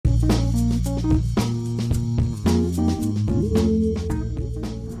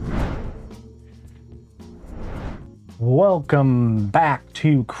Welcome back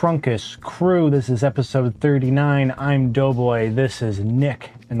to Crunkus Crew. This is episode 39. I'm Doeboy. This is Nick,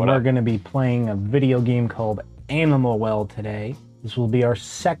 and we're going to be playing a video game called Animal Well today. This will be our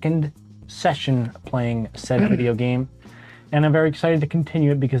second session playing said video game, and I'm very excited to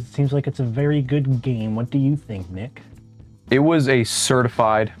continue it because it seems like it's a very good game. What do you think, Nick? It was a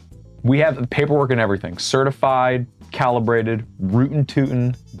certified, we have the paperwork and everything, certified, calibrated, rootin'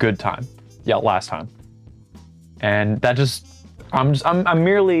 tootin', good time. Yeah, last time. And that just, I'm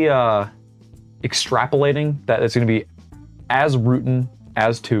merely extrapolating that it's gonna be as rootin',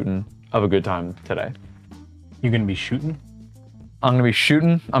 as tootin' of a good time today. You're gonna be shooting? I'm gonna be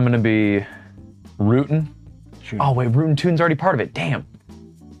shooting, I'm gonna be rootin'. Oh wait, rootin' tootin's already part of it, damn.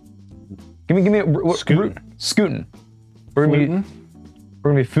 Give me a, scootin'. We're gonna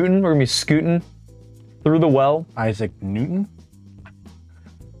be footin', we're gonna be scootin' through the well. Isaac Newton?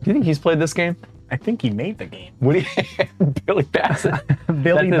 Do you think he's played this game? I think he made the game. What do you, Billy Bassett?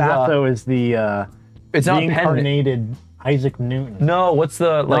 Billy Batho is the it's not reincarnated Isaac Newton. No, what's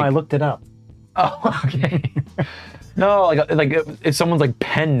the like? No, I looked it up. Oh, okay. No, like if someone's like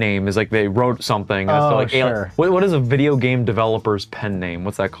pen name is like they wrote something. Oh, so like sure. What is a video game developer's pen name?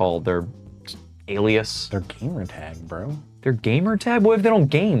 What's that called? Their alias? Their gamer tag, bro. Their gamer tag? What if they don't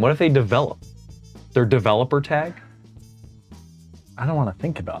game? What if they develop? Their developer tag? I don't want to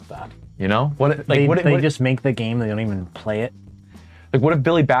think about that. You know, what they just make the game. They don't even play it. Like, what if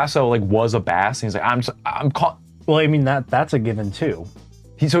Billy Basso like was a bass? And he's like, I'm caught. Well, I mean that's a given too.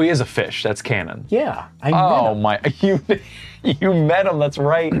 So he is a fish. That's canon. Yeah, I met him. My, you met him. That's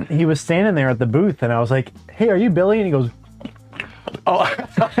right. He was standing there at the booth, and I was like, "Hey, are you Billy?" And he goes, "Oh." I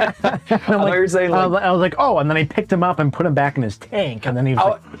thought you were saying like, I was like, "Oh," and then I picked him up and put him back in his tank, and then he was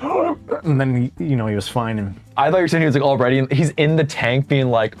like, and then he was fine. And I thought you were saying he was like already. He's in the tank, being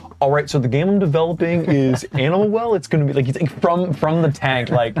like, "All right, so the game I'm developing is Animal Well. It's gonna be like he's like from the tank,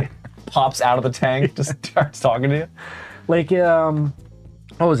 like pops out of the tank, just starts talking to you." Like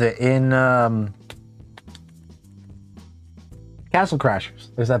what was it in Castle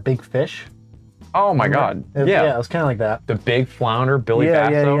Crashers? There's that big fish. Oh my God! Yeah, it was kind of like that. The big flounder, Billy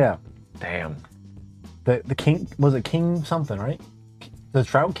Basso. Yeah. Damn. The king, was it King something, right? The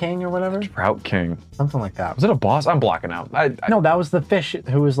Trout King or whatever? Trout King. Something like that. Was it a boss? I'm blacking out. No, that was the fish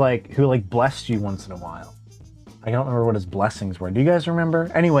who blessed you once in a while. I don't remember what his blessings were. Do you guys remember?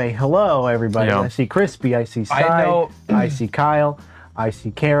 Anyway, hello everybody. Yeah. I see Crispy, I see Sai, I see Kyle, I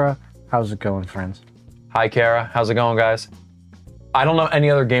see Kara. How's it going, friends? Hi Kara, how's it going, guys? I don't know any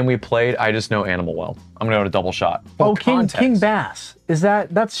other game we played. I just know Animal Well. I'm gonna go to double shot. Oh, King Bass.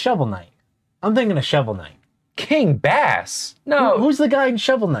 That's Shovel Knight. I'm thinking of Shovel Knight. King Bass? No. Who's the guy in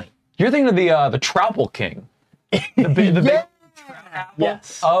Shovel Knight? You're thinking of the Troupple King. The big trout apple?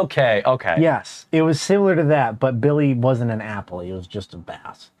 Yes. Okay. Yes, it was similar to that, but Billy wasn't an apple. He was just a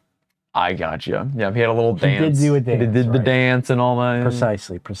bass. I got you. Yeah, he had a little dance. He did do a dance. He did the dance and all that.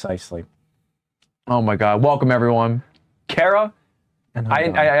 Precisely. Oh my God! Welcome everyone, Kara.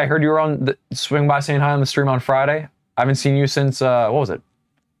 I heard you were on the swing by saying hi on the stream on Friday. I haven't seen you since what was it?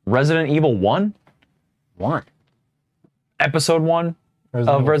 Resident Evil 1? Episode 1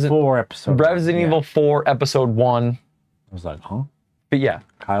 of Resident Evil 4 episode 1. I was like, huh? But yeah.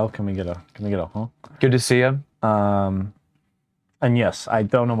 Kyle, can we get a huh? Good to see you. And yes, I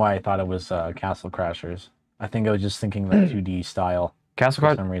don't know why I thought it was Castle Crashers. I think I was just thinking the 2D style Castle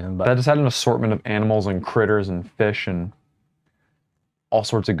for some reason. But that just had an assortment of animals and critters and fish and all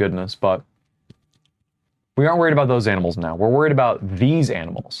sorts of goodness, but we aren't worried about those animals now. We're worried about these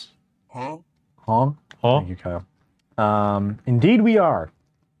animals. Huh? Thank you, Kyle. Indeed we are.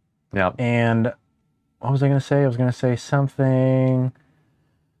 Yeah. And what was I gonna say? I was gonna say something.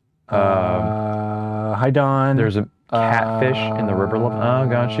 Hi Don. There's a catfish in the river. Oh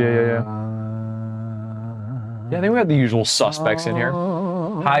gosh, yeah. Yeah, I think we have the usual suspects in here.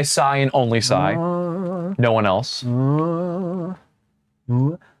 Hi Sai and only Sai. No one else.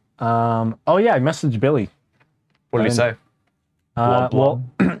 Oh yeah, I messaged Billy. What did he say?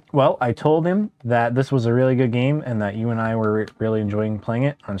 Well, I told him that this was a really good game and that you and I were really enjoying playing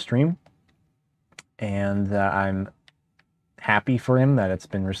it on stream, and that I'm happy for him that it's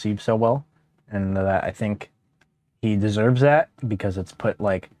been received so well, and that I think he deserves that because it's put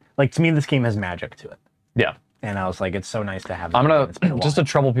like to me this game has magic to it. Yeah. And I was like, it's so nice to have. I'm gonna just to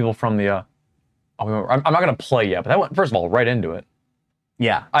trouble people from the. I'm not gonna play yet, but that went first of all right into it.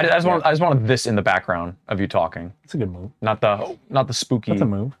 Yeah, I just wanted this in the background of you talking. It's a good move. Not the spooky. That's a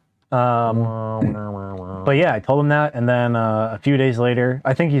move. But yeah, I told him that, and then a few days later,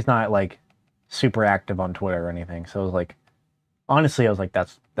 I think he's not like super active on Twitter or anything. So I was like, honestly, I was like,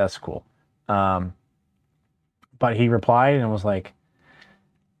 that's cool. but he replied and was like,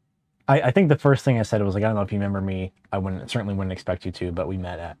 I think the first thing I said was like, I don't know if you remember me. I certainly wouldn't expect you to, but we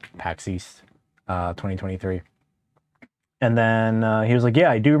met at PAX East 2023. And then he was like,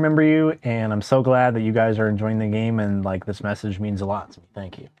 yeah, I do remember you, and I'm so glad that you guys are enjoying the game, and like this message means a lot to me.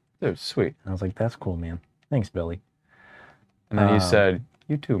 Thank you. Dude, sweet. And I was like, that's cool, man. Thanks, Billy. And then he said,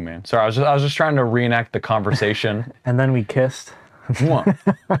 you too, man. Sorry, I was just trying to reenact the conversation. And then we kissed. Mwah.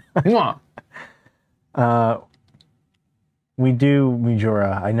 Mwah. We do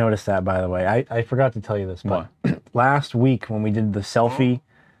Majora. I noticed that, by the way. I forgot to tell you this, but last week when we did the selfie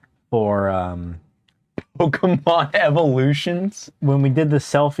for Pokemon Evolutions, when we did the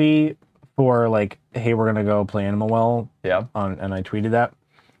selfie for like, hey, we're gonna go play Animal Well, yeah, and I tweeted that,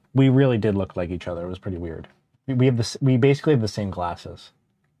 we really did look like each other. It was pretty weird. We basically have the same glasses.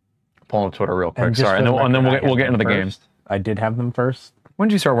 Pull on Twitter real quick. Sorry, and then we'll get into the game. I did have them first. When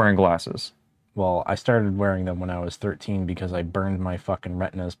did you start wearing glasses? Well, I started wearing them when I was 13 because I burned my fucking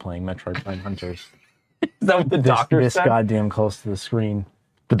retinas playing Metroid Prime Hunters. Is that what the doctor said? This goddamn close to the screen.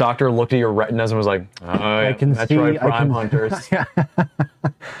 The doctor looked at your retinas and was like, oh, I can Metroid Prime Hunters.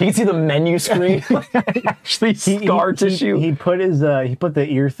 He can see the menu screen. Actually, scar tissue. He put the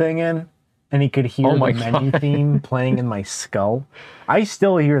ear thing in, and he could hear the menu theme playing in my skull. I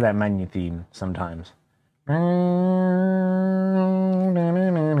still hear that menu theme sometimes.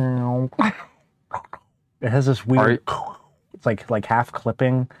 It has this weird, it's like half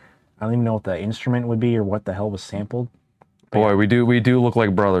clipping. I don't even know what the instrument would be or what the hell was sampled. Boy, we do look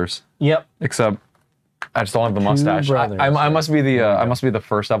like brothers. Yep. Except I just don't have the mustache. I must be the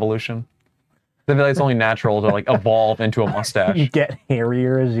first evolution. I feel like it's only natural to like evolve into a mustache. You get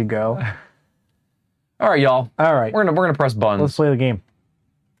hairier as you go. All right, y'all. All right. We're gonna press buttons. Let's play the game.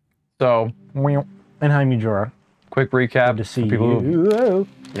 So, and hi, Majora. Quick recap. Good to see you.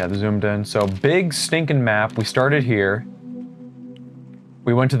 Yeah, they zoomed in. So, big stinking map. We started here.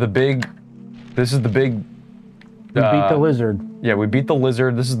 We went to the big. This is the big. We beat the lizard. Yeah, we beat the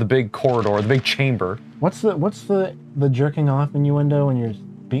lizard. This is the big corridor, the big chamber. What's the jerking off innuendo when you're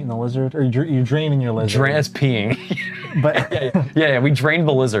beating the lizard, or you're draining your lizard? That's peeing. But yeah, we drained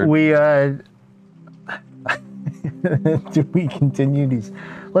the lizard. We do we continue these?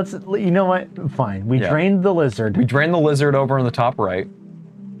 You know what? Fine. We drained the lizard. We drained the lizard over in the top right.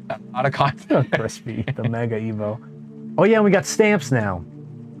 Out of context. Crispy, the Mega Evo. Oh yeah, we got stamps now.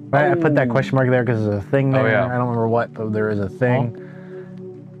 Right, I put that question mark there because there's a thing there. I don't remember what, but there is a thing.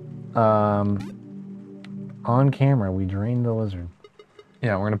 On camera, we drained the lizard.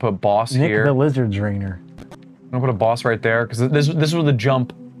 Yeah, we're gonna put boss Nick here. the lizard drainer. I'm gonna put a boss right there because this was the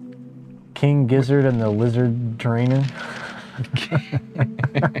jump. King Gizzard and the lizard drainer.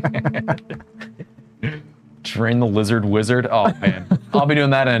 Drain the lizard wizard. Oh man, I'll be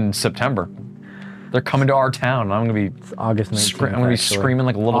doing that in September. They're coming to our town. I'm gonna be. It's August 19th. I'm gonna be screaming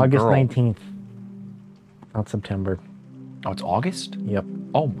like a little girl. August 19th. Not September. Oh, it's August? Yep.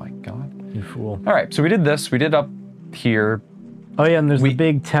 Oh my god. You fool. All right, so we did this. We did up here. Oh yeah, and there's the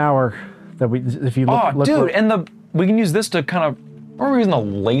big tower that if you look. Oh, dude, and we can use this to kind of. We're using a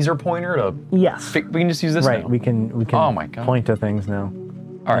laser pointer to. Yes. We can just use this now. Right. We can. Oh my god. Point to things now.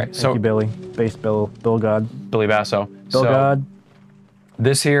 All right. Thank you, Billy. Bill God. Billy Basso. Bill God.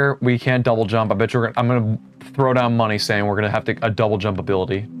 This here, we can't double jump. I bet I'm gonna throw down money saying we're gonna have a double jump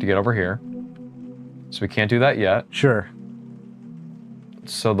ability to get over here. So we can't do that yet. Sure.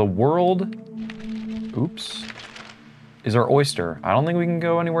 So the world, oops, is our oyster. I don't think we can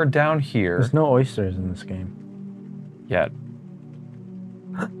go anywhere down here. There's no oysters in this game. Yet.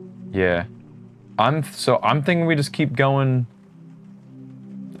 Yeah. I'm thinking we just keep going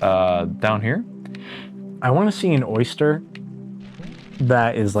down here. I want to see an oyster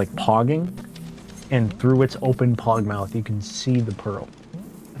that is like pogging, and through its open pog mouth you can see the pearl.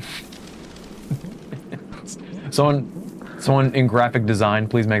 Someone in graphic design,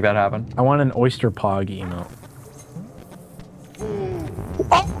 please make that happen. I want an oyster pog emote.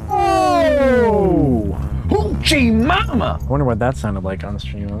 Oh, gee mama! I wonder what that sounded like on the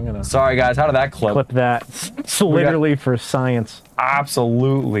stream. I'm gonna. Sorry guys, how did that clip that? It's literally for science.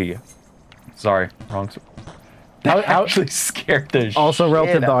 Absolutely. Sorry, wrong. That actually scared the shit. Also,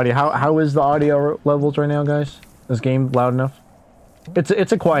 relative to audio, how is the audio levels right now, guys? Is this game loud enough?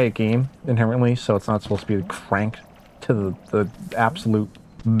 It's a quiet game inherently, so it's not supposed to be cranked to the absolute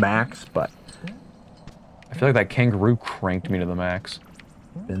max. But I feel like that kangaroo cranked me to the max.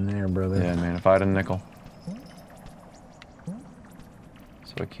 Been there, brother. Yeah, man. If I had a nickel.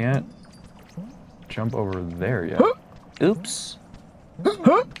 So I can't jump over there yet. Oops.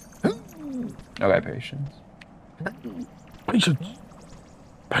 Okay, patience. Patience.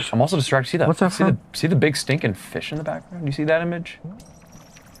 I'm also distracted. See that? What's that from? See the big stinking fish in the background? Do you see that image?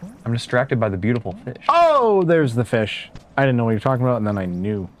 I'm distracted by the beautiful fish. Oh, there's the fish. I didn't know what you were talking about, and then I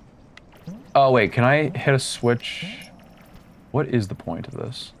knew. Oh, wait. Can I hit a switch? What is the point of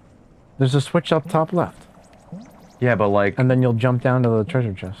this? There's a switch up top left. Yeah, but like... And then you'll jump down to the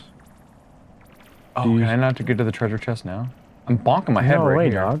treasure chest. Oh, can I not get to the treasure chest now? I'm bonking my head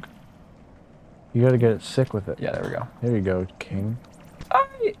right here. Dog. You gotta get it sick with it. Yeah, there we go. There you go, king.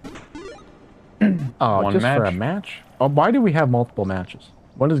 Oh, just for a match? Oh, why do we have multiple matches?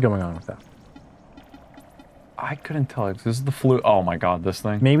 What is going on with that? I couldn't tell. This is the flute. Oh my god, this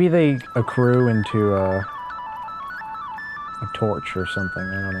thing. Maybe they accrue into a torch or something.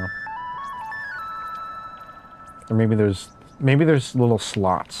 I don't know. Or maybe there's little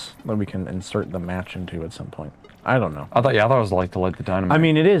slots that we can insert the match into at some point. I don't know. I thought it was like to light the dynamite. I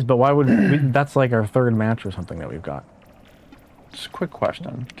mean, it is, but why would we, that's like our third match or something that we've got. Just a quick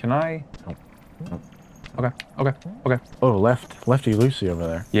question. Can I? Nope. Nope. Okay. Oh, lefty loosey over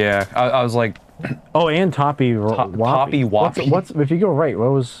there. Yeah, I was like. Oh, and Toppy Toppy Woppy. What's if you go right?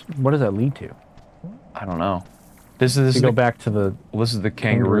 What does that lead to? I don't know. This is go back to the. Well, this is the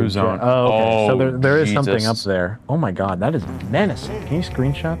kangaroo zone. Oh, okay. So there is Jesus. something up there. Oh my God, that is menacing. Can you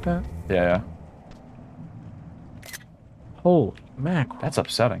screenshot that? Yeah. Holy mackerel. That's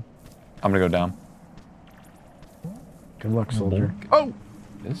upsetting. I'm gonna go down. Good luck, soldier. Oh!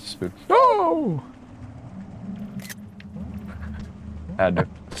 This is spooky. Oh! Had to.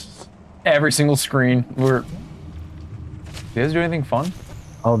 Every single screen. You guys do anything fun?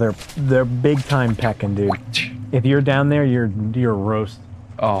 Oh, they're big time pecking, dude. If you're down there, you're roast.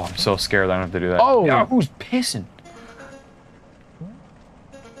 Oh, I'm so scared that I don't have to do that. Oh! Yeah, who's pissing?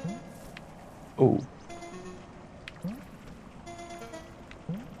 Oh.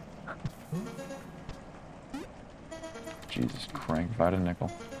 Jesus, crank if I had a nickel.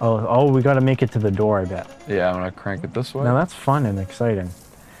 Oh, we gotta make it to the door, I bet. Yeah, I'm gonna crank it this way. Now that's fun and exciting.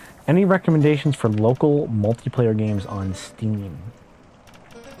 Any recommendations for local multiplayer games on Steam?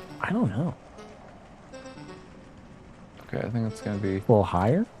 I don't know. Okay, I think it's gonna be... A little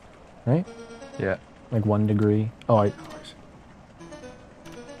higher, right? Yeah. Like 1 degree. Oh, I see.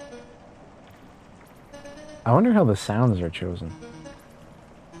 I wonder how the sounds are chosen.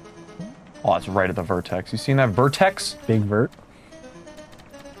 Oh, it's right at the vertex. You seen that vertex? Big vert.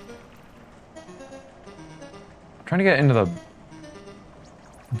 I'm trying to get into the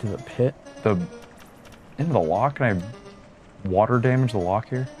pit. Into the lock. Can I water damage the lock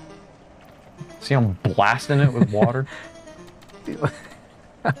here? See, I'm blasting it with water.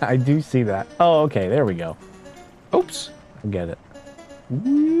 I do see that. Oh, okay. There we go. Oops. I get it.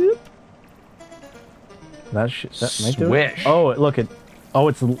 Whoop. That might do it. Swish. Oh, look it. Oh,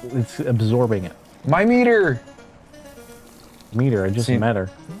 it's absorbing it. My meter. I just met her.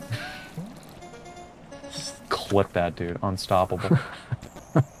 Clip that, dude. Unstoppable.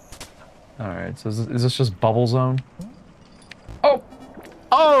 Alright, so is this just bubble zone? Oh!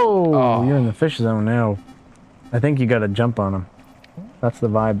 Oh! You're in the fish zone now. I think you gotta jump on them. That's the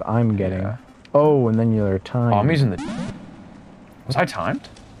vibe I'm getting. Yeah. Oh, and then you're timed. Oh, I'm using the... Was I timed?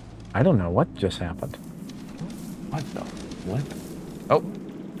 I don't know what just happened. What the flip? Oh.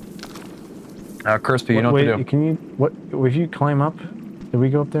 Crispy, you know what to do. Can you... If you climb up... Did we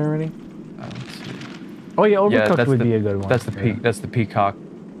go up there already? Let's see. Oh yeah, Overcooked would be a good one. That's the That's the peacock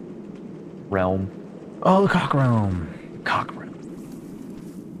realm. Oh, the cock realm. Cock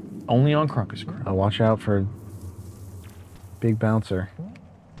realm. Only on Crunkus Crew. Oh, watch out for big bouncer.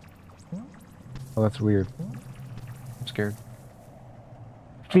 Oh, that's weird. I'm scared.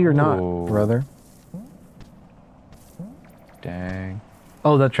 Fear not, brother. Dang.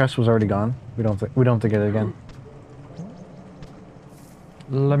 Oh, that chest was already gone. We don't have to get it again.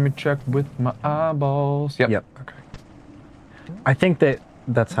 Let me check with my eyeballs. Yep. Okay. I think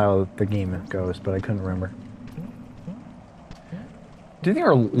that's how the game goes, but I couldn't remember. Do you think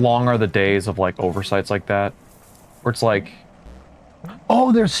how long are the days of like oversights like that? Where it's like...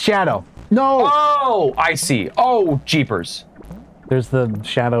 Oh, there's shadow. No! Oh, I see. Oh, jeepers. There's the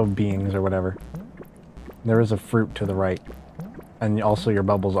shadow beings or whatever. There is a fruit to the right. And also your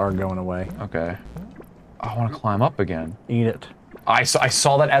bubbles are going away. Okay. I want to climb up again. Eat it. I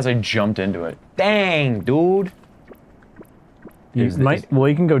saw that as I jumped into it. Dang, dude. You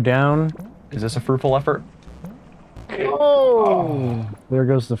can go down. Is this a fruitful effort? Oh! There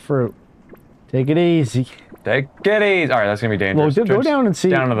goes the fruit. Take it easy. Take it easy. All right, that's gonna be dangerous. Well, go down and see.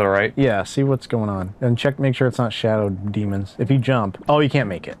 Down to the right. Yeah, see what's going on, and make sure it's not shadow demons. If you jump, oh, you can't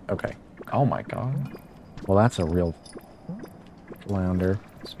make it. Okay. Oh my god. Well, that's a real flounder.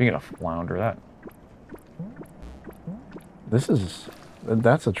 Speaking of flounder, This is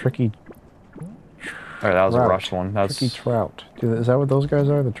That's a tricky. Alright, that was a rushed one. That's tricky trout. Dude, is that what those guys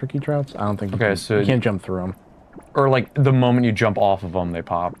are? The tricky trouts? I don't think. You can't jump through them. Or like the moment you jump off of them, they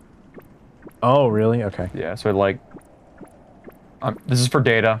pop. Oh, really? Okay. Yeah. So like, this is for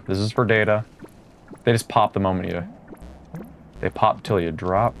data. This is for data. They just pop the moment you. They pop till you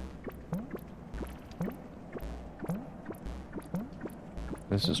drop.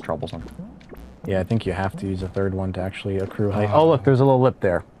 This is troublesome. Yeah, I think you have to use a third one to actually accrue height. Oh, look, there's a little lip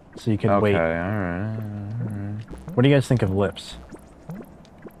there, so you can wait. Okay, alright. What do you guys think of lips?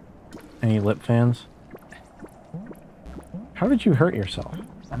 Any lip fans? How did you hurt yourself?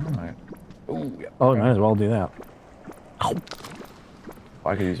 I don't know. Ooh, yeah, oh, might as well do that.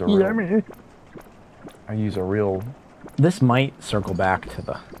 I could use a real... I use a real... This might circle back to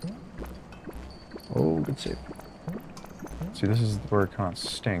the... Oh, good save. See, this is where it kind of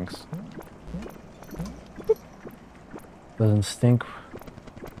stinks. Doesn't stink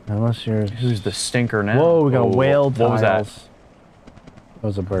unless you're... Who's the stinker now? Whoa, we got whale tiles. What was that? That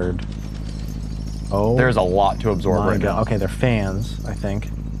was a bird. Oh. There's a lot to absorb right now. Okay, they're fans, I think.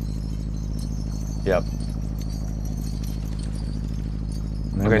 Yep.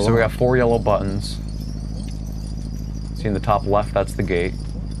 Okay, so we got 4 yellow buttons. See in the top left, that's the gate.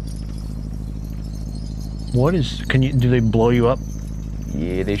 What is... do they blow you up?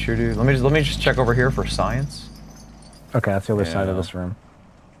 Yeah, they sure do. Let me just check over here for science. Okay, that's the other side of this room.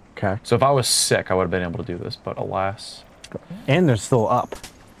 Okay. So if I was sick, I would have been able to do this, but alas. And they're still up.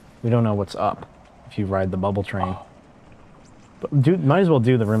 We don't know what's up if you ride the bubble train. But might as well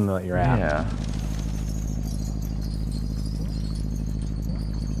do the room that you're at. Yeah.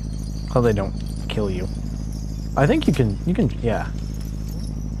 So they don't kill you. I think you can, yeah.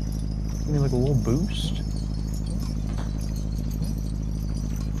 Give me like a little boost.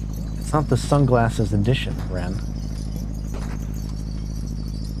 It's not the sunglasses edition, Ren.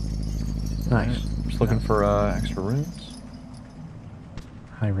 Nice. Just looking for extra rooms.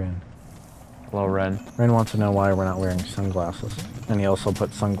 Hi, Ren. Hello, Ren. Ren wants to know why we're not wearing sunglasses. And he also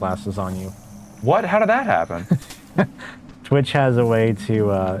put sunglasses on you. What? How did that happen? Twitch has a way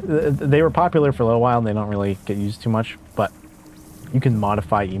to, they were popular for a little while and they don't really get used too much, but you can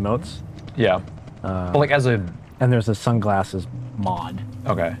modify emotes. Yeah. But like as a... And there's a sunglasses mod.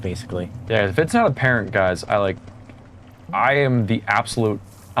 Okay. Basically. Yeah, if it's not apparent, guys, I am the absolute...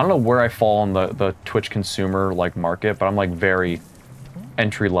 I don't know where I fall in the Twitch consumer, like, market, but I'm, like, very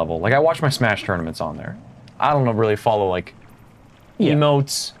entry level. Like, I watch my Smash tournaments on there. I don't really follow, like,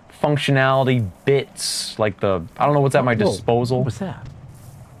 emotes, functionality, bits, like I don't know what's at my disposal. What's that?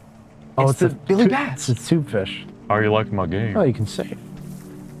 Oh, it's the Billy Bats. It's a tube fish. How are you liking my game? Oh, you can save.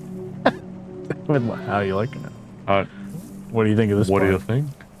 How are you liking it? What do you think of this What part? do you think?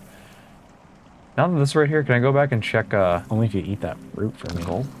 Now that this is right here, can I go back and check, Only if you eat that fruit for me.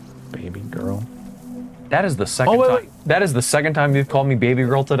 Gold? Baby girl. That is the second time. That is the second time you've called me baby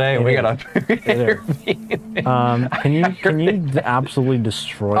girl today, and we gotta. Can you absolutely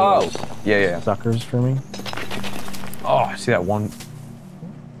destroy those suckers for me? Oh, I see that one.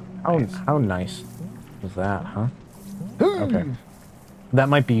 How nice was that, huh? Okay. That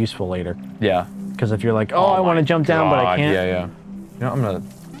might be useful later. Yeah. Because if you're like, oh I want to jump down, but I can't. Yeah, yeah. You know, I'm gonna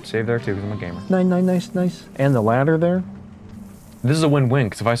save there too, because I'm a gamer. Nice. And the ladder there? This is a win-win,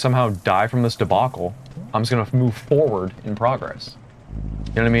 because if I somehow die from this debacle, I'm just gonna move forward in progress.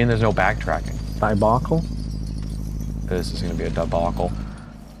 You know what I mean? There's no backtracking. Debacle? This is gonna be a debacle.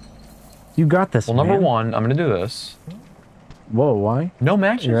 You got this, Well, number one, I'm gonna do this. Whoa, why? No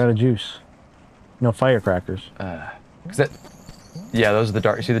matches. You're out of juice. No firecrackers. Cause that... Yeah, those are the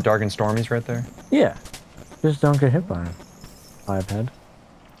dark... You see the dark and stormies right there? Yeah. Just don't get hit by them. 5 head.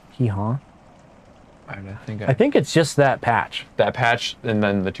 Hee-haw. I think it's just that patch. That patch, and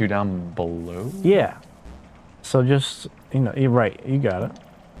then the 2 down below? Yeah. So just, you know, you're right. You got it.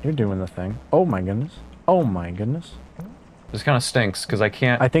 You're doing the thing. Oh my goodness. Oh my goodness. This kind of stinks, because I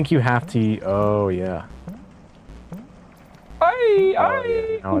can't... I think you have to... Oh, yeah.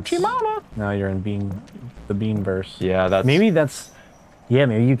 Mama. Now you're in the bean verse. Yeah, that's... Maybe that's... Yeah,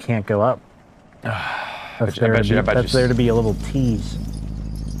 maybe you can't go up. That's there to be a little tease.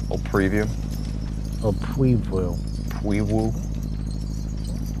 A little preview. A preview. Preview.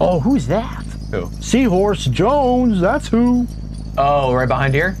 Oh, who's that? Who? Seahorse Jones, that's who. Oh, right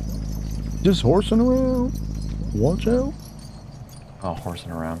behind here? Just horsing around. Watch out. Oh,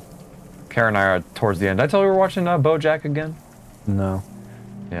 horsing around. Kara and I are towards the end. Did I tell you we were watching BoJack again? No.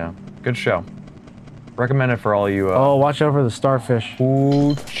 Yeah, good show. Recommend it for all you... oh, watch out for the starfish.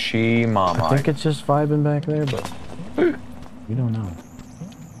 Oochie mama. I think it's just vibing back there, but... we don't know.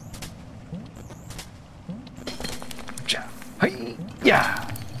 Hey, yeah.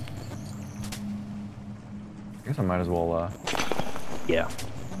 I guess I might as well. Yeah.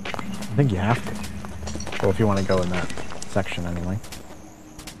 I think you have to. Well, if you want to go in that section anyway,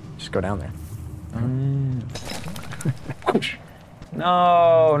 just go down there.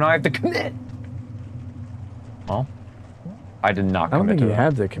 No, I have to commit. Well, I did not commit. I don't think to you that.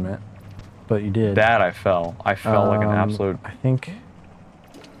 had to commit, but you did. That I fell. I fell like an absolute. I think it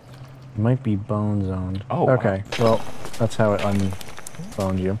might be bone zoned. Oh. Okay. Well, that's how it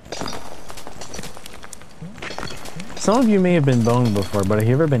unboned you. Some of you may have been boned before, but have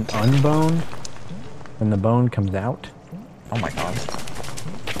you ever been unboned? When the bone comes out? Oh my god.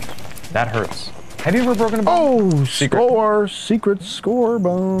 That hurts. Have you ever broken a bone? Oh, score! Secret score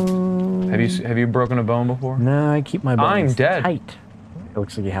bone. Have you broken a bone before? No, I keep my bones dead. tight. It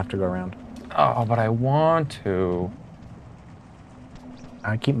looks like you have to go around. Oh, but I want to.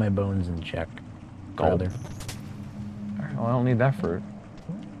 I keep my bones in check. Gold. Rather. Alright, well, I don't need that fruit.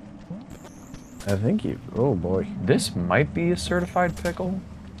 I think you... Oh, boy. This might be a certified pickle,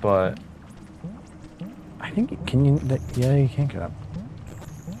 but... I think... Can you... Yeah, you can't get up.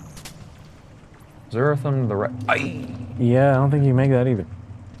 Zerathum to the right... Aye. Yeah, I don't think you can make that either.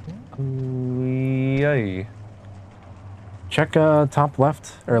 Aye. Check top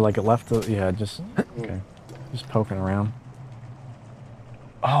left, or like left, yeah, just... Okay. Just poking around.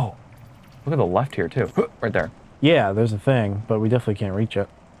 Oh. Look at the left here, too. Right there. Yeah, there's a thing, but we definitely can't reach it.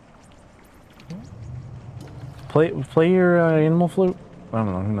 Play your animal flute? I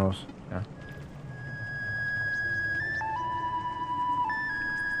don't know, who knows? Yeah.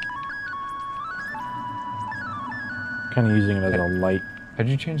 Kind of using it as a light. Did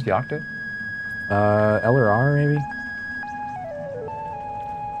you change the octave? L or R, maybe?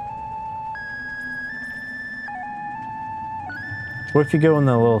 What if you go in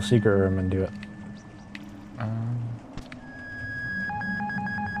the little secret room and do it?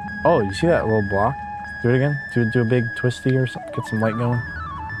 Oh, you see that little block? Do it again. Do a big twisty or something. Get some light going.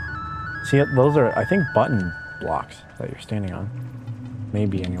 See, those are, I think, button blocks that you're standing on.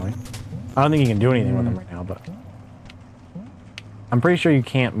 Maybe, anyway. I don't think you can do anything with them right now, but... I'm pretty sure you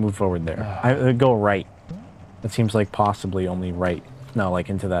can't move forward there. Go right. It seems like possibly only right. No,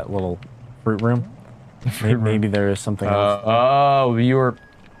 like into that little fruit room. Maybe there is something else. Oh, you were...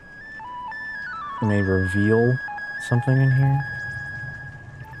 You may reveal something in here.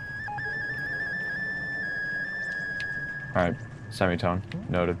 Alright, semitone.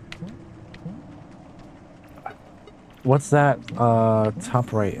 Noted. What's that,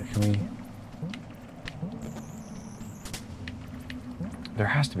 top right? Can we... There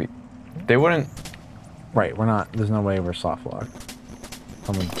has to be. They wouldn't... Right, we're not... There's no way we're soft locked.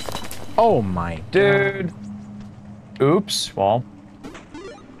 Someone... Oh my Dude! God. Oops, well...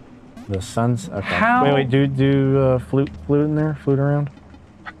 The sun's... Okay. How? Wait, do flute in there? Flute around?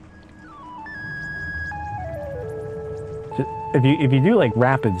 If you do like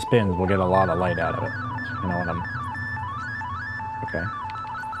rapid spins, we'll get a lot of light out of it. You know what I'm... Okay.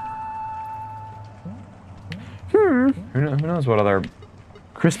 Who knows what other...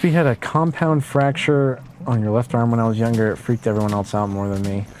 Crispy had a compound fracture on your left arm when I was younger. It freaked everyone else out more than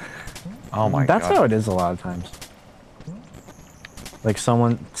me. Oh my god. That's how it is a lot of times. Like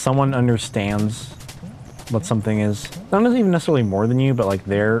someone understands what something is. Not even necessarily more than you, but like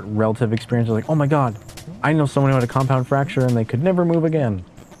their relative experience is like, oh my god, I know someone who had a compound fracture and they could never move again.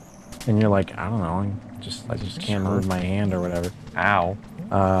 And you're like, I don't know, I just can't move my hand or whatever. Ow.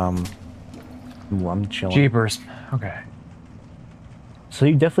 Well, I'm chilling. Jeepers. Okay. So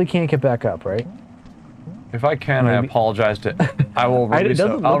you definitely can't get back up, right? If I can, I apologize to... I will release it.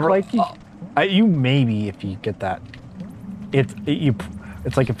 Doesn't look like you... you maybe if you get that. It's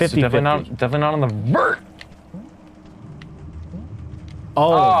like a 50-50. So definitely not on the vert.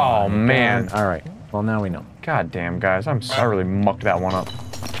 Oh man. All right. Well, now we know. God damn, guys. I really mucked that one up.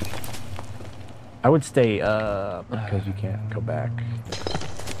 I would stay because you can't go back.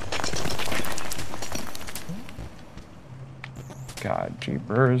 God,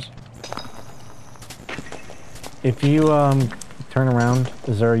 jeepers. If you turn around,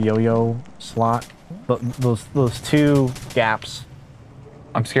 is there a yo-yo slot? Those two gaps.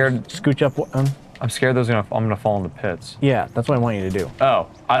 I'm scared. Scooch up one. I'm scared I'm gonna fall in the pits. Yeah, that's what I want you to do. Oh,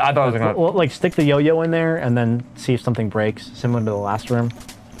 I thought I was gonna... Well, like stick the yo-yo in there and then see if something breaks, similar to the last room.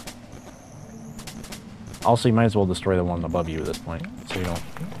 Also, you might as well destroy the one above you at this point, so you don't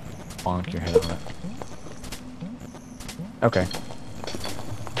bonk your head on it. Okay.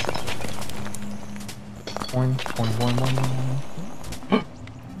 Boing, boing, boing, boing, boing.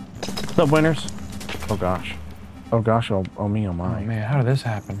 What's up, winners? Oh gosh. Oh gosh, oh me, oh my. Oh man, how did this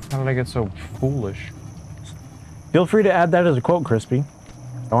happen? How did I get so foolish? Feel free to add that as a quote, Crispy.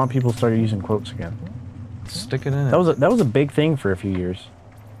 I want people to start using quotes again. Stick it in. That was a big thing for a few years.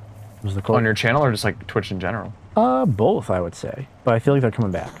 Was the quote on your channel or just like Twitch in general? Both, I would say. But I feel like they're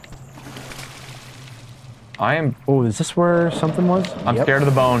coming back. I am. Oh, is this where something was? I'm scared of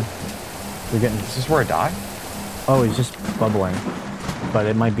the bone. You're getting. Is this where I die? Oh, he's just bubbling. But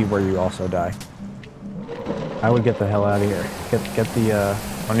it might be where you also die. I would get the hell out of here. Get the.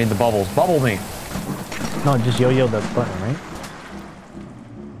 I need the bubbles. Bubble me. No, just yo-yo the button, right?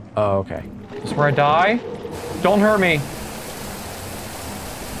 Oh, okay. Is this where I die? Don't hurt me.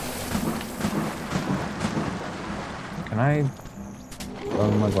 Can I?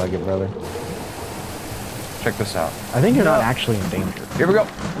 Doesn't look like it, brother. Check this out. I think you're not actually in danger. Here we go.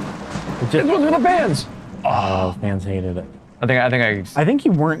 This one's with the fans. Oh, fans hated it. I think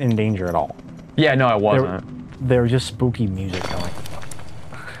you weren't in danger at all. Yeah, no, I wasn't. There was just spooky music going.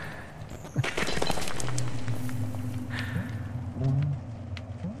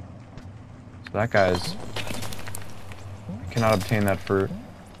 So that guy's. I cannot obtain that fruit.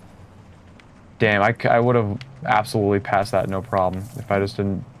 Damn, I would have absolutely passed that no problem if I just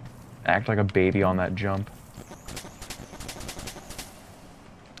didn't act like a baby on that jump.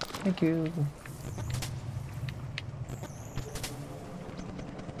 Thank you.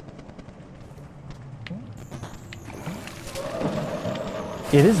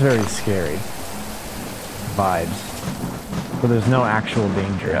 It is very scary. Vibes. But there's no actual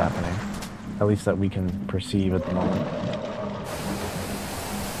danger happening. At least that we can perceive at the moment.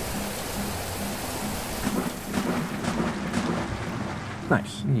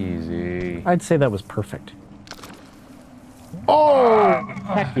 Nice. Easy. I'd say that was perfect. Oh!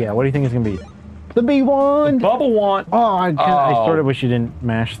 Heck yeah, what do you think it's gonna be? The B wand! The bubble wand! Oh, I sort of wish you didn't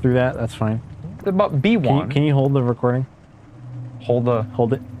mash through that. That's fine. The B wand. Can you hold the recording? Hold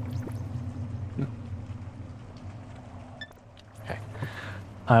it. Okay.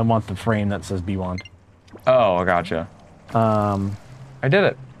 I want the frame that says B wand. Oh, I gotcha. I did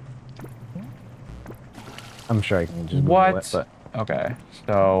it. I'm sure I can just what? It, but okay,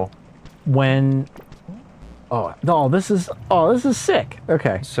 so when this is sick.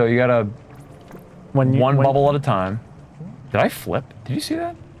 Okay. So you gotta one bubble at a time. Did I flip? Did you see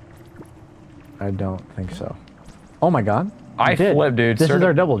that? I don't think so. Oh my god. I flipped, dude. This is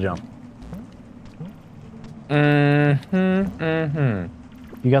our double jump. You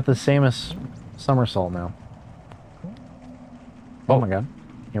got the same as somersault now. Oh my god.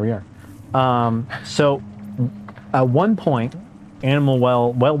 Here we are. So at one point, Animal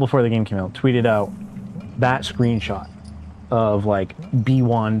well before the game came out, tweeted out that screenshot of like B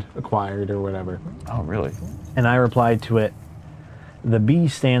wand acquired or whatever. Oh really? And I replied to it, the B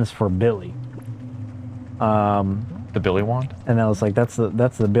stands for Billy. The Billy wand? And I was like, that's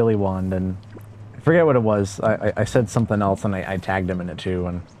the Billy wand, and I forget what it was. I said something else, and I tagged him in it too,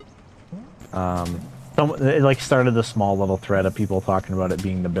 and it like started a small little thread of people talking about it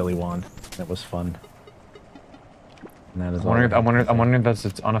being the Billy wand. It was fun. And that is I'm wondering if that's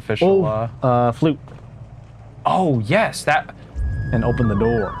its unofficial. Flute. Oh yes, that. And open the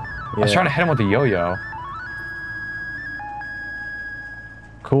door. Yeah. I was trying to hit him with the yo-yo.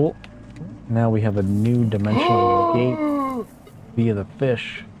 Cool. Now we have a new dimensional gate via the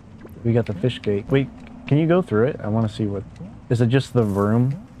fish. We got the fish gate. Wait, can you go through it? I want to see what... Is it just the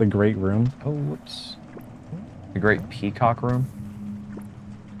room? The great room? Oh, whoops. The great peacock room?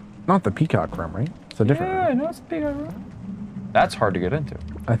 Not the peacock room, right? It's a different room. Yeah, no, it's the peacock room. That's hard to get into.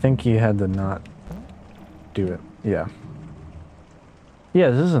 I think you had to not do it. Yeah.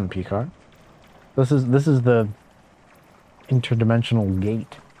 Yeah, this isn't peacock. This is the interdimensional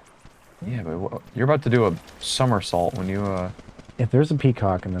gate. Yeah, but you're about to do a somersault when you, If there's a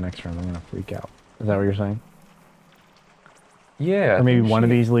peacock in the next room, I'm gonna freak out. Is that what you're saying? Yeah. Or maybe one of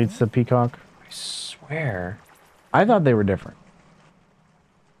these leads to peacock? I swear. I thought they were different.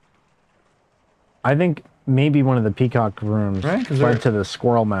 I think maybe one of the peacock rooms led to the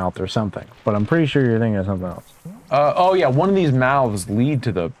squirrel mouth or something. But I'm pretty sure you're thinking of something else. Oh yeah, one of these mouths lead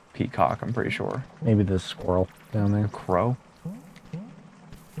to the peacock, I'm pretty sure. Maybe the squirrel down there. Crow?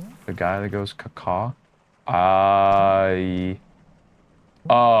 The guy that goes caw. I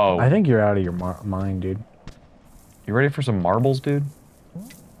think you're out of your mind, dude. You ready for some marbles, dude?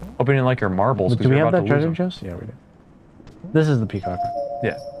 Hope you didn't like your marbles. Do we have that treasure chest? Yeah, we do. This is the peacock.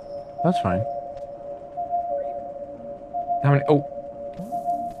 Yeah. That's fine. How many? Oh.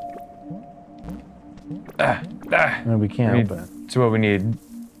 No, we can't open it. So what we need?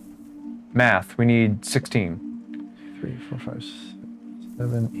 Math. We need 16. 3, 4, 5, 6,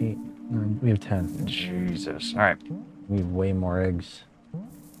 7, 8, 9. We have 10. Jesus. All right. We need way more eggs.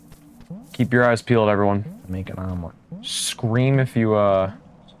 Keep your eyes peeled, everyone. Make an omelet. Scream if you,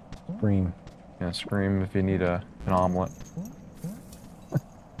 Scream. Yeah, scream if you need an omelet.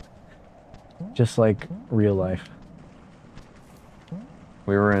 Just like real life.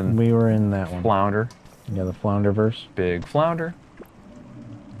 We were in that one. Flounder. Yeah, the Flounderverse. Big flounder.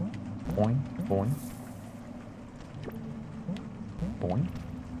 Boing, boing. Boing.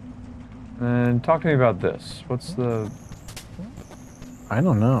 And talk to me about this. What's the... I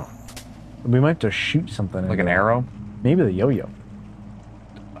don't know. We might have to shoot something. Like an arrow? Maybe the yo-yo.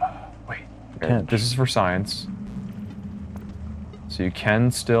 Wait. Okay. This is for science. So you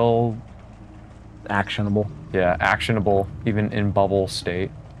can still... Actionable. Yeah, actionable, even in bubble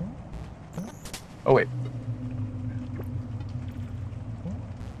state. Oh, wait.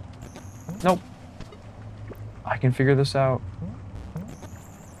 Nope. I can figure this out.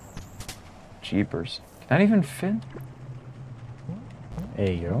 Jeepers. Can that even fit?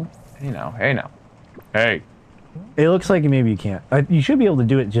 There you go. Hey now, hey now. Hey. It looks like maybe you can't. You should be able to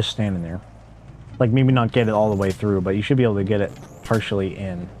do it just standing there. Like, maybe not get it all the way through, but you should be able to get it partially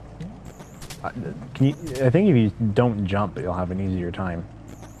in. Can you, I think if you don't jump, you'll have an easier time.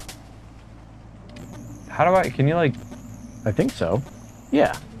 How do I, can you like... I think so.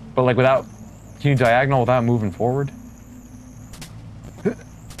 Yeah. But like without, can you diagonal without moving forward?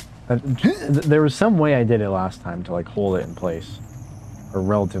 There was some way I did it last time to like hold it in place. Or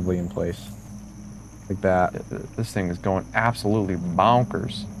relatively in place. Like that. This thing is going absolutely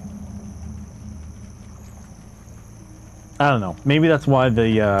bonkers. I don't know. Maybe that's why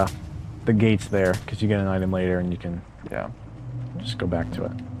the gate's there, because you get an item later and you can just go back to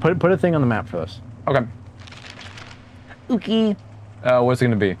it. Put a thing on the map for this. Okay. Okay. What's it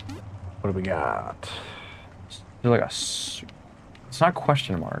gonna be? What do we got? There's like a... It's not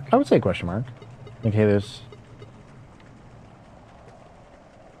question mark. I would say question mark. Okay, there's...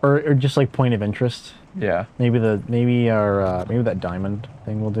 Or just like point of interest. Yeah. Maybe maybe that diamond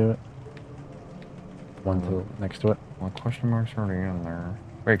thing will do it. One next to it. Well, question mark's already in there.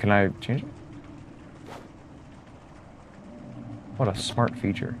 Wait, can I change it? What a smart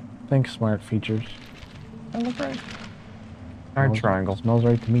feature. Think smart features. That look right. Alright, triangle. Smells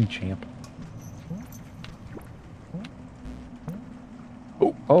right to me, champ.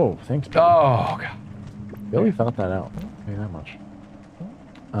 Oh, oh, thanks, Billy. Oh, God. Billy thought that out. Maybe that much.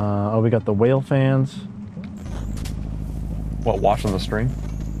 Oh, we got the whale fans. What, watching the stream?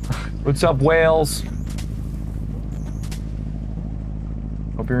 What's up, whales?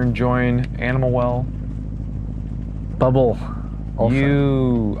 Hope you're enjoying Animal Well. Bubble.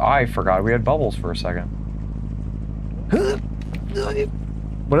 Also. I forgot we had bubbles for a second.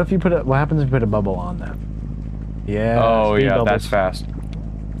 What if you what happens if you put a bubble on that? Yeah. Oh, yeah, bubbles. that's fast.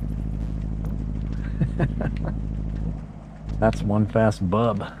 That's one fast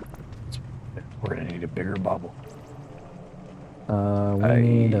bub. We're gonna need a bigger bubble. We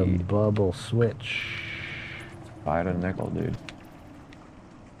need a bubble switch. Buy it a nickel, dude.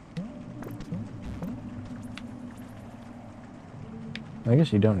 I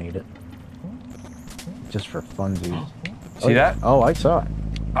guess you don't need it. Just for funsies. See that? Oh, I saw it.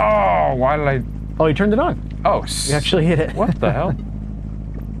 Oh, why did I... Oh, you turned it on. Oh, you actually hit it. What the hell?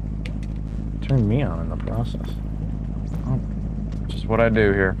 Turned me on in the process. Oh, just what I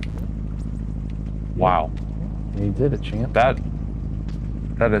do here. Wow. You did it, champ. That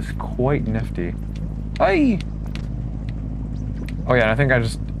is quite nifty. Hey! Oh yeah, I think I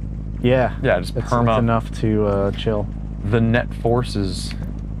just... Yeah. Yeah, just it's enough to chill. The net forces.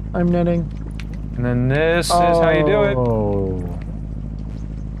 I'm netting. And then this is how you do it. Oh.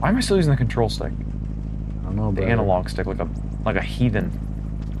 Why am I still using the control stick? I don't know, the analog stick like a heathen.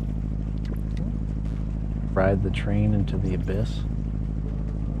 Ride the train into the abyss.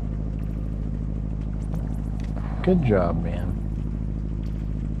 Good job, man.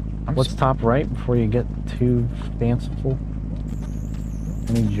 What's top right before you get too fanciful?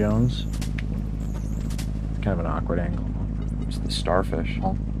 Any Jones? It's kind of an awkward angle. It's the starfish.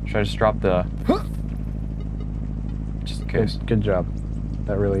 Oh. Should I just drop the... Just in case. Good job.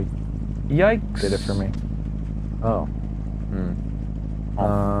 That really... Yikes. Did it for me. Oh.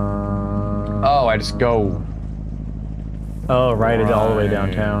 Oh, I just go... Oh, ride it all the way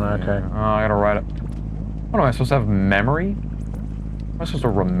downtown. Okay. Oh, I gotta ride it. What am I supposed to have memory? Am I supposed to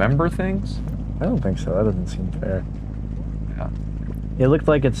remember things? I don't think so. That doesn't seem fair. Yeah. It looked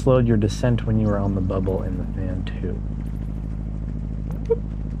like it slowed your descent when you were on the bubble in the fan too.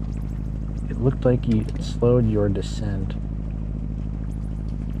 It looked like it slowed your descent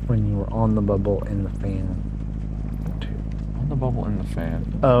when you were on the bubble in the fan too. On the bubble in the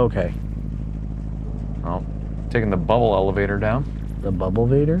fan. Oh, okay. Oh, taking the bubble elevator down. The bubble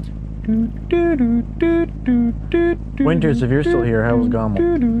vader? Winters, if you're still here, how's Gommel?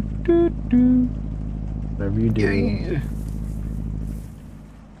 Whatever you do.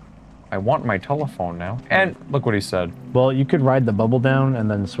 I want my telephone now. And look what he said. Well, you could ride the bubble down and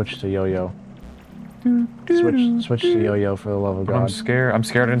then switch to yo-yo. Switch to yo-yo for the love of God. I'm scared. I'm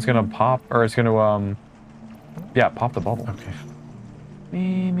scared it's gonna pop, or it's gonna yeah, pop the bubble. Okay.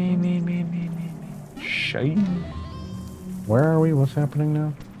 Me. Shite. Where are we? What's happening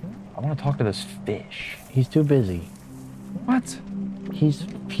now? I want to talk to this fish. He's too busy. What? He's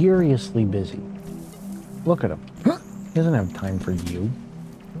furiously busy. Look at him. He doesn't have time for you.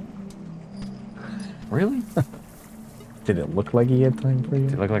 Really? Did it look like he had time for you?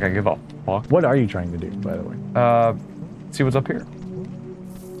 Does it look like I give a fuck? What are you trying to do, by the way? See what's up here.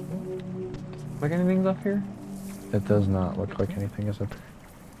 Like anything's up here? It does not look like anything is up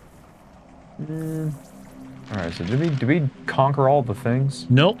here. Alright, so did we conquer all the things?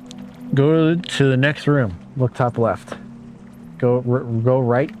 Nope. Go to the next room. Look top left. Go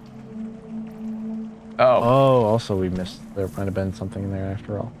right. Oh, also we missed. There might have been something in there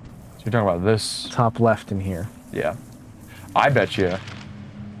after all. So you're talking about this? Top left in here. Yeah. I bet you.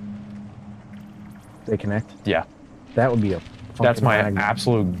 They connect? Yeah. That would be a That's my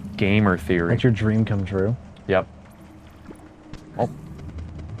absolute gamer theory. That's your dream come true. Yep. Oh.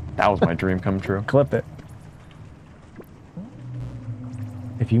 That was my dream come true. Clip it.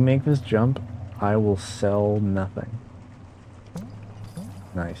 If you make this jump, I will sell nothing.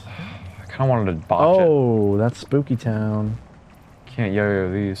 Nice. I kind of wanted to botch it. Oh, that's Spooky Town. Can't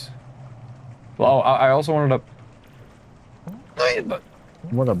yo-yo these. Well, I also wanted to...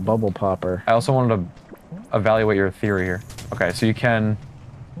 What a bubble popper. I also wanted to evaluate your theory here. Okay, so you can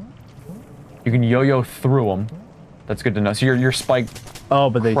yo-yo through them. That's good to know. So your spike Oh,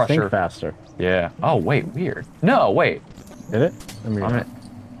 but they crusher. think faster. Yeah. Oh, wait, weird. No, wait. Did it?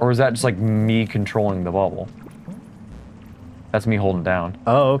 Or was that just like me controlling the bubble? That's me holding down.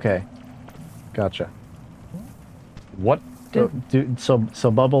 Oh, okay. Gotcha. What?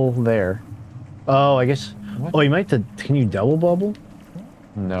 So bubble there. Oh, I guess. What? Oh, you might. Can you double bubble?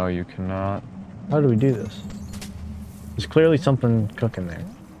 No, you cannot. How do we do this? There's clearly something cooking there.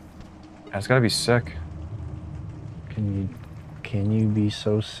 That's gotta be sick. Can you be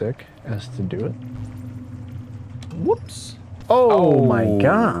so sick as to do it? Whoops. Oh my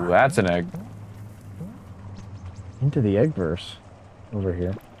god. That's an egg. Into the eggverse over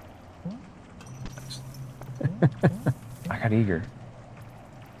here. I got eager.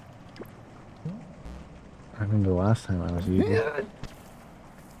 I remember the last time I was eager.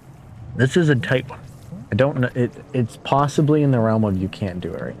 This is a tight one. I don't know. It's possibly in the realm of you can't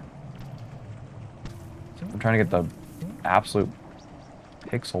do it right now. I'm trying to get the absolute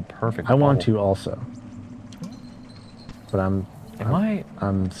pixel perfect. I want to also. But I'm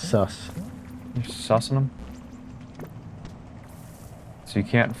sus. You're sussing them? So you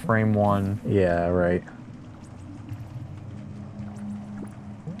can't frame one. Yeah, right.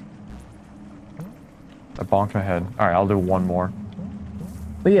 I bonked my head. All right, I'll do one more.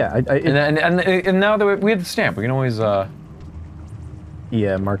 But yeah, and now that we have the stamp, we can always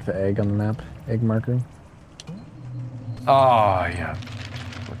yeah, mark the egg on the map. Egg marker. Oh yeah,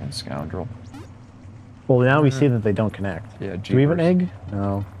 freaking scoundrel. Well, now we see that they don't connect. Yeah. Do we have an egg?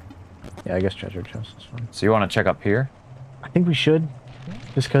 No. Yeah, I guess treasure chest is fine. So you want to check up here? I think we should,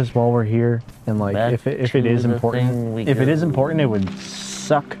 just because while we're here, and like if it is important, it would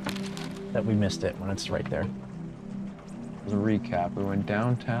suck that we missed it when it's right there. As a recap, we went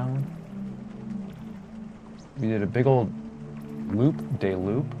downtown. We did a big old loop.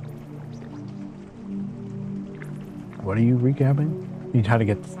 What are you recapping? You try to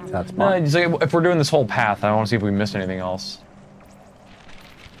get to that spot. No, just like, if we're doing this whole path, I want to see if we missed anything else.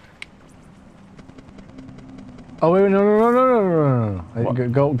 Oh wait, no.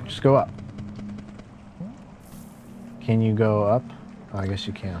 Go, just go up. Can you go up? Oh, I guess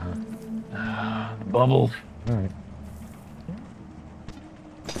you can, huh? Bubble. All right.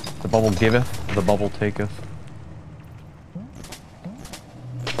 The bubble giveth, the bubble taketh.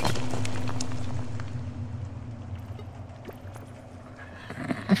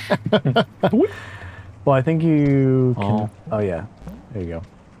 Well, I think you can... Oh, yeah. There you go.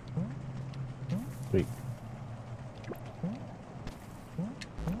 Sweet.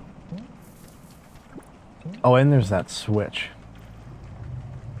 Oh, and there's that switch.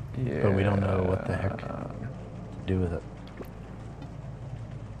 Yeah. But we don't know what the heck to do with it.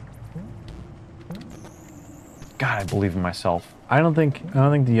 God, I believe in myself. I don't think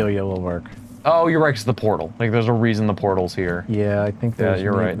the yo-yo will work. Oh, you're right, 'cause the portal. Like, there's a reason the portal's here. Yeah, I think there's... Yeah,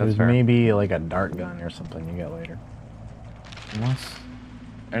 you're right, that's there's fair. maybe like a dart gun or something you get later. Unless...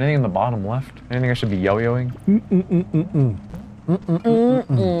 Anything in the bottom left? Anything I should be yo-yoing?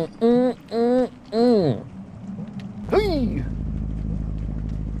 Hey!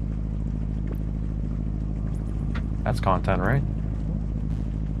 That's content, right?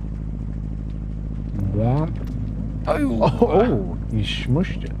 Womp. Oh, you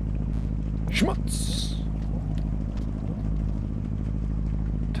smushed it. Schmutz.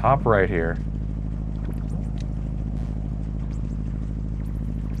 Top right here.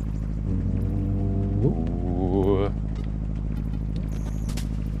 Ooh.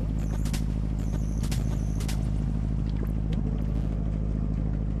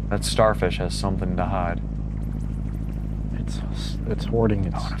 That starfish has something to hide. It's hoarding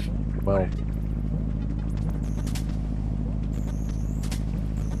its well.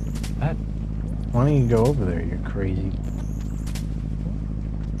 That. Why don't you go over there, you crazy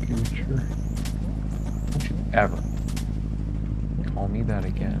future? Don't you ever call me that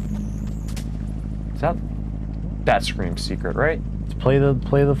again? Is that screams secret, right? Let's play the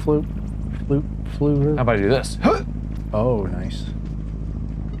flute. How about I do this? Oh, nice.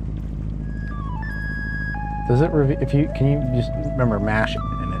 Does it reveal? Can you just remember mash it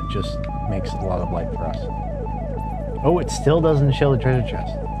and it just makes a lot of light for us? Oh, it still doesn't show the treasure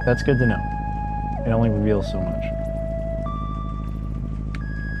chest. That's good to know. It only reveals so much.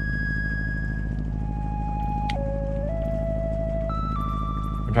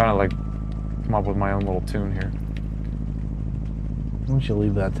 I'm trying to like come up with my own little tune here. Why don't you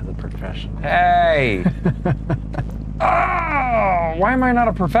leave that to the professional? Hey! Oh, why am I not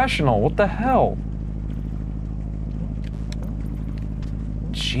a professional? What the hell?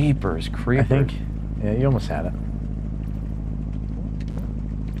 Jeepers creepers. I think, yeah, you almost had it.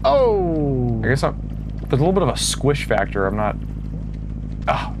 Oh! I guess there's a little bit of a squish factor. I'm not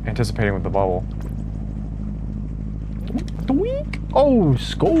anticipating with the bubble. Oh,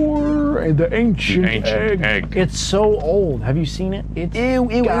 score! And the ancient egg. It's so old. Have you seen it? It's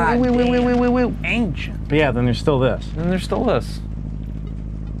ancient. But yeah, then there's still this. And there's still this.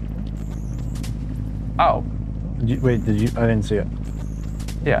 Oh. Wait, did you? I didn't see it.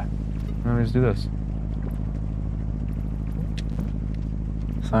 Yeah. Let me just do this.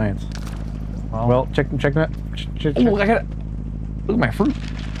 Science. Well, check that. Check. Oh, look at my fruit.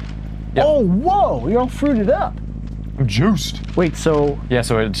 Yep. Oh, whoa! You're all fruited up. I'm juiced. Wait, so... Yeah,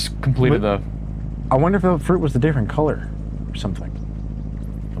 so it's completed the... I wonder if the fruit was a different color or something.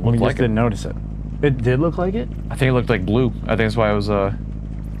 We just didn't notice it. It did look like it? I think it looked like blue. I think that's why it was,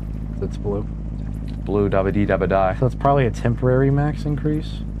 That's blue. Blue, dabba-dee, dabba-die. So it's probably a temporary max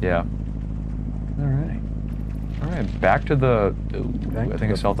increase? Yeah. Alright. Alright, back to the... I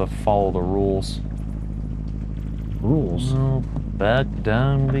think I still have to follow the rules. Rules? Oh, back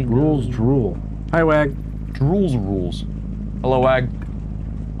down we go. Rules drool. Hi, Wag. Rules. Hello, Wag.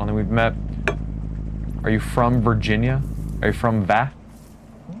 Only we've met. Are you from Virginia? Are you from Va?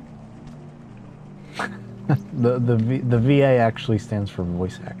 The VA actually stands for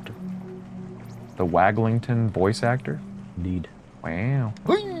voice actor. The Waglington voice actor? Indeed. Wow.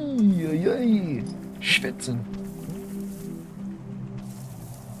 Schwitzen.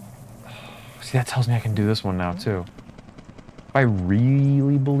 See, that tells me I can do this one now, too. If I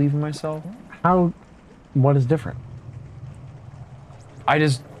really believe in myself. What is different? I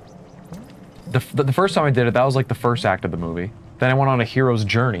just... The first time I did it, that was like the first act of the movie. Then I went on a hero's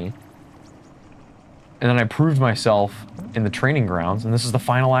journey. And then I proved myself in the training grounds, and this is the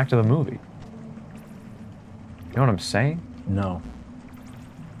final act of the movie. You know what I'm saying? No.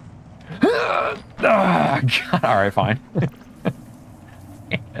 God. Alright, fine.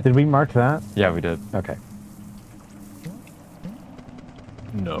 Did we mark that? Yeah, we did. Okay.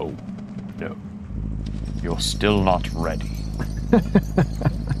 No. You're still not ready.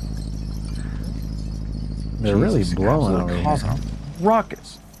 They're really blowing over here. Causing a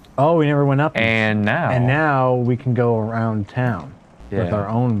ruckus. Oh, we never went up. And now we can go around town with Yeah. our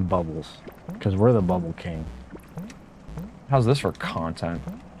own bubbles because we're the bubble king. How's this for content?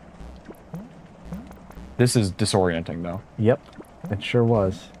 This is disorienting, though. Yep, it sure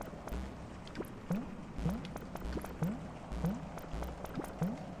was.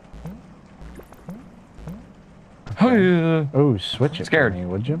 Oh, switch it. Scared. For me,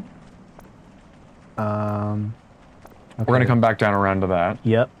 would you? We're gonna come back down around to that.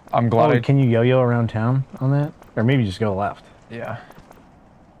 Yep. I'm glad. Can you yo-yo around town on that, or maybe just go left? Yeah.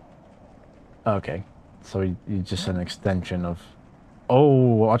 Okay, so you just an extension of.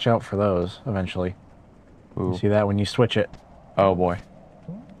 Oh, watch out for those eventually. Ooh. You see that when you switch it? Oh boy.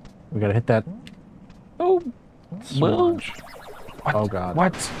 We gotta hit that. Oh. Switch. What? Oh god.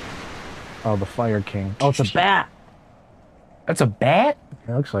 What? Oh, the Fire King. Oh, it's a bat. That's a bat?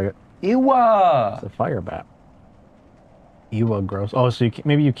 It looks like it. Ewa! It's a fire bat. Ewa, gross. Oh, so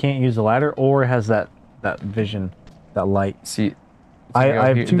maybe you can't use the ladder, or it has that vision, that light. See, I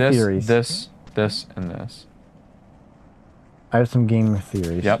have two theories. This, and this. I have some game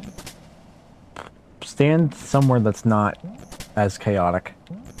theories. Yep. Stand somewhere that's not as chaotic.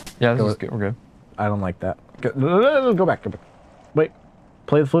 Yeah, this is good. We're good. I don't like that. Go back. Wait.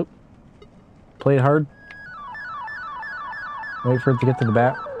 Play the flute. Play it hard. Wait for it to get to the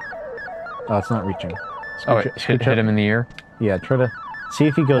bat. Oh, it's not reaching. Hit him in the ear? Yeah, try to see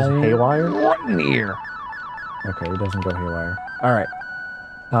if he goes haywire. Right in the ear. Okay, he doesn't go haywire. All right.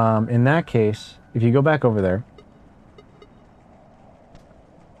 In that case, if you go back over there,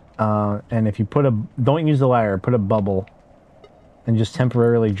 and if you don't use the ladder, put a bubble, and just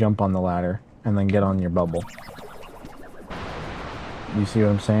temporarily jump on the ladder, and then get on your bubble. You see what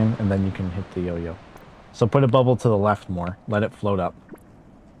I'm saying? And then you can hit the yo-yo. So put a bubble to the left more. Let it float up.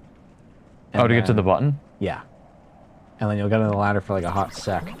 And to get to the button? Yeah. And then you'll get on the ladder for like a hot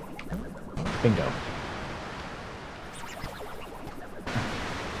sec. Bingo.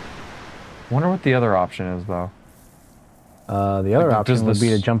 Wonder what the other option is, though. The other option would be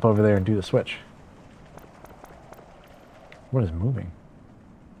to jump over there and do the switch. What is moving?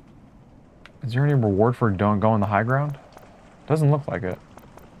 Is there any reward for going the high ground? Doesn't look like it.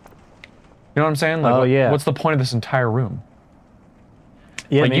 You know what I'm saying? Like, yeah. What's the point of this entire room?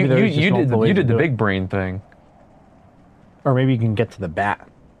 Yeah, like maybe you did the big brain thing. Or maybe you can get to the bat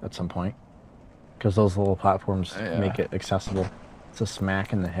at some point. Because those little platforms make it accessible. It's a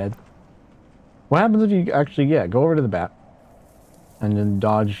smack in the head. What happens if you actually, go over to the bat. And then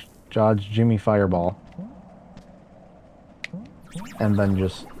dodge Jimmy Fireball. And then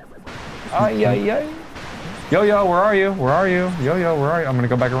just... Yo-yo, where are you? Where are you? Yo-yo, where are you? I'm gonna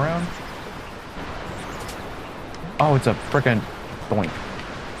go back around. Oh, it's a frickin' boink.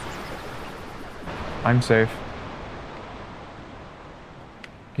 I'm safe.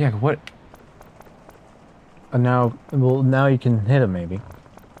 Yeah, what? And now you can hit him maybe.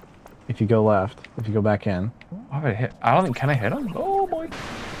 If you go left, if you go back in. Why would I hit? I don't think, can I hit him? Oh boy.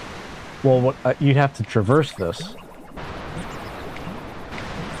 Well, you'd have to traverse this.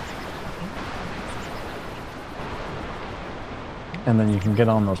 And then you can get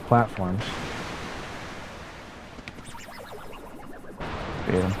on those platforms.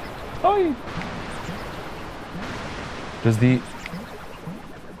 Beat him. Oh! Does the...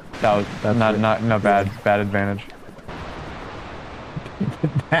 That's not bad advantage.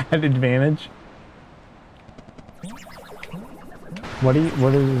 Bad advantage? What is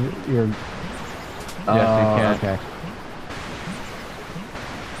your... Yes, you can. Okay.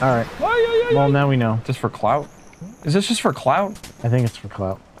 Alright. Well, now we know. Just for clout? Is this just for clout? I think it's for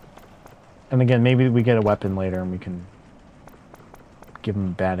clout. And again, maybe we get a weapon later and we can give him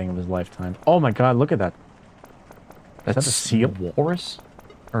a batting of his lifetime. Oh my god, look at that. Is that a seal? Walrus?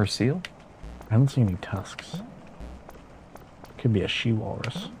 Or a seal? I don't see any tusks. Could be a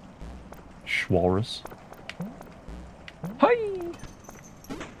she-walrus. Schwalrus. Hi!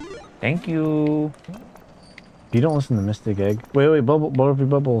 Thank you. You don't listen to Mystic Egg. Wait,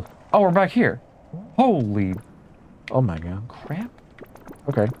 bubble. Oh, we're back here. Holy... Oh my god. Crap.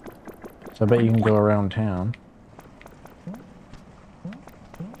 Okay. So I bet you can go around town.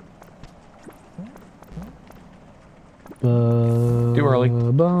 Too early.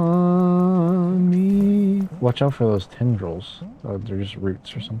 Bunny. Watch out for those tendrils. Oh, they're just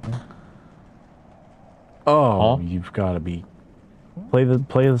roots or something. Oh, you've got to be... Play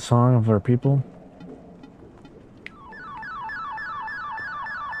the song of our people.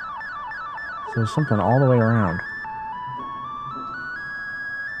 So there's something all the way around.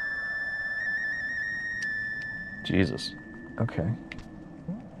 Jesus. Okay.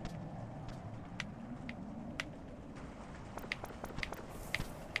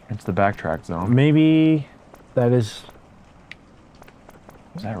 It's the backtrack zone. Maybe that is...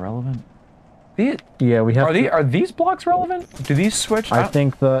 Is that relevant? Yeah, we have Are these blocks relevant? Do these switch? I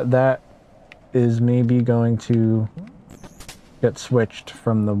think that is maybe going to get switched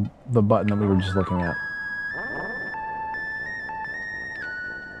from the button that we were just looking at.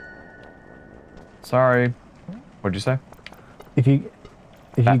 Sorry. What'd you say? If you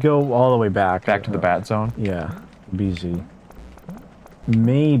go all the way back to the bat zone? Yeah, BZ.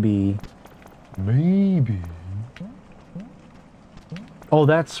 Maybe. Oh,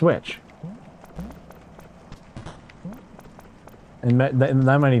 that switch. And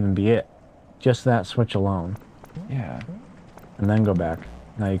that might even be it. Just that switch alone. Yeah. And then go back.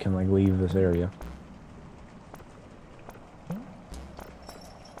 Now you can like leave this area.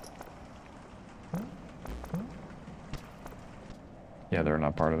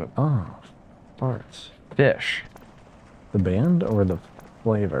 not part of it. Oh, farts. Fish. The band or the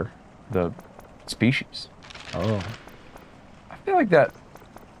flavor? The species. Oh. I feel like that.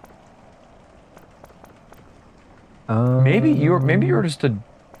 Maybe you were just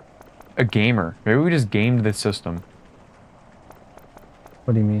a gamer. Maybe we just gamed the system.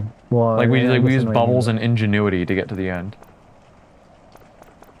 What do you mean? Well, like we used bubbles and ingenuity to get to the end.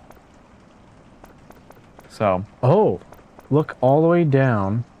 So. Oh, look all the way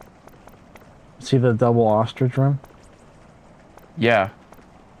down. See the double ostrich run? Yeah.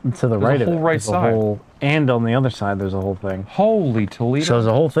 And to the right of it. Whole right side. And on the other side, there's a whole thing. Holy Toledo. So there's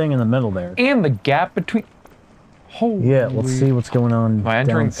a whole thing in the middle there. And the gap between. Holy. Yeah, let's see what's going on. Am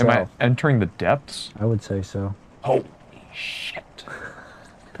I entering the depths? I would say so. Holy shit.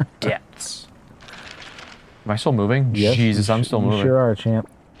 Depths. Am I still moving? Yes, Jesus, I'm still moving. You sure are, champ.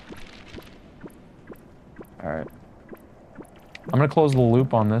 Alright. I'm gonna close the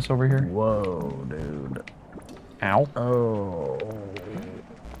loop on this over here. Whoa, dude. Ow. Oh.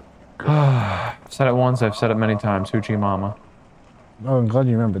 I've said it once, I've said it many times. Hoochie mama. Oh, I'm glad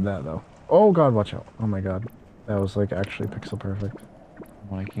you remembered that, though. Oh, God, watch out. Oh, my God. That was, like, actually pixel perfect.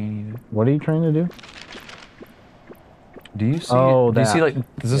 Why can't you do? What are you trying to do? Do you see? Oh, do you see, like,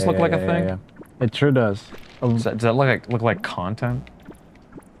 does this look like a thing? Yeah. It sure does. Does that look like content?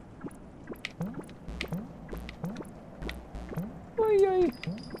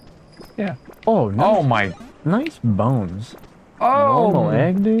 Yeah. Oh, nice. Oh my. Nice bones. Oh. Normal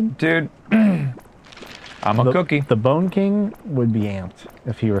egg, dude. Dude. I'm a cookie. The Bone King would be amped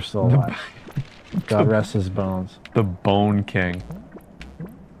if he were still alive. God rest his bones. The Bone King.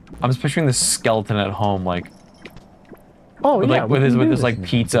 I'm just picturing this skeleton at home, like. Oh with, yeah. like, with his like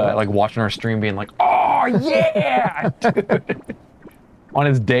pizza, like watching our stream, being like, "Oh yeah!" Dude. On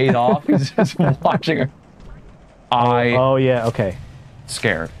his days off, he's just watching her. Oh yeah. Okay.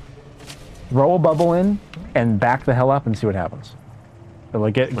 Scared. Throw a bubble in and back the hell up and see what happens. So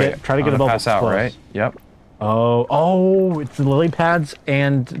like try to get a bubble pass out, close. right? Yep. Oh, it's the lily pads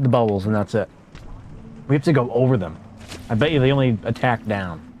and the bubbles, and that's it. We have to go over them. I bet you they only attack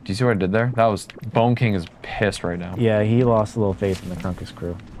down. Do you see what I did there? That was Bone King is pissed right now. Yeah, he lost a little faith in the Crunkus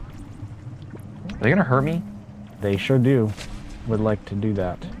Crew. Are they gonna hurt me? They sure do. Would like to do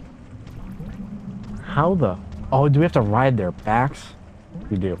that. How the? Oh, do we have to ride their backs?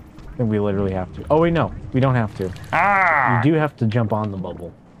 We do. I think we literally have to. Oh wait, no, we don't have to. Ah! You do have to jump on the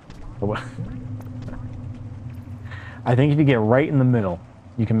bubble. I think if you get right in the middle,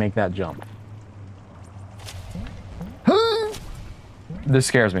 you can make that jump. This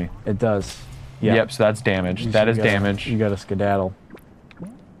scares me. It does. Yep. Yep, so that's damage. That is damage. You gotta skedaddle.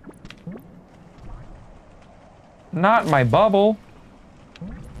 Not my bubble.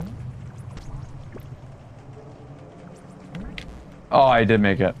 Oh, I did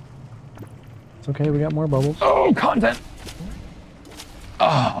make it. It's okay, we got more bubbles. Oh, content!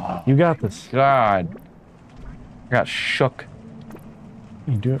 Oh. You got this. God. I got shook.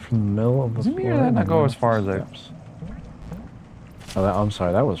 You do it from the middle of the floor. Doesn't mean that go as far as I... Oh, I'm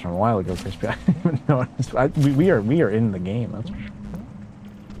sorry, that was from a while ago, Crispy. I didn't even notice. We are in the game, that's for sure.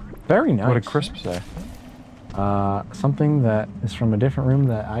 Very nice. What did Crisp say? Something that is from a different room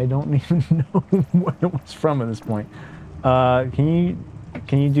that I don't even know what it was from at this point. Can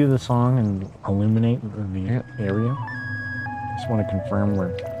you do the song and illuminate the area? Just want to confirm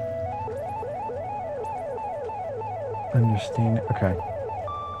we're understand. Okay.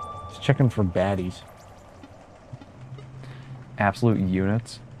 Just checking for baddies. Absolute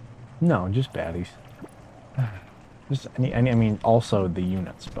units? No, just baddies. Just I mean, also the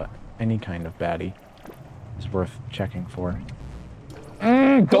units, but any kind of baddie is worth checking for.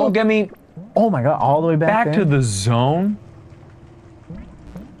 Don't get me... Oh my god, all the way back to the zone?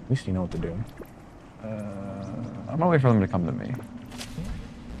 At least you know what to do. I'm gonna wait for them to come to me.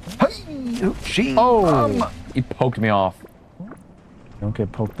 He poked me off. Don't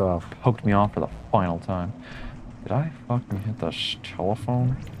get poked off. Poked me off for the final time. Did I fucking hit the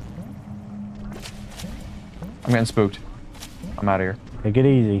telephone? I'm getting spooked. I'm out of here. Take it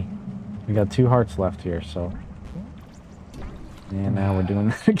easy. We got 2 hearts left here, so. And now we're doing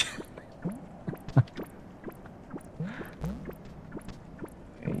that again.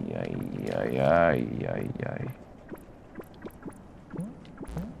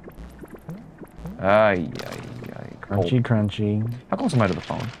 Crunchy, crunchy. How close am I to the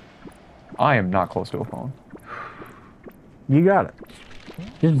phone? I am not close to a phone. You got it.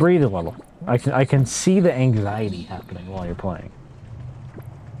 Just breathe a little. I can see the anxiety happening while you're playing.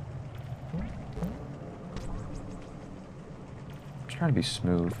 I'm trying to be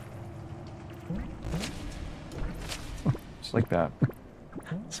smooth. Just like that.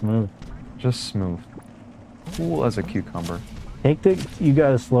 Smooth. Just smooth. Cool as a cucumber. You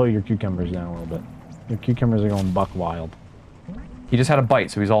gotta slow your cucumbers down a little bit. Your cucumbers are going buck wild. He just had a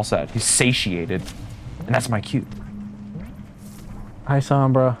bite, so he's all set. He's satiated. And that's my cue. Hi,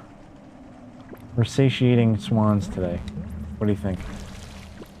 Sombra. We're satiating swans today. What do you think?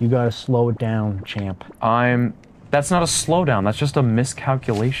 You gotta slow it down, champ. That's not a slowdown, that's just a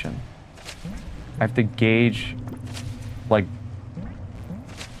miscalculation. I have to gauge, like...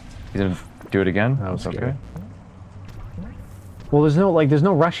 He's gonna do it again? That was okay. Scary. Well, there's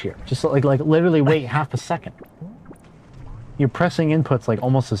no rush here. Just like literally wait half a second. You're pressing inputs like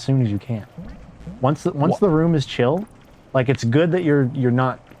almost as soon as you can. Once the room is chill, like it's good that you're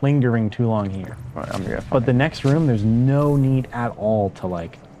not lingering too long here. Right, but the next room, there's no need at all to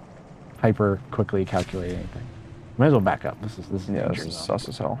like hyper quickly calculate anything. Might as well back up. This is this is sus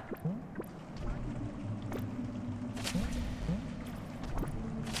as hell.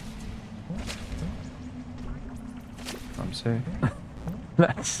 I'm safe.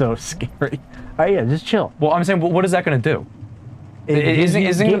 That's so scary. Oh yeah, just chill. Well, I'm saying, what is that going to do?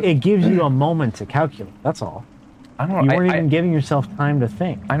 It gives you a moment to calculate. That's all. I don't know. You weren't even giving yourself time to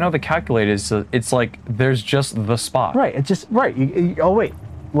think. I know the calculate is. It's like there's just the spot. Right. It's just right. Oh wait,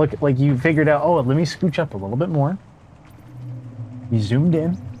 look, like you figured out. Oh, let me scooch up a little bit more. You zoomed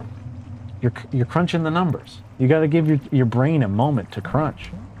in. You're crunching the numbers. You got to give your brain a moment to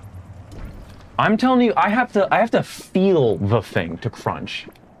crunch. I'm telling you, I have to feel the thing to crunch.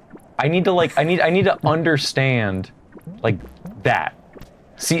 I need to understand, like that.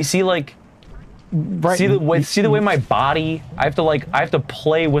 See like. Right. See the way my body. I have to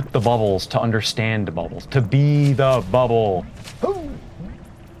play with the bubbles to understand the bubbles, to be the bubble.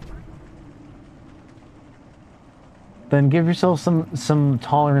 Then give yourself some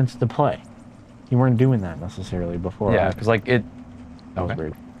tolerance to play. You weren't doing that necessarily before. Yeah, because like it. That was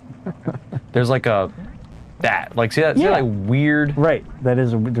weird. There's like like see that like weird. Right.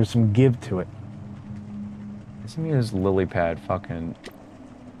 There's some give to it. Isn't this lily pad fucking?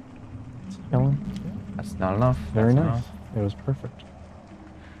 That's not enough. Very nice. It was perfect.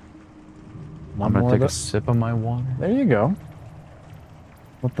 I'm gonna take a sip of my water. There you go.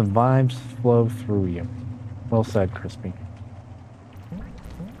 Let the vibes flow through you. Well said, Crispy.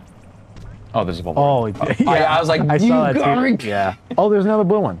 Oh, there's a bubble. Oh, yeah. I was like, I saw that too. Yeah. Oh, there's another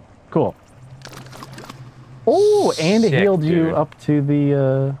blue one. Cool. Oh, and it healed you up to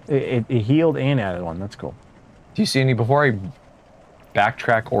the. It healed and added one. That's cool. Do you see any before I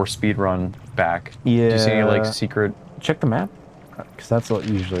backtrack or speedrun back? Yeah. Do you see any like secret? Check the map, because that's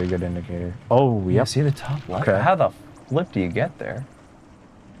usually a good indicator. Oh, yep. See the top light? Okay. How the flip do you get there?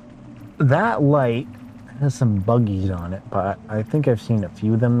 That light has some buggies on it, but I think I've seen a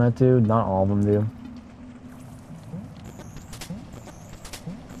few of them that do. Not all of them do.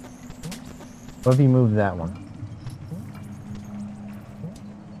 What if you move that one?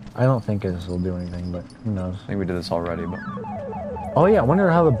 I don't think this will do anything, but who knows? I think we did this already, but... Oh yeah, I wonder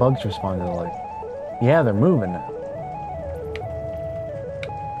how the bugs respond to the light. Yeah, they're moving now.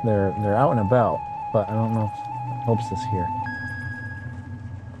 They're out and about, but I don't know if it helps us here.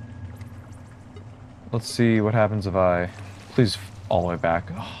 Let's see what happens if I... Please, all the way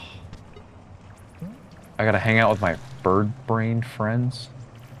back. Oh. I gotta hang out with my bird-brained friends.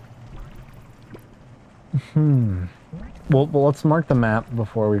 Well, let's mark the map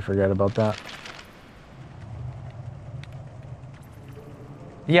before we forget about that.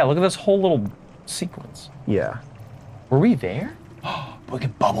 Yeah, look at this whole little sequence. Yeah. Were we there? Oh, we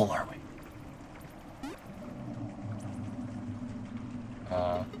can bubble, are we?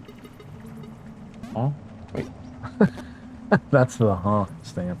 Oh, wait. That's the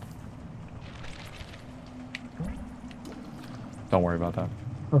stamp. Don't worry about that.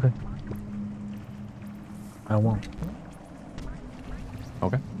 Okay. I won't.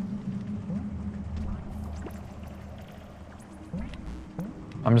 Okay.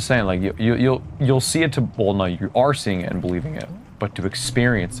 I'm just saying, like you'll see it to well, no, you are seeing it and believing it, but to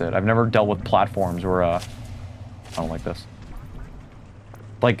experience it, I've never dealt with platforms where I don't like this.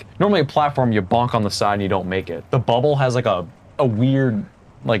 Like normally a platform, you bonk on the side and you don't make it. The bubble has like a weird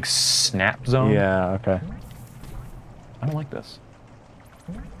like snap zone. Yeah. Okay. I don't like this.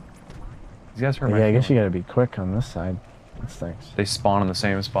 These guys hurt my Yeah, I feelings. guess you gotta be quick on this side. This stinks. They spawn in the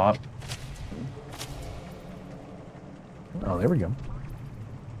same spot. Oh, there we go.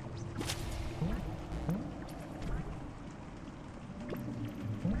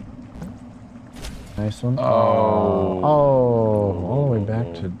 Nice one. Oh. Oh, all the way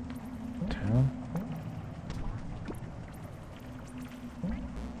back to town.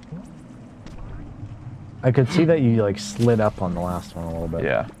 I could see that you like slid up on the last one a little bit.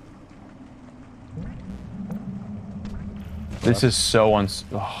 Yeah. This is so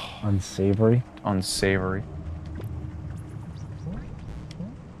unsavory. Unsavory.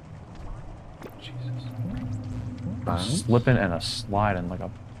 Jesus. I'm slipping and a sliding like a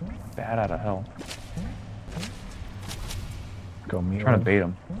bat out of hell. Go me. Trying to bait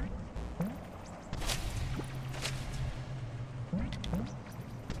him.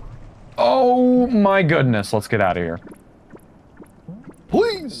 Oh my goodness, let's get out of here.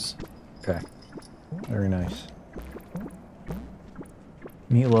 Please! Okay. Very nice.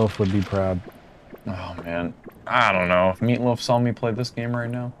 Meatloaf would be proud. Oh man. I don't know. If Meatloaf saw me play this game right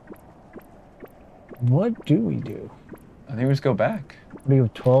now. What do we do? I think we just go back. We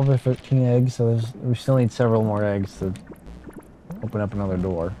have 12 or 13 eggs, so we still need several more eggs to open up another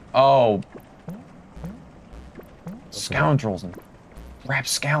door. Oh. Scoundrels and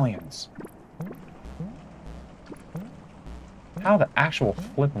rapscallions. How the actual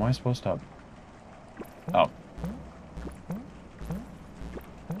flip am I supposed to... Oh.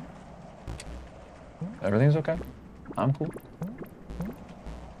 Everything's okay? I'm cool.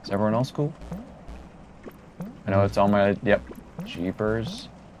 Is everyone else cool? I know it's on my... Yep. Jeepers.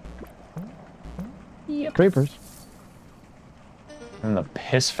 Yep. Creepers. And the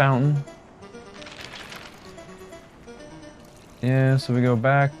piss fountain. Yeah, so we go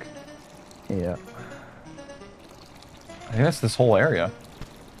back. Yeah. I think that's this whole area.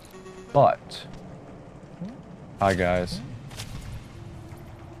 But... Hi, guys.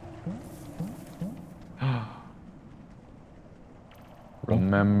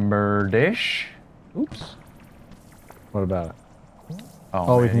 Remember dish? Oops. What about it?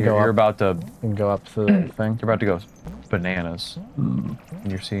 Oh, man, we can go up. You're about to... We can go up to the thing. You're about to go bananas. And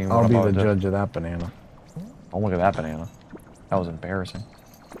you're seeing what I'll be the judge of that banana. Oh, look at that banana. That was embarrassing.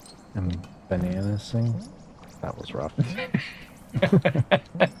 And bananas thing? That was rough.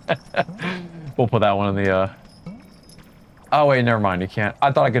 We'll put that one in the, Oh, wait, never mind. You can't.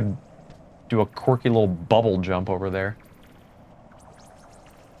 I thought I could do a quirky little bubble jump over there.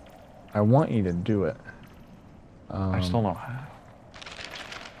 I want you to do it. I just don't know how.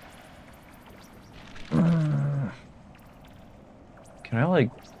 Can I, like...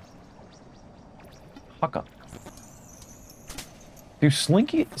 Huck up? Do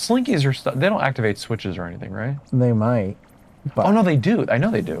Slinkies are stuff... They don't activate switches or anything, right? They might. But... Oh, no, they do. I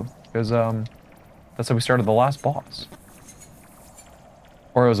know they do. Because, that's how we started the last boss.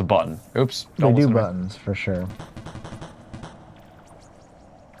 Or it was a button. Oops. They do buttons, for sure.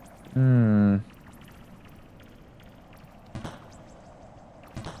 Hmm.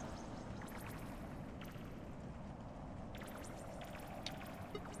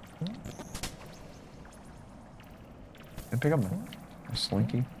 Can I pick up a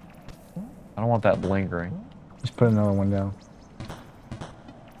Slinky? I don't want that lingering. Just put another one down.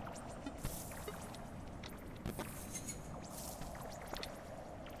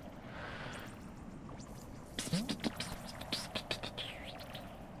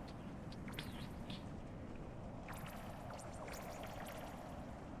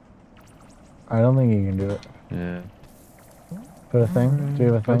 I don't think you can do it. Yeah. Put a thing? Do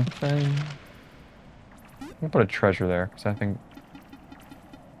you have a thing? I'm gonna put a treasure there, because I think...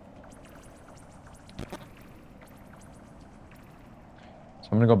 So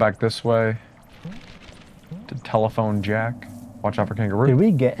I'm gonna go back this way. To telephone Jack. Watch out for kangaroo. Did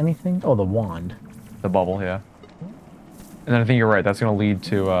we get anything? Oh, the wand. The bubble, yeah. And then I think you're right, that's gonna lead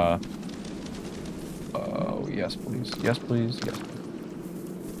to, Oh, yes please, yes please, yes please.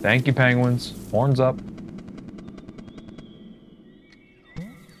 Thank you, penguins. Horns up.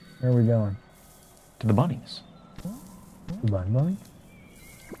 Where are we going? To the bunnies. The bunny?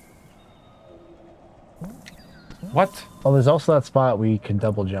 What? Oh, there's also that spot we could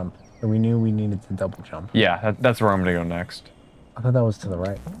double jump. Or we knew we needed to double jump. Yeah, that's where I'm gonna go next. I thought that was to the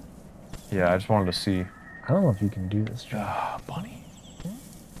right. Yeah, I just wanted to see. I don't know if you can do this jump. Ah, bunny.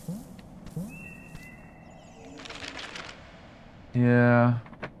 Yeah.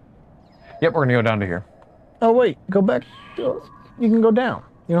 Yep, we're gonna go down to here. Oh, wait. Go back. You can go down.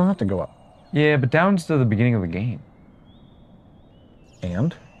 You don't have to go up. Yeah, but down's to the beginning of the game.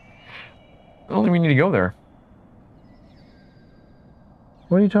 And? I don't think we need to go there.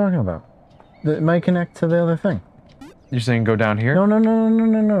 What are you talking about? It might connect to the other thing. You're saying go down here? No, no, no, no,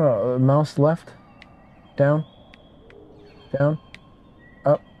 no, no, no. Mouse left. Down. Down.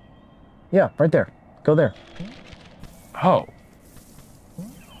 Up. Yeah, right there. Go there. Oh.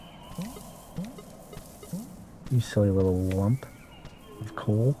 You silly little lump of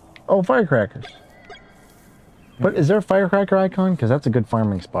coal. Oh, firecrackers. But is there a firecracker icon? Because that's a good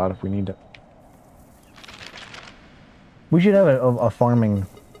farming spot if we need to. We should have a farming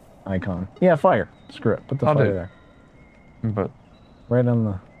icon. Yeah, fire. Screw it. Put the fire there. But right on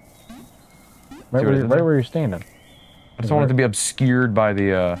the right where you're standing. I just want it to be obscured by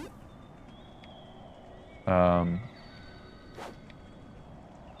the I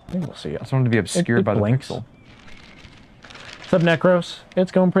think we'll see it. I just want it to be obscured by blinks. the pixel. What's up, Necros?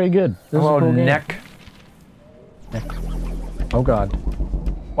 It's going pretty good. This Hello, is a cool Neck. Oh God.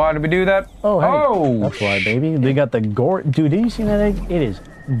 Why did we do that? Oh, hey. That's why, baby. They got the Dude, did you see that egg? It is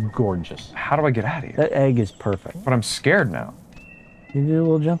gorgeous. How do I get out of here? That egg is perfect. But I'm scared now. You did a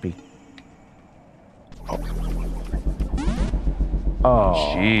little jumpy.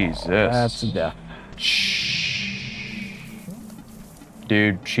 Oh. Jesus. That's a death.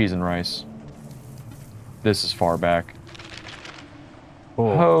 Dude, cheese and rice. This is far back.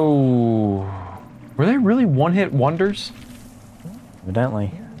 Oh. Were they really one-hit wonders?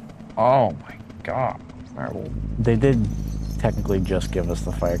 Evidently. Oh my god. All right, well, they did technically just give us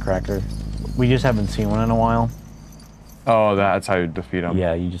the firecracker. We just haven't seen one in a while. Oh, that's how you defeat them.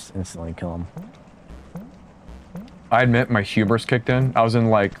 Yeah, you just instantly kill them. I admit my hubris kicked in. I was in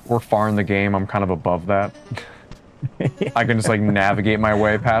like, we're far in the game, I'm kind of above that. I can just like navigate my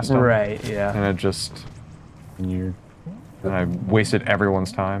way past them. Right, yeah. And it just... And I wasted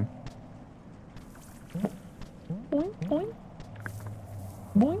everyone's time. Boing, boing.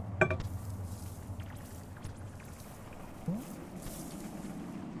 Boing.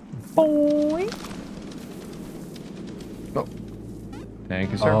 Boing. Oh.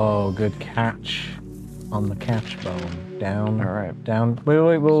 Thank you, sir. Oh, good catch on the catch bone. Down. All right. Down. Wait.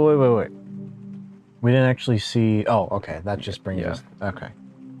 We didn't actually see. Oh, okay. That just brings us. Okay.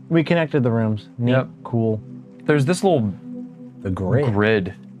 We connected the rooms. Neat. Yep. Cool. There's this little The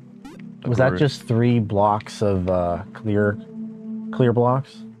grid. Was that just 3 blocks of clear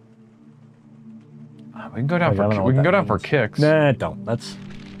blocks? We can go down for kicks. Nah, don't. That's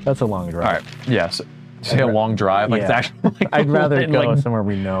a long drive. All right. Yes. Say a long drive. Like it's actually. Like, I'd rather go like, somewhere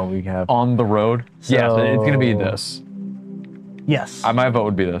we know we have on the road. So, yeah, it's gonna be this. Yes. My vote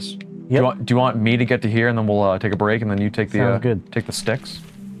would be this. Yep. Do you want me to get to here and then we'll take a break and then you take Sounds the sticks?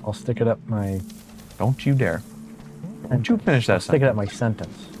 I'll stick it up my. Don't you dare. Don't you finish that Stick it up my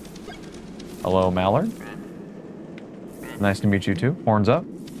sentence. Hello, Mallard. Nice to meet you too. Horns up.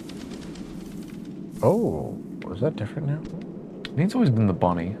 Oh, was that different now? I think it's always been the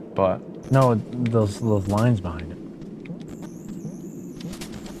bunny, but no, those lines behind it.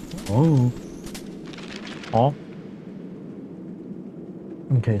 Oh. Oh.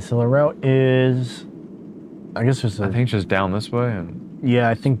 Okay, so the route is. I guess there's a. I think it's just down this way and. Yeah,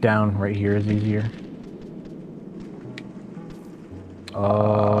 I think down right here is easier.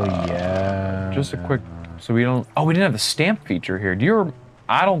 Oh yeah. Just a quick. So we don't. Oh, we didn't have the stamp feature here.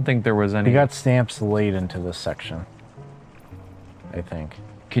 I don't think there was any. We got stamps late into this section. I think.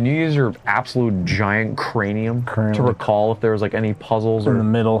 Can you use your absolute giant cranium to recall if there was like any puzzles in the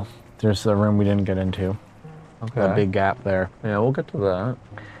middle? There's a room we didn't get into. Okay. A big gap there. Yeah, we'll get to that.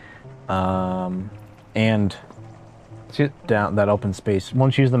 And down that open space.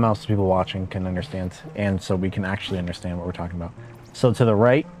 Once you use the mouse, so people watching can understand, and so we can actually understand what we're talking about. So to the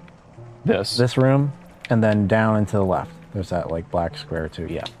right, this room, and then down and to the left. There's that like black square too.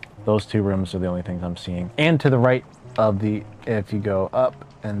 Yeah, those 2 rooms are the only things I'm seeing. And to the right of the, if you go up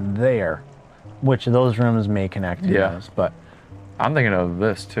and there, which those rooms may connect to those, but I'm thinking of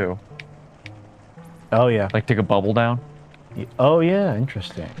this too. Oh yeah, like take a bubble down. Oh yeah,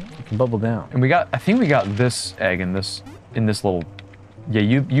 interesting. You can bubble down. And I think we got this egg in this little. Yeah,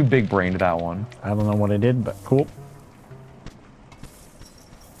 you big brained that one. I don't know what I did, but cool.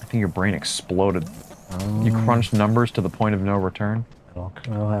 I think your brain exploded. You crunched numbers to the point of no return.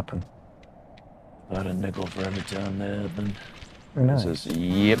 That'll happen. About a nickel for every time that happened. Very nice. This is,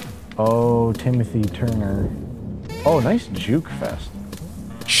 yep. Oh, Timothy Turner. Oh, nice juke fest.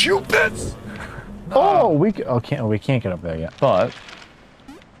 Juke fest. Oh, we can't get up there yet. But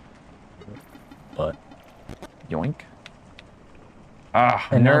yoink. Ah,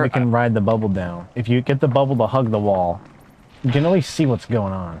 and now we can ride the bubble down. If you get the bubble to hug the wall, you can at least see what's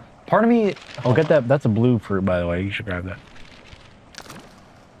going on. Part of me. Oh, get that. That's a blue fruit, by the way. You should grab that.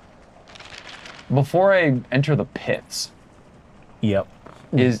 Before I enter the pits. Yep.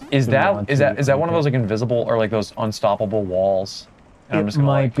 Is that one of those like invisible or like those unstoppable walls? And I'm just gonna,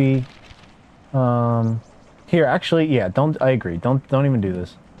 might be. Here, actually, yeah. I agree. Don't even do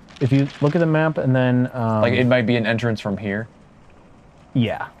this. If you look at the map and then like it might be an entrance from here.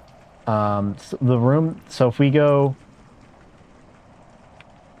 Yeah. So the room. So if we go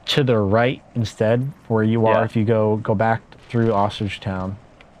to the right instead, where you are, if you go back through Ostrich Town.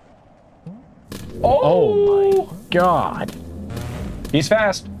 Oh my! God. He's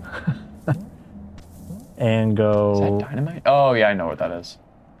fast. And go... Is that dynamite? Oh, yeah, I know what that is.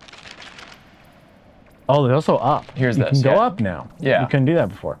 Oh, they're also up. Here's you this, can go yeah. up now. Yeah. You couldn't do that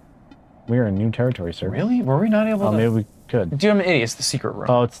before. We are in new territory, sir. Really? Were we not able to? Oh, maybe we could. Dude, I'm an idiot. It's the secret room.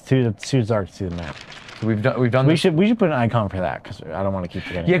 Oh, it's too dark to see the map. So we've done. We should put an icon for that because I don't want to keep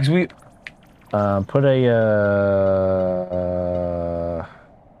forgetting. Yeah, because we. Put a.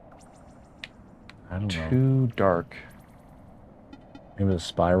 I don't know. Too dark. Maybe a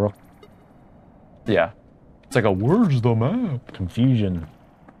spiral. Yeah. It's like a where's the map? Confusion.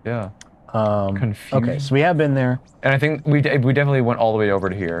 Yeah. Confusion. Okay, so we have been there. And I think we definitely went all the way over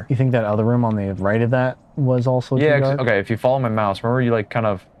to here. You think that other room on the right of that was also too dark? Okay, if you follow my mouse, remember you like kind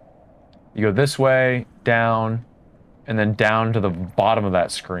of, you go this way, down, and then down to the bottom of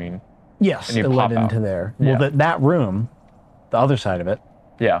that screen. Yes, and you it pop led out. into there. Yeah. Well, that room, the other side of it,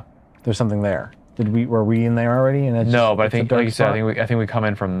 Yeah. there's something there. Were we in there already? And it's No, but I it's a think, dark like you said, spot? I think we come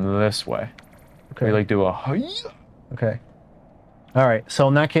in from this way. Okay. We like do a. Okay. All right. So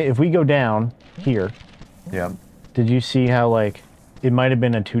in that case, if we go down here, Yeah. did you see how like it might have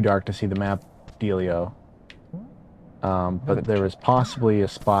been too dark to see the map, dealio? But there was possibly a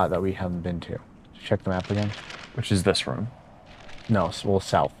spot that we haven't been to. Check the map again. Which is this room. No, well,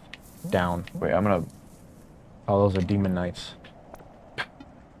 south, down. Wait, I'm gonna. Oh, those are demon knights.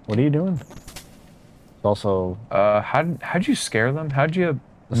 What are you doing? It's also How'd you scare them? How'd you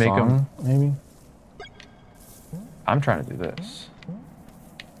a make song, them? maybe, I'm trying to do this.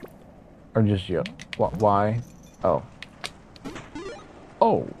 or just you? Why? Oh,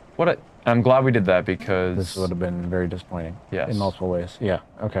 Oh, what a. I'm glad we did that because. this would have been very disappointing. Yes. In multiple ways. Yeah.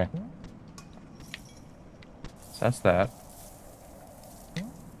 Okay. So that's that.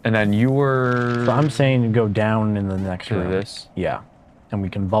 And then you were. So I'm saying to go down in the next to room. this. Yeah, and we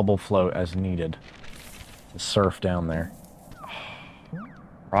can bubble float as needed. Surf down there.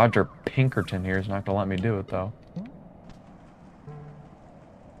 Roger Pinkerton here is not gonna let me do it though.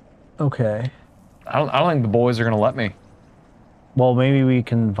 Okay. I don't think the boys are gonna let me. Well, maybe we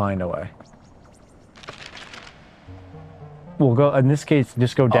can find a way. We'll go, in this case,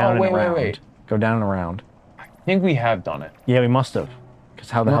 just go down wait, and around. wait. Go down and around. I think we have done it. Yeah, we must have. Because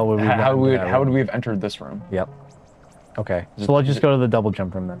how the hell would we How would room? we have entered this room? Yep. Okay, so let's just go to the double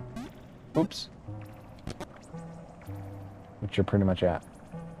jump room then, Oops. which you're pretty much at.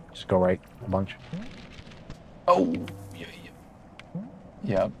 Just go right a bunch. Oh. Yeah.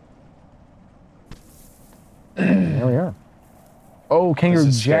 Yep. There we are. Oh, Kangaroo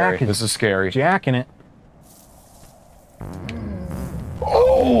Jack This is scary. jacking it.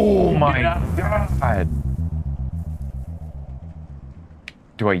 Oh my god.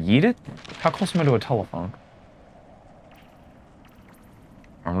 Do I yeet it? How close am I to a telephone?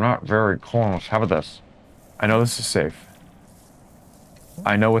 I'm not very close. How about this? I know this is safe.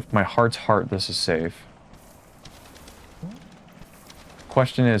 I know with my heart's heart this is safe.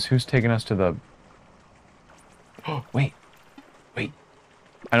 Question is, who's taking us to the... Oh, wait. Wait.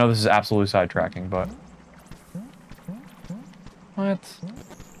 I know this is absolute sidetracking, but... What?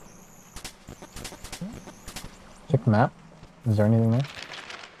 Check the map. Is there anything there?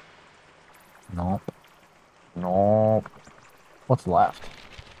 No. No. What's left?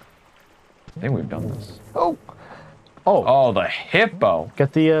 I think we've done this. Oh. Oh. Oh, the hippo.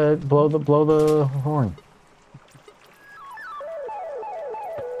 Get the blow the horn.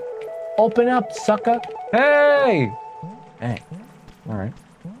 Open up, sucker. Hey! Hey. All right.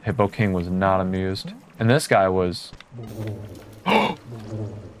 Hippo King was not amused. And this guy was... I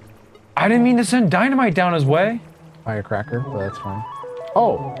didn't mean to send dynamite down his way. Firecracker, but that's fine.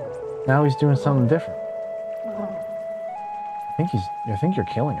 Oh, now he's doing something different. I think you're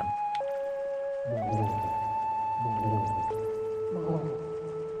killing him.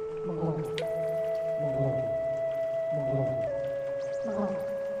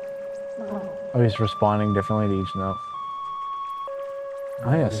 Oh, he's responding differently to each note.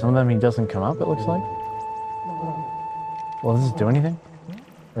 Oh yeah, some of them he doesn't come up, it looks like. Well, does this do anything?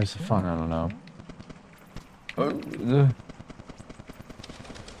 Or is it fun? I don't know.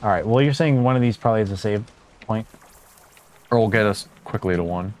 Alright, well you're saying one of these probably is a save point? Or will get us quickly to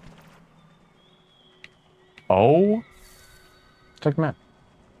one. Oh? Check the map.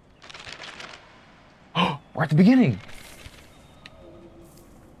 We're at the beginning.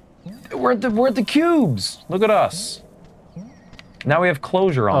 We're at the cubes. Look at us. Now we have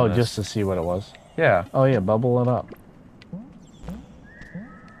closure on Oh, this. just to see what it was. Yeah. Oh yeah, bubble it up.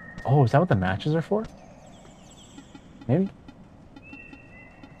 Oh, is that what the matches are for? Maybe?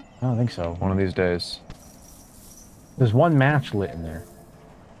 I don't think so. One of these days. There's one match lit in there.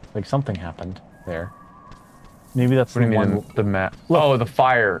 Like something happened there. Maybe that's What do the you one. mean the map? Oh, the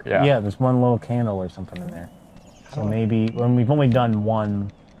fire. Yeah. Yeah, there's one little candle or something in there. So maybe when we've only done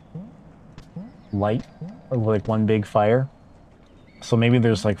one light, or like one big fire. So maybe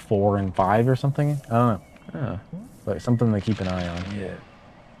there's like 4 and 5 or something. I don't know. But something to keep an eye on. Yeah.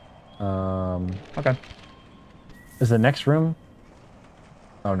 Okay. Is the next room?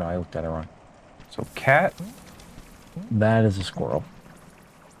 Oh no, I looked at it wrong. So cat. That is a squirrel.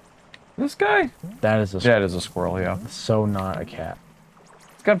 This guy. That is a squirrel. Yeah, it is a squirrel. Yeah. So not a cat.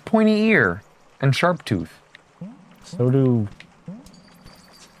 It's got a pointy ear and sharp tooth. So do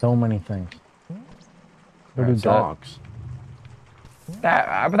so many things. So do dogs.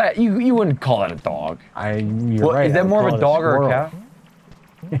 But you wouldn't call that a dog. You're right. Is that more of a dog or a cat?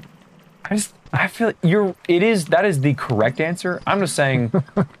 I feel like that is the correct answer. I'm just saying,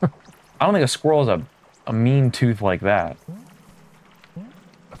 I don't think a squirrel is a mean tooth like that.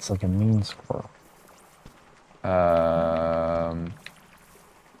 It's like a mean squirrel.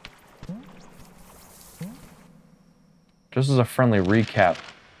 Just as a friendly recap,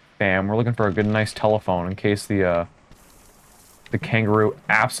 fam, we're looking for a good, nice telephone in case the kangaroo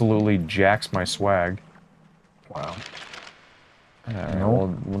absolutely jacks my swag. Wow. Alright, well,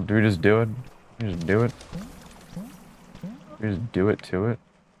 do we just do it? We just do it? We just do it to it?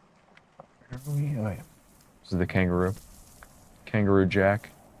 This is the kangaroo. Kangaroo Jack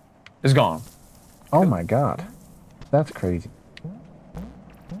is gone. Oh my god. That's crazy. You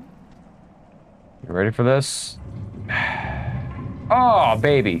ready for this? Oh,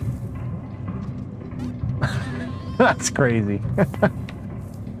 baby. That's crazy.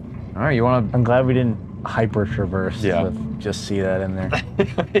 Alright, you wanna... I'm glad we didn't hyper-traverse with just see that in there. Wait,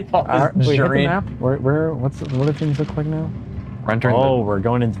 hit the map? What do things look like now? We're entering we're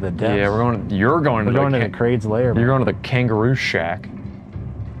going into the depths. Yeah, you're going to the Kraid's lair. You're going to the kangaroo shack.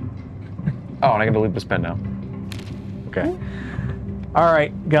 Oh, and I can delete this pen now. Okay. All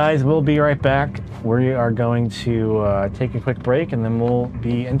right, guys, we'll be right back. We are going to take a quick break, and then we'll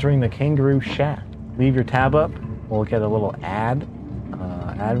be entering the kangaroo shack. Leave your tab up. We'll get a little ad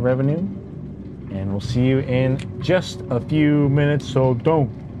revenue, and we'll see you in just a few minutes, so don't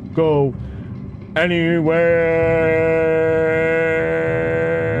go anywhere.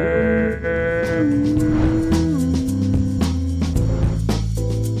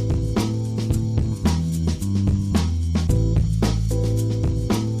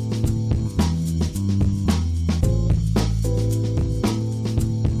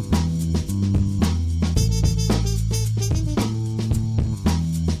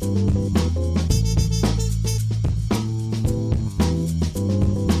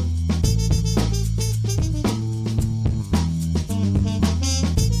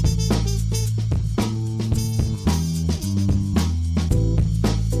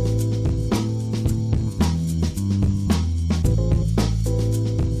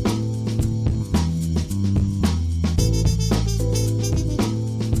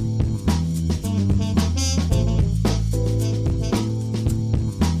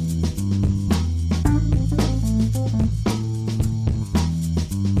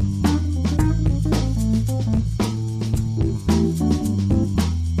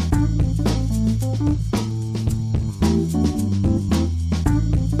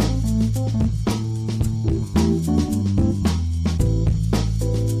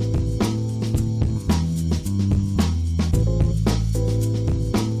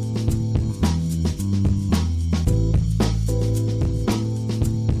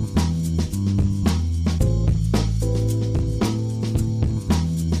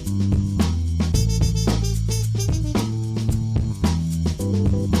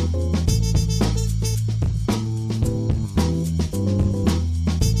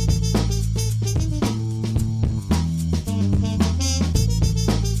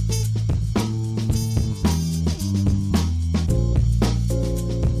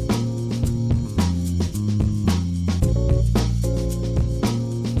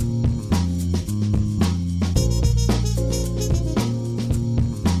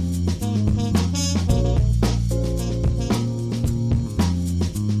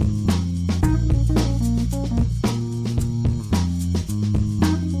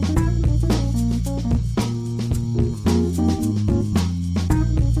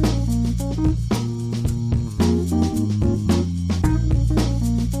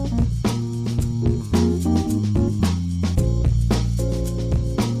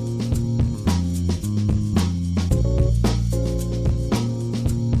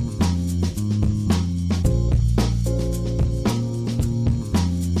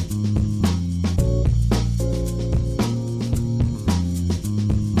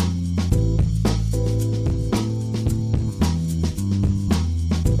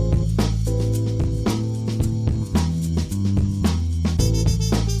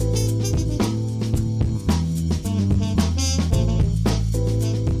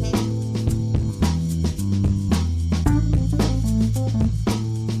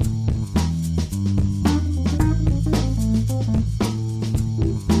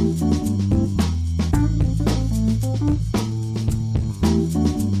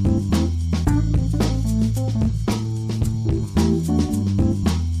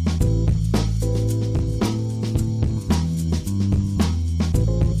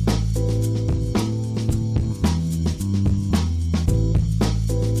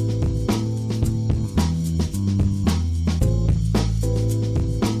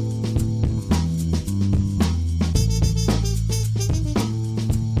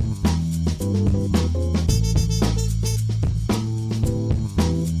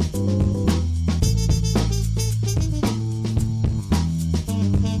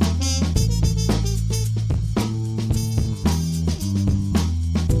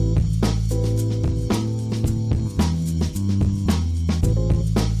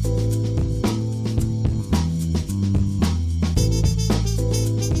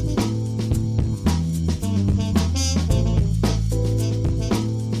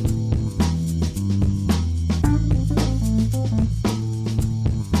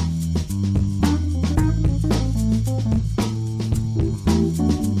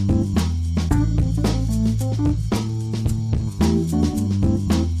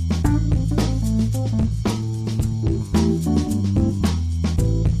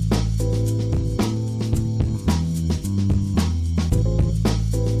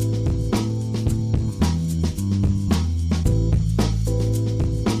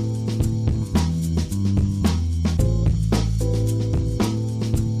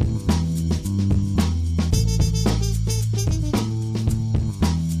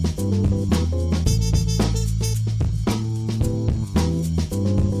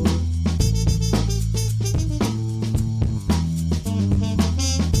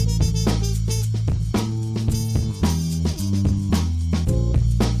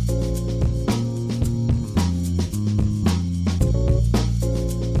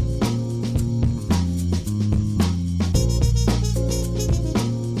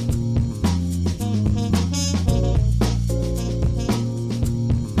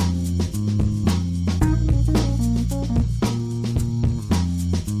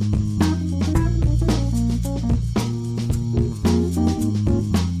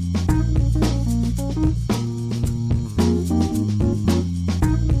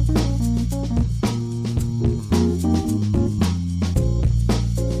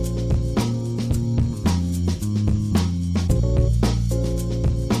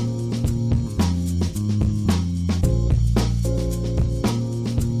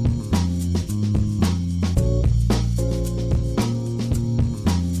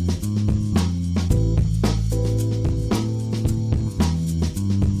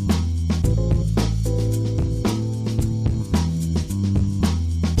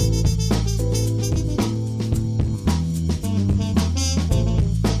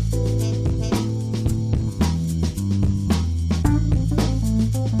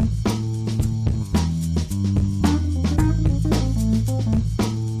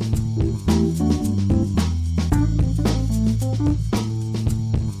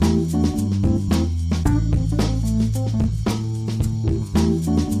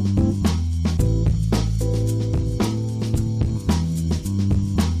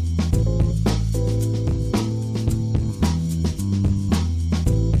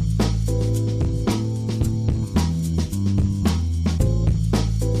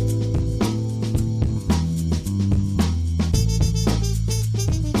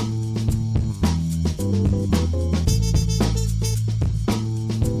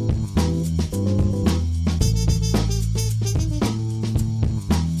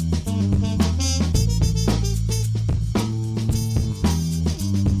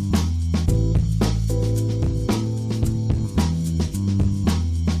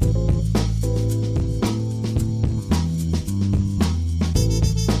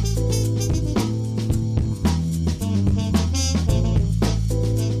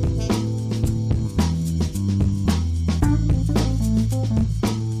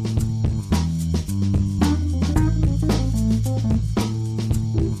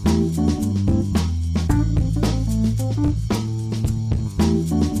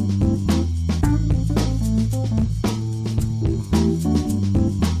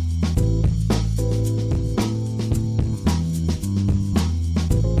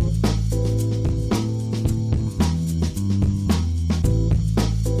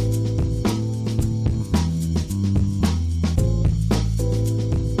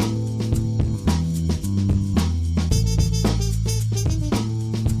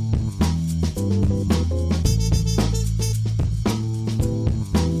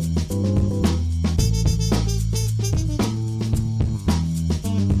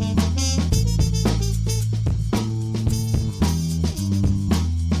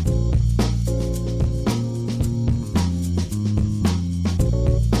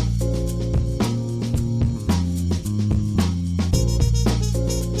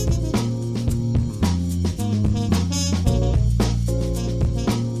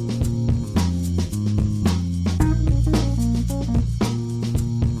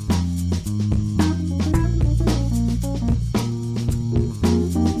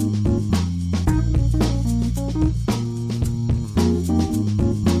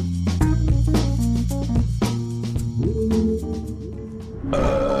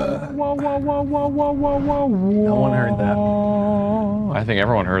 No one heard that. I think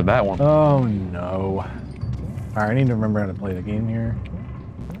everyone heard that one. Oh no. Alright, I need to remember how to play the game here.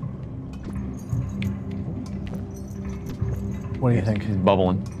 What do you think? He's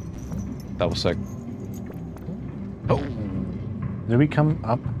bubbling. That was sick. Oh. Did we come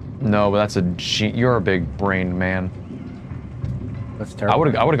up? No, but that's a you're a big brain man. That's terrible.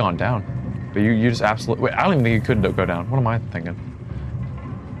 I would have gone down. But you just absolutely wait, I don't even think you could go down. What am I thinking?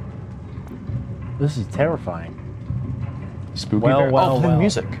 This is terrifying. Spooky. Well, playing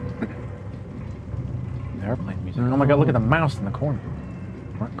music. They are playing music. Oh my god, look at the mouse in the corner.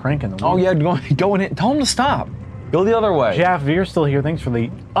 Cranking the wheel. Oh yeah, going in. Tell him to stop. Go the other way. Jeff, you're still here. Thanks for the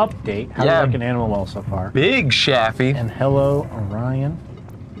update. How do you like an Animal Well so far? Big Shaffy. And hello, Orion.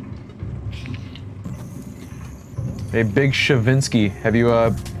 Hey, Big Shavinsky. Have you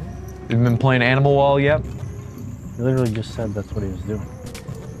been playing Animal Well yet? He literally just said that's what he was doing.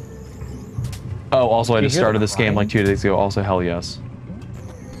 Oh, also I just started this game like 2 days ago. Also, hell yes.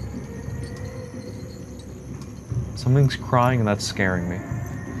 Something's crying and that's scaring me.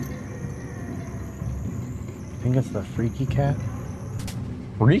 I think it's the Freaky Cat.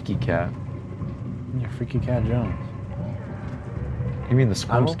 Freaky Cat? Yeah, Freaky Cat Jones. You mean the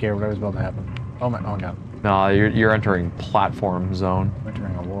squirrel? I'm scared whatever's about to happen. Oh my god. No, you're entering platform zone. I'm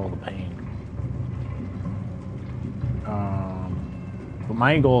entering a world of pain. But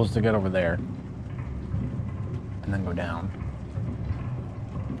my goal is to get over there. And then go down.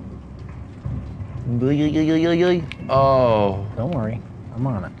 Oh. Don't worry. I'm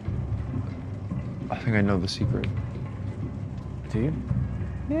on it. I think I know the secret. Do you?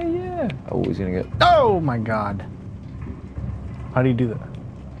 Yeah. Oh, he's gonna get... Oh my god. How do you do that?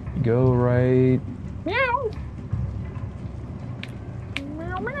 Go right... Meow.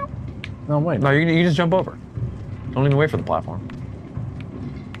 Meow, meow. No, wait. No, you just jump over. Don't even wait for the platform.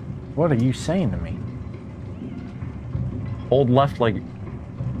 What are you saying to me? Hold left, like...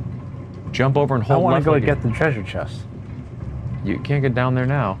 Jump over and hold left. I want to go like get the treasure chest. You can't get down there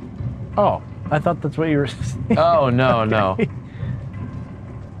now. Oh, I thought that's what you were saying. Oh, no, no.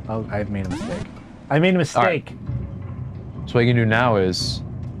 Oh, I've made a mistake. I made a mistake. Right. So what you can do now is...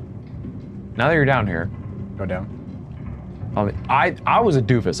 Now that you're down here... Go down. I was a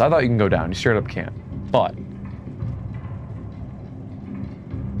doofus. I thought you can go down. You straight up can't. But...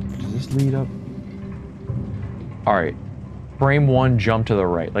 Does this lead up? Alright. Frame 1, jump to the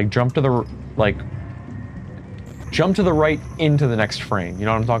right. Like, jump to the... Like... Jump to the right into the next frame. You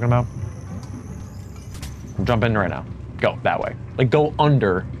know what I'm talking about? Jump in right now. Go, that way. Like, go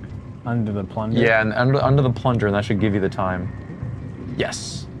under. Under the plunger? Yeah, and under the plunger, and that should give you the time.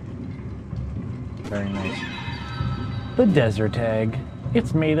 Yes. Very nice. The desert egg.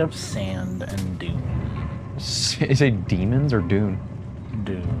 It's made of sand and dune. Is it demons or dune?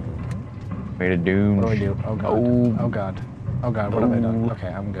 Dune. Made of dune. What do I do? Oh god. Oh, oh god. Oh god, what have I done? Okay,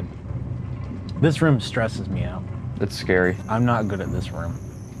 I'm good. This room stresses me out. It's scary. I'm not good at this room.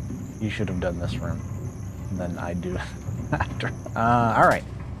 You should have done this room. Then I do after. Alright.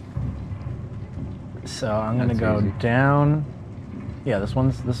 So I'm gonna go easy. down. Yeah, this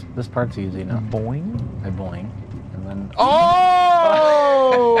part's easy now. Boing? I boing. And then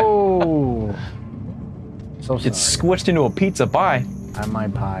Oh! So sorry. It's squished into a pizza pie. I'm my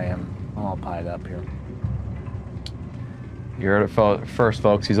pie. I'm all pied up here. You heard it first,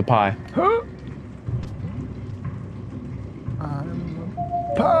 folks. He's a pie. I'm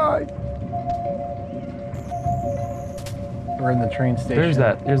a pie. We're in the train station. There's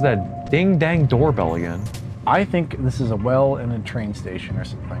that ding dang doorbell again. I think this is a well in a train station or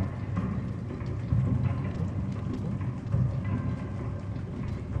something.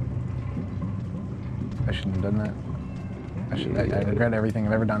 I shouldn't have done that. I regret everything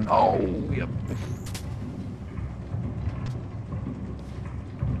I've ever done. Oh, yep.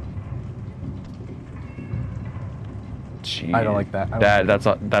 Jeez. I don't like that.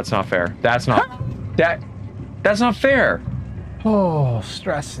 That's not fair. That's not fair. Oh,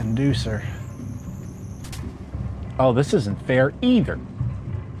 stress inducer. Oh, this isn't fair either.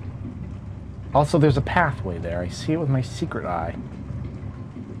 Also, there's a pathway there. I see it with my secret eye.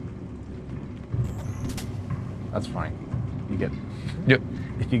 That's fine. You get. Yep.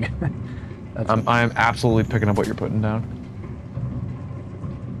 If you get. I'm absolutely picking up what you're putting down.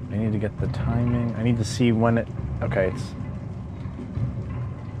 I need to get the timing. I need to see when it. Okay, it's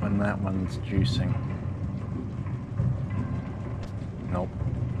when that one's juicing. Nope.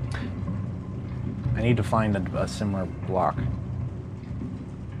 I need to find a similar block.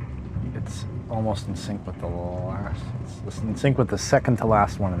 It's almost in sync with the last. It's in sync with the second to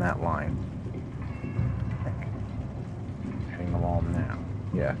last one in that line. I think. Hitting the wall now.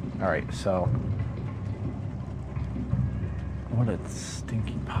 Yeah. All right. So, what a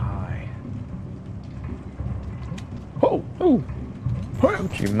stinky pie. Oh, oh.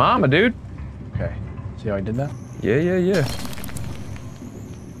 Your mama, dude. Okay. See how I did that? Yeah, yeah, yeah.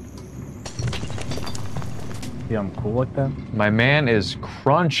 See how I'm cool like that? My man is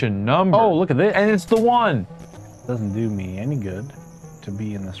crunching numbers. Oh, look at this. And it's the one. Doesn't do me any good to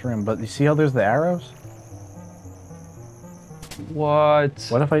be in this room. But you see how there's the arrows? What?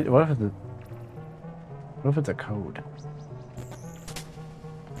 What if it's a code?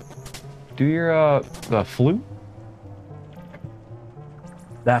 Do your the flute?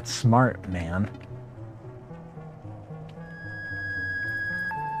 That's smart, man.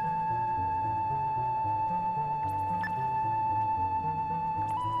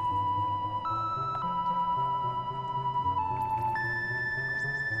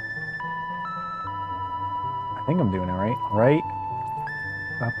 I think I'm doing it right. Right,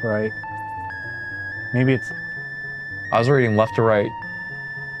 upright. Maybe it's. I was reading left to right,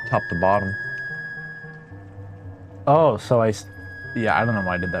 top to bottom. Oh, so yeah, I don't know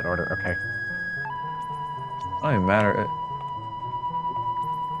why I did that order. Okay. Don't even matter.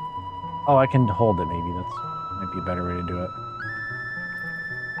 Oh, I can hold it. Maybe that's might be a better way to do it.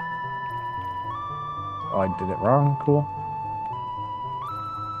 Oh, I did it wrong. Cool.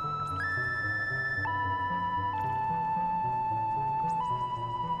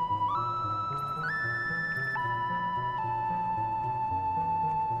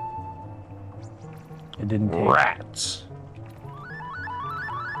 It didn't take. Rats.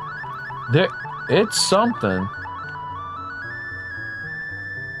 It's something.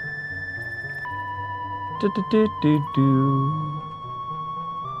 Do do do do do.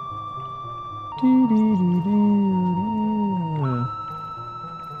 Do do do do.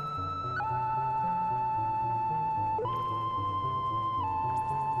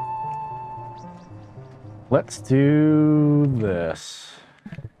 Let's do this.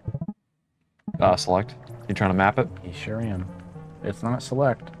 Select. You trying to map it? You sure am. It's not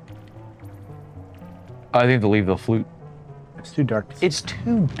select. I think to leave the flute. It's too dark. It's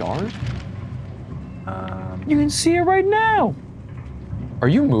too dark? You can see it right now. Are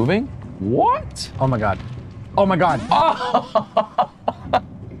you moving? What? Oh my god. Oh my god. Oh.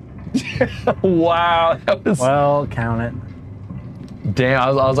 Wow. That was... Well, count it. Damn, I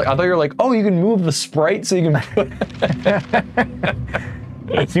was like, I thought you were like, oh, you can move the sprite so you can.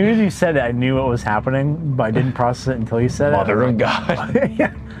 As soon as you said it, I knew what was happening, but I didn't process it until you said Mother it. of God.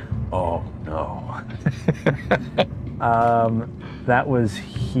 Yeah. Oh no. That was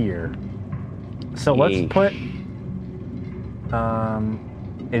here. So let's put.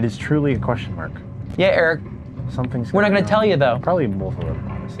 It is truly a question mark. Yeah, Eric. Something's. We're not going to tell you though. Probably both of them,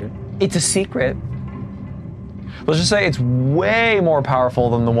 honestly. It's a secret. Let's just say it's way more powerful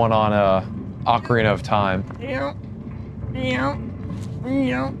than the one on Ocarina of Time. Yeah. Yeah.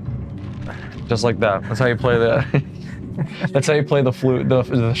 Yeah. Just like that. That's how you play the. That's how you play the flute,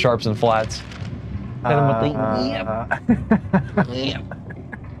 the sharps and flats. Hit 'em with the yep.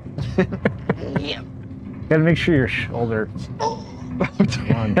 Yep. Gotta make sure your shoulder on too.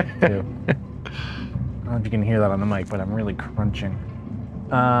 I don't know if you can hear that on the mic, but I'm really crunching.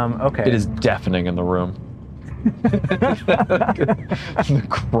 Okay. It is deafening in the room. The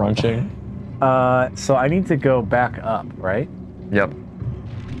crunching. So I need to go back up, right? Yep.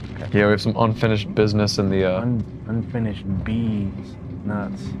 Okay. Yeah, we have some unfinished business in the unfinished bees.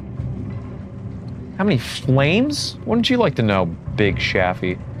 Nuts. How many flames? Wouldn't you like to know, Big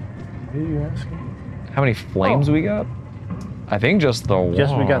Shaffy? Who are you asking? How many flames we got? I think just the one.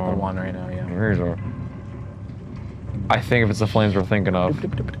 Just we got the one right now, yeah. Here's our... I think if it's the flames we're thinking of.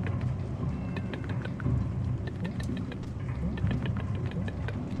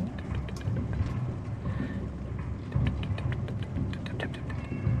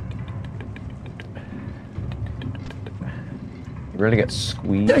 You ready to get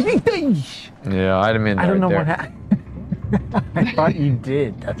squeezed? Yeah, I didn't mean that. I don't know right what happened. I thought you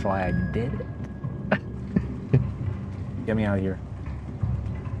did. That's why I did it. Get me out of here.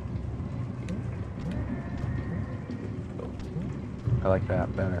 I like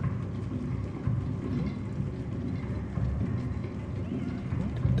that better.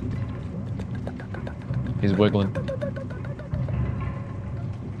 He's wiggling.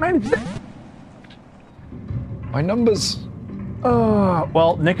 My numbers.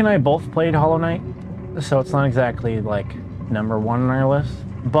 Well, Nick and I both played Hollow Knight, so it's not exactly like #1 on our list.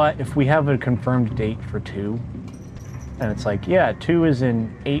 But if we have a confirmed date for 2, and it's like, yeah, 2 is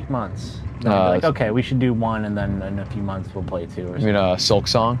in 8 months. Then I'd be like, okay, we should do 1, and then in a few months we'll play 2 or something. You mean Silk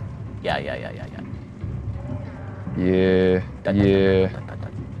Song? Yeah. Yeah.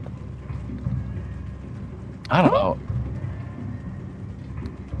 I don't know.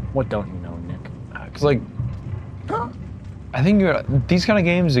 What don't you know, Nick? Cause like, I think these kind of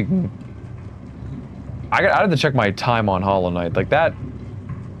games. I had to check my time on Hollow Knight. Like that,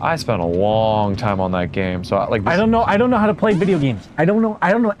 I spent a long time on that game. So like, I don't know how to play video games. I don't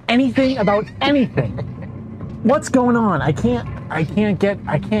know anything about anything. What's going on? I can't get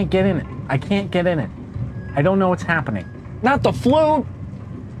in it. I can't get in it. I don't know what's happening. Not the flute.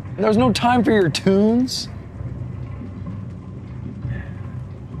 There's no time for your tunes.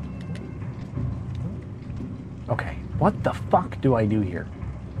 Okay, what the fuck do I do here?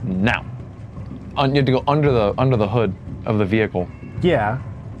 Now, you have to go under the hood of the vehicle. Yeah,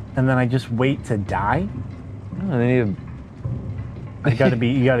 and then I just wait to die. And then you gotta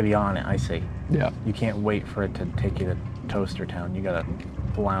be on it. I see. Yeah. You can't wait for it to take you to Toaster Town. You gotta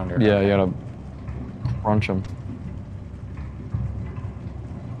flounder. Yeah, you gotta crunch them.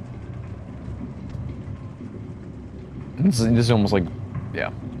 This is almost like,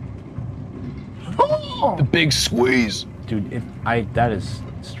 yeah. Oh! The big squeeze. Dude, that is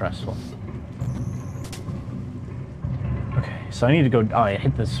stressful. Okay, so I need to go. Oh, I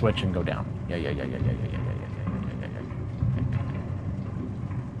hit the switch and go down. Yeah.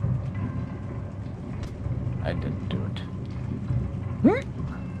 I didn't do it.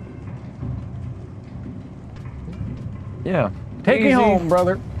 Yeah. Take me home,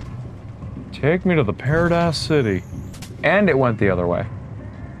 brother. Take me to the Paradise City. And it went the other way.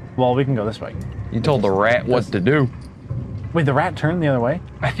 Well, we can go this way. You told the rat what to do. Wait, the rat turned the other way?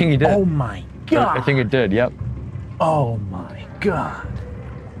 I think he did. Oh my god. I think it did, yep. Oh my god.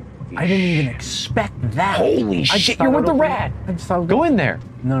 I didn't even expect that. Holy shit, you're with the rat. I just thought Go in there.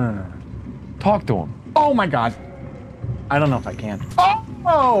 No. Talk to him. Oh my god. I don't know if I can.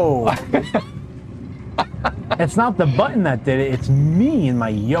 Oh! It's not the button that did it, it's me and my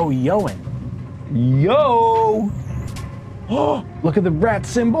yo-yoing. Yo! Oh, look at the rat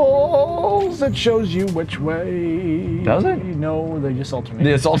symbols! That shows you which way. Does it? No, they just alternate.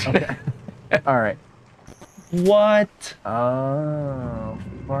 It's alternate. Okay. Alright. What? Oh,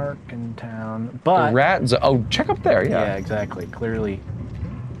 Barkin Town. But The rat. Oh, check up there. yeah, exactly. Clearly,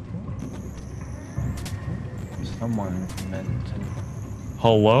 someone meant to.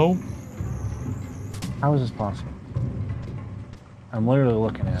 Hello? How is this possible? I'm literally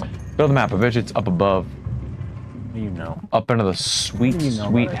looking at it. Go to the map. I bet you it's up above. What do you know? Up into the sweet, What do you know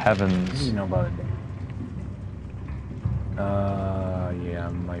sweet about it? heavens. What do you know about it? Yeah,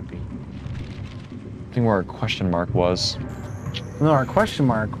 might be. I think where our question mark was. No, our question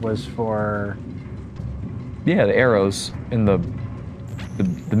mark was for. Yeah, the arrows in the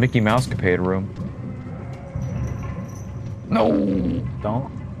Mickey Mouse Capade room. No.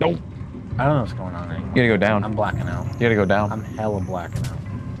 Don't. Nope. I don't know what's going on anymore. You gotta go down. I'm blacking out. You gotta go down. I'm hella blacking out.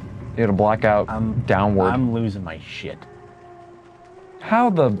 You gotta black out downward. I'm losing my shit.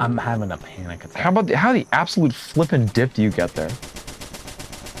 I'm having a panic attack. How the absolute flippin' dip do you get there?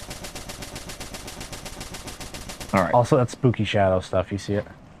 All right. Also, that's spooky shadow stuff. You see it?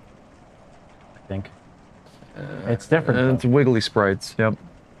 I think. It's different. It's wiggly sprites. Yep.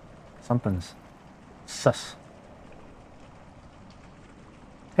 Something's sus.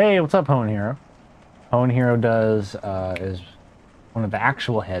 Hey, what's up, Hone Hero? Hone Hero is one of the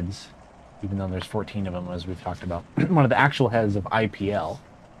actual heads, even though there's 14 of them, as we've talked about. One of the actual heads of IPL,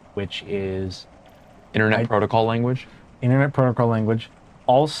 which is Internet Protocol language. Internet Protocol language.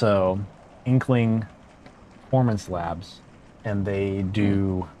 Also, Inkling Performance Labs, and they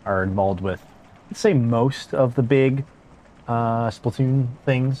are involved with, let's say, most of the big Splatoon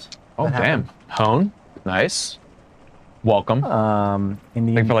things. Oh, damn. Hone. Nice. Welcome.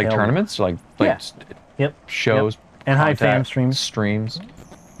 Indian Like for like Pale- tournaments, like Yeah. Yep. shows, Yep. And hi, fam contact, streams. streams.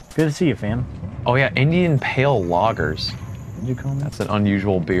 Good to see you, fam. Oh yeah, Indian Pale Lagers. Did you call me? That's an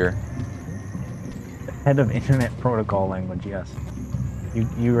unusual beer. Head of Internet Protocol language, yes.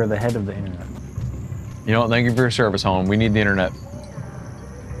 You are the head of the internet. You know, thank you for your service, Hone. We need the internet.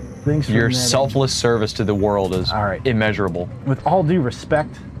 Thanks for Your netting. selfless service to the world is All right. immeasurable. With all due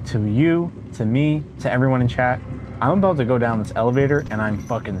respect to you, to me, to everyone in chat, I'm about to go down this elevator and I'm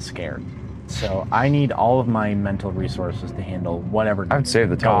fucking scared. So I need all of my mental resources to handle whatever I would save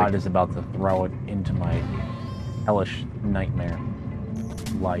the God tally. is about to throw it into my hellish nightmare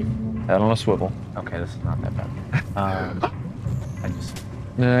life. Head on a swivel. Okay, this is not that bad. I just...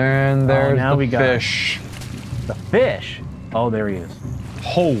 And there's now we the got- fish. The fish! Oh, there he is.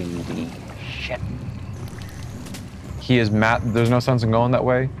 Holy shit. He is there's no sense in going that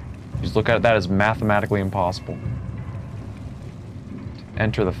way. Just look at it, that is mathematically impossible.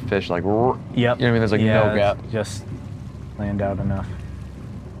 Enter the fish like, Yep. you know what I mean? There's like no gap. Just planned out enough.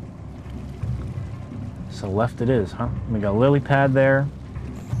 So left it is, huh? We got a lily pad there.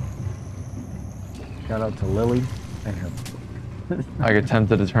 Shout out to Lily and her. I get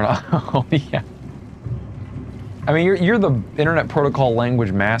tempted to turn off. Oh yeah. I mean, you're the internet protocol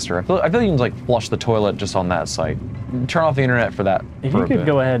language master. I feel like you can like flush the toilet just on that site. Turn off the internet for that. If you could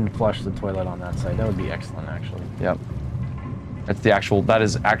go ahead and flush the toilet on that site, that would be excellent, actually. Yep. That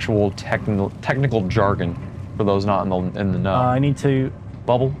is actual technical jargon for those not in the know. I need to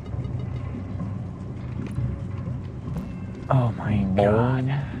bubble. Oh my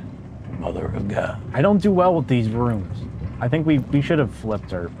god. Mother of God. I don't do well with these rooms. I think we should have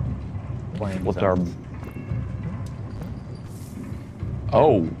flipped our plane. Flipped our.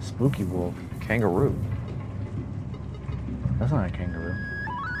 Oh. Spooky wolf. Kangaroo. That's not a kangaroo.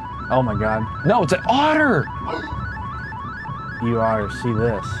 Oh my god. No, it's an otter! You otter, see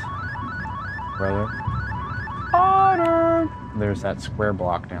this. Brother. Otter! There's that square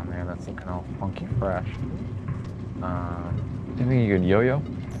block down there that's looking all funky fresh. You think you could yo-yo?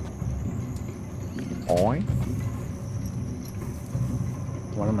 Oink.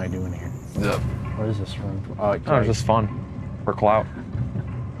 What am I doing here? Yep. What is this room for? Oh, it's just fun. For clout.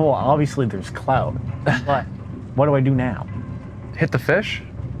 Well, obviously there's clout. But what do I do now? Hit the fish?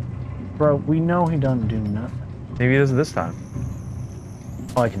 Bro, we know he doesn't do nothing. Maybe he does it this time.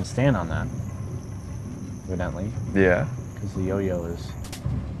 Oh, I can stand on that. Evidently. Yeah. Because the yo-yo is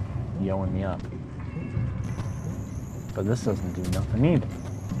yoing me up. But this doesn't do nothing either.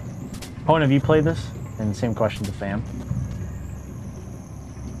 Owen, have you played this? And same question to fam.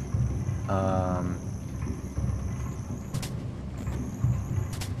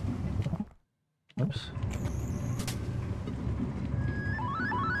 Oops.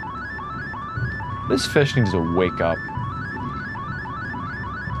 This fish needs to wake up.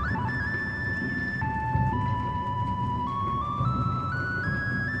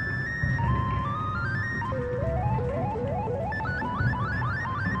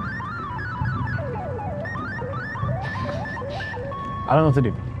 I don't know what to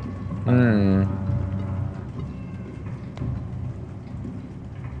do.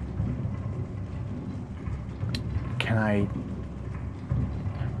 Can I?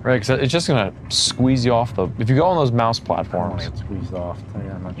 Right, because it's just gonna squeeze you off the. If you go on those mouse platforms. I don't want to get squeezed off. Tell you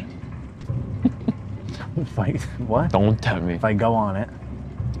that much. If I, what? Don't tempt me. If I go on it,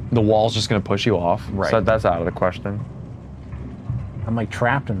 the wall's just gonna push you off. Right. So that's out of the question. I'm like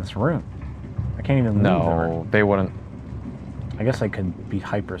trapped in this room. I can't even leave. No, they wouldn't. I guess I could be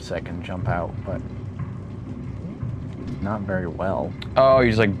hyper sick and jump out, but not very well. Oh,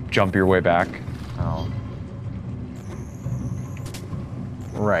 you just like jump your way back. Oh.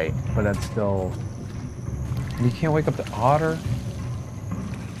 Right, but that's still. You can't wake up the otter.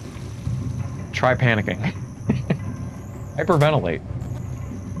 Try panicking. Hyperventilate.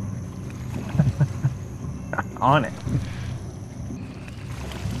 On it.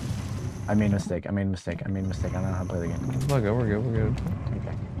 I made a mistake. I made a mistake. I made a mistake. I don't know how to play the game. We're good. We're good. We're good.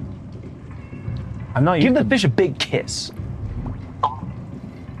 Okay. I'm not. Give the fish a big kiss.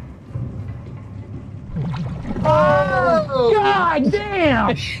 Oh, God damn!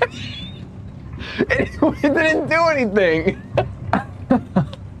 It didn't do anything.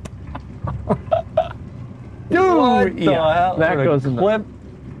 Dude, what the hell? That goes in the clip.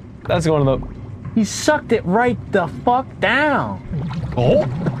 That's going in the. He sucked it right the fuck down. Oh.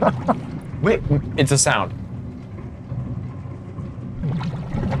 Wait, it's a sound.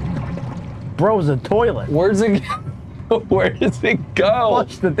 Bro's a toilet. Where's it go? Where does it go?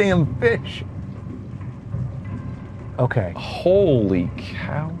 Flush the damn fish. Okay. Holy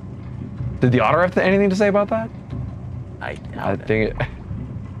cow. Did the otter have anything to say about that? I doubt it. think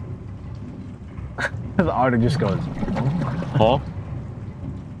it. The otter just goes, Huh?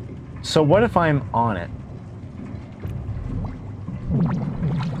 so what if I'm on it?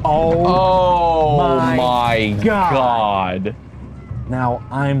 Oh my God. Now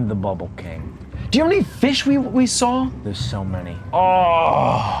I'm the bubble king. Do you know how many fish we saw? There's so many.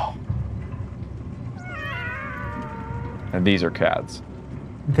 Oh. And these are cats.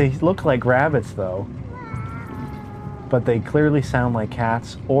 They look like rabbits though. But they clearly sound like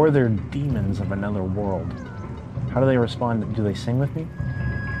cats, or they're demons of another world. How do they respond? Do they sing with me?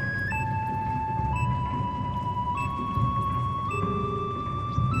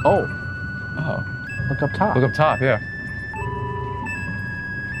 Oh. Oh. Look up top. Look up top, yeah.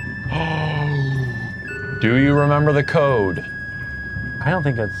 Do you remember the code? I don't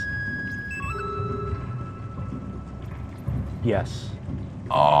think that's... Yes.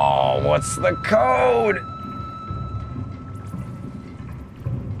 Oh, what's the code?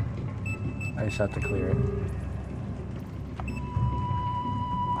 I just have to clear it.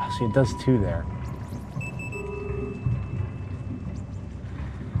 Oh, see, it does two there.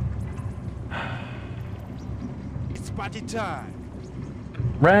 party time.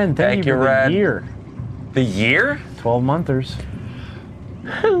 Ren, thank you for the year. The year? 12 monthers.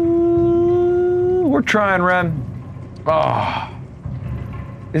 We're trying, Ren. Oh.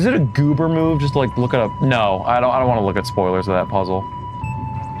 Is it a goober move? Just like look it up. No, I don't want to look at spoilers of that puzzle.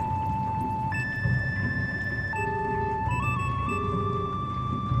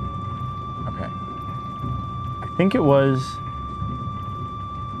 Okay. I think it was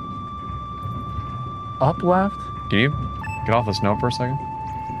up left. Can you get off this note for a second?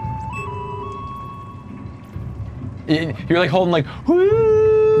 You're like holding like,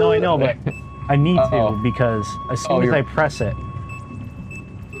 whoo! No, I know, but I need to because as soon as I press it,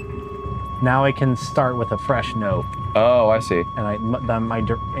 now I can start with a fresh note. Oh, I see. And my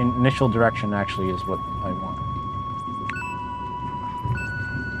initial direction actually is what I want.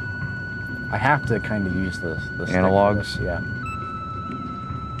 I have to kind of use the analogs. Yeah.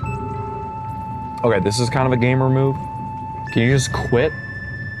 Okay, this is kind of a gamer move. Can you just quit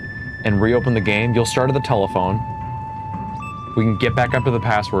and reopen the game? You'll start at the telephone. We can get back up to the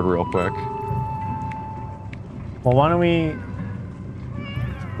password real quick. Well, why don't we...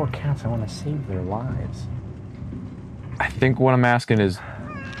 Poor cats, I want to save their lives. I think what I'm asking is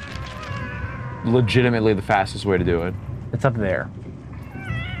legitimately the fastest way to do it. It's up there.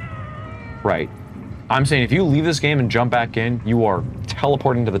 Right. I'm saying if you leave this game and jump back in, you are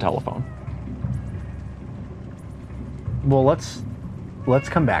teleporting to the telephone. Well, let's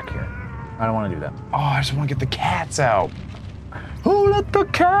come back here. I don't want to do that. Oh, I just want to get the cats out. Who let the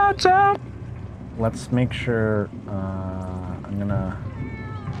cats out? Let's make sure, I'm gonna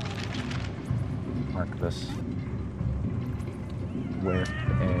mark this with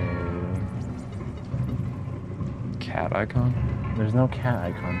a cat icon. There's no cat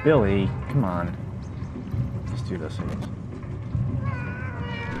icon. Billy, come on. Let's do this, I guess.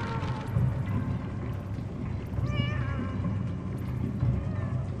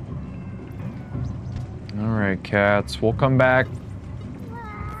 All right, cats, we'll come back.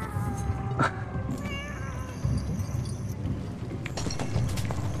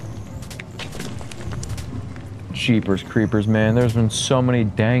 Jeepers creepers, man. There's been so many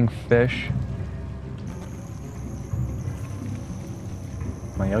dang fish.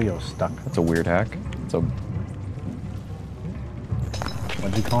 My yo-yo's stuck. That's a weird hack. It's a...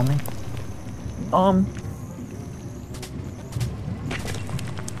 What'd you call me? Son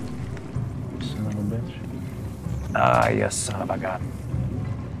of a bitch. Ah, yes, son of a gun.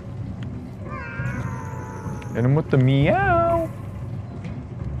 Hit him with the meow.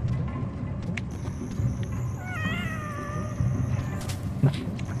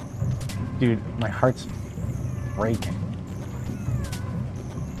 Dude, my heart's breaking.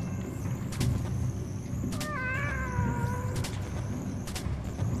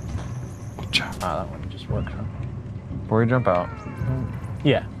 Ah, that one just worked, huh? Before you jump out.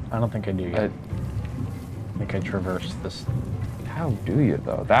 Yeah, I don't think I do yet. I I think I traversed this. How do you,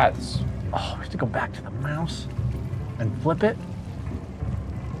 though? That's... Oh, we have to go back to the mouse and flip it?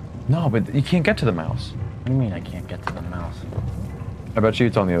 No, but you can't get to the mouse. What do you mean I can't get to the mouse? I bet you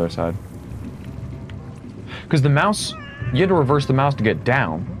it's on the other side. Because the mouse, you had to reverse the mouse to get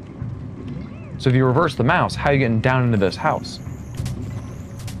down. So if you reverse the mouse, how are you getting down into this house?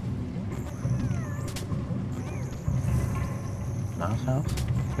 Mouse house?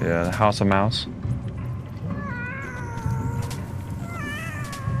 Yeah, the house of mouse.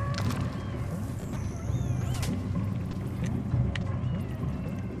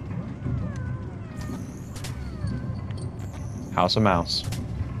 House of mouse.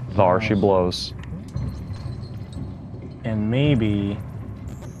 Thar she blows. And maybe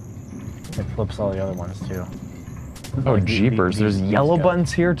it flips all the other ones too. Oh, Like jeepers. There's yellow guys.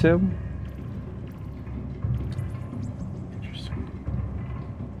 buttons here too? Interesting.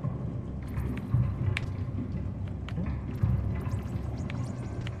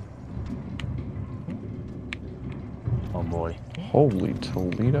 Oh boy. Holy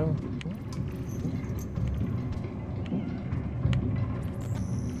Toledo.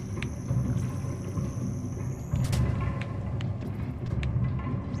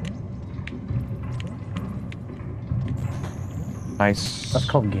 Nice. That's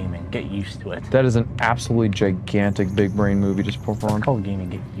called gaming. Get used to it. That is an absolutely gigantic big brain move you just performed. That's called gaming.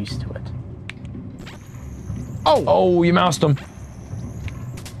 Get used to it. Oh! Oh, you moused him.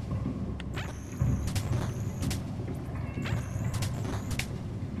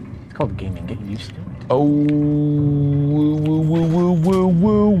 It's called gaming. Get used to it. Oh, woo, woo, woo, woo, woo,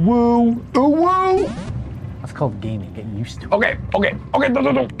 woo, woo, oh, woo. That's called gaming. Get used to it. Okay, okay, okay,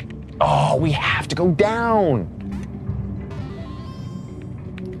 no. Oh, we have to go down.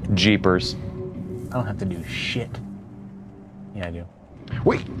 Jeepers. I don't have to do shit. Yeah, I do.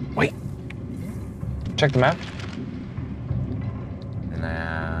 Wait, wait. Check the map.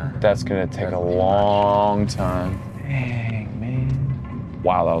 Nah. That's gonna take a long time. Dang, man.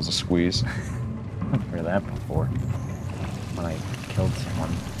 Wow, that was a squeeze. I've heard that before. When I killed someone.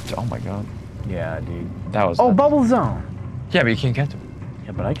 Oh my god. Yeah, dude. That was. Oh, bubble zone. Yeah, but you can't get to it.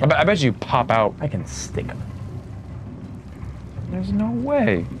 Yeah, but I can. I bet you pop out. I can stick him. There's no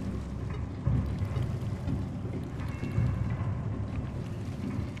way.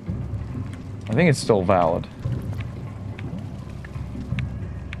 I think it's still valid.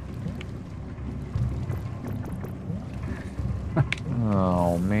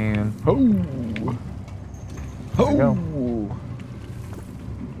 Oh man. Oh. Oh.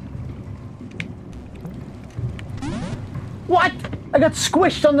 What? I got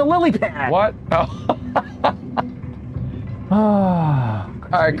squished on the lily pad. What? Oh. Ah.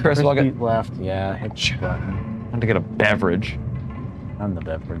 All right, Chris. Well, I Crispy left. Yeah, hit the button. want to get a beverage. I'm the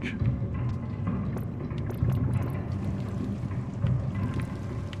beverage.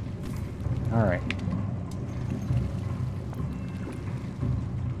 All right.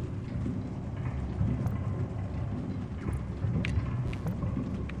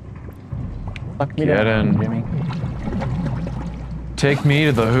 Fuck me Get down, in. Jimmy. Take me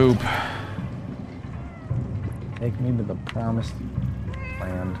to the hoop. Take me to the promised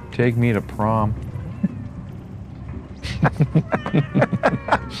land. Take me to prom.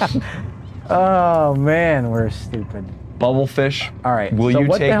 Oh man, we're stupid. Bubblefish. All right. Will so you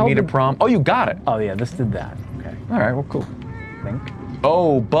what the take hell me to did- prom? Oh, you got it. Oh yeah, this did that. Okay. All right. Well, cool. I think.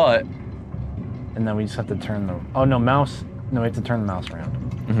 Oh, but. And then we just have to turn the. Oh no, mouse. No, we have to turn the mouse around.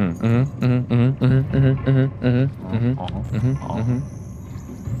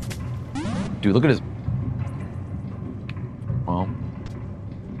 Dude, look at his. Well.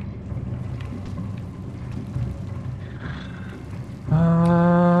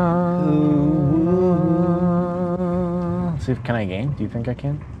 Let's see if can I game? Do you think I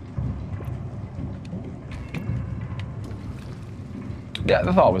can? Yeah,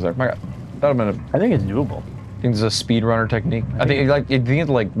 the thought was there. My God, that would have been a. I think it's doable. I think it's a speedrunner technique. I think like you think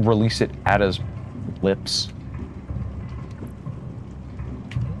to like release it at his lips.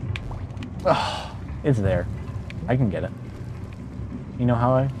 Oh, it's there. I can get it. You know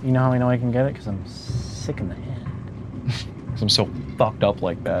how I know I can get it? Because I'm sick in the head. Cause I'm so fucked up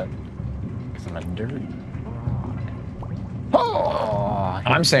like that. Because I'm a dirty fraud.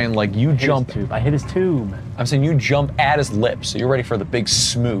 I'm saying like you jump. I hit his tube. I'm saying you jump at his lips, so you're ready for the big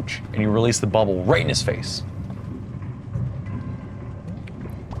smooch, and you release the bubble right in his face.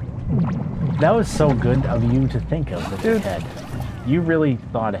 That was so good of you to think of with your head. You really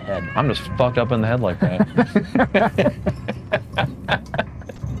thought ahead. I'm just fucked up in the head like that.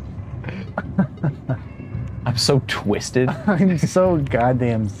 I'm so twisted. I'm so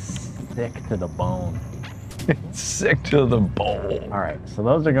goddamn sick to the bone. Sick to the bone. All right, so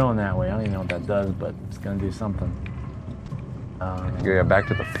those are going that way. I don't even know what that does, but it's gonna do something. Yeah, back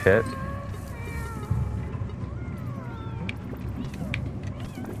to the pit.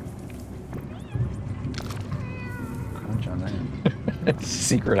 Crunch on that.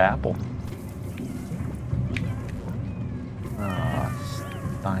 Secret apple.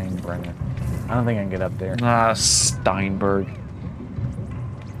 Steinbrenner. I don't think I can get up there. Ah, Steinberg.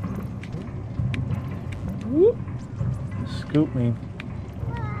 Whoop. Scoop me.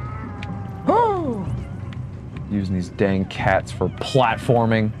 Oh! Using these dang cats for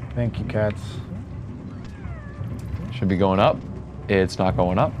platforming. Thank you, cats. Should be going up. It's not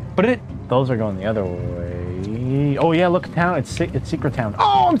going up, but it. Those are going the other way. Oh yeah, look at town. It's secret town.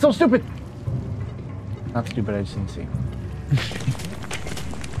 Oh, I'm so stupid. Not stupid. I just didn't see.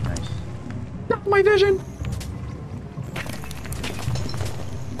 Nice. Not my vision.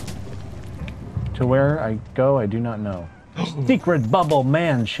 To where I go, I do not know. Secret bubble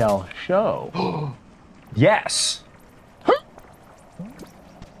man shall show. Yes.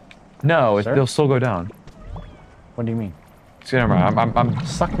 No, Sir? they'll still go down. What do you mean? See, never mind. I'm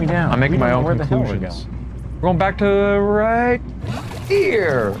Suck me down. I'm making We don't my know own where the hell we're conclusions. going. We're going back to right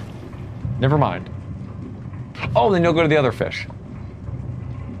here. Never mind. Oh, then you'll go to the other fish.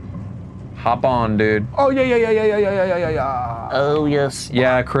 Hop on, dude. Oh yeah. Oh, yes.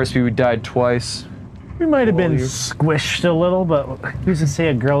 Yeah, Crispy, we died twice. We might have been you- squished a little, but who's to say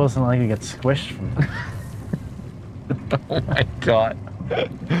a girl doesn't like to get squished from time? Oh my god.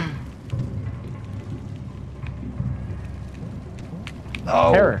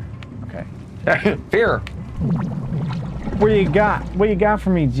 Oh. Terror. Okay. Fear. What you got for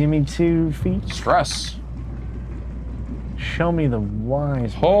me, Jimmy 2 feet? Stress. Show me the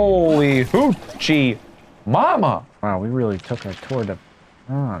wise. Holy hoochie mama. Wow, we really took our tour to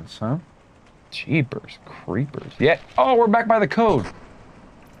France, huh? Jeepers creepers. Yeah. Oh, we're back by the code.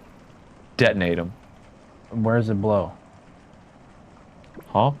 Detonate them. Where does it blow?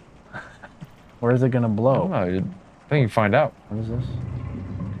 Huh? Where is it gonna blow? I don't know. I think you find out. What is this?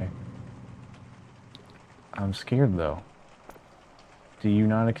 Okay. I'm scared though. Do you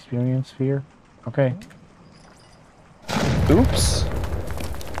not experience fear? Okay. Oops.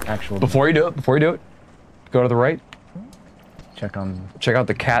 Actual. Before you do it, go to the right. Check out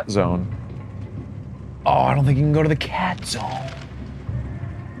the cat zone. Oh, I don't think you can go to the cat zone.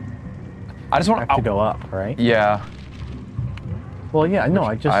 I just want to go up, right? Yeah. Well, yeah, no,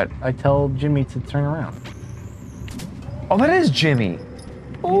 I tell Jimmy to turn around. Oh, that is Jimmy.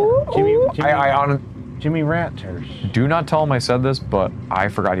 Jimmy, Jimmy Ratters. Do not tell him I said this, but I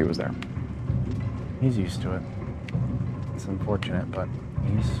forgot he was there. He's used to it. It's unfortunate, but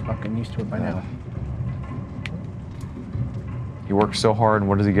he's fucking used to it by now. He works so hard, and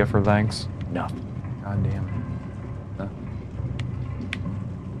what does he get for thanks? Nothing. God damn.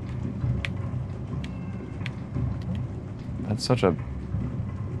 That's such a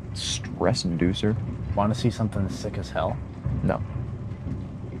stress inducer. Want to see something sick as hell? No.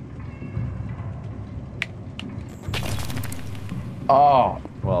 Oh.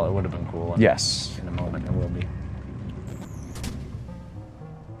 Well, it would have been cool. Yes. In a moment, it will be.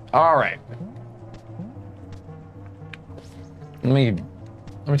 All right. Let me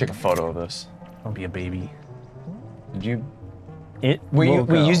take a photo of this. Don't be a baby. Did you? We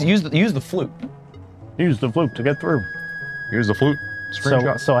use the flute. Use the flute to get through. Use the flute.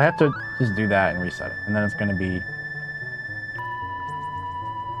 So I have to just do that and reset it, and then it's gonna be.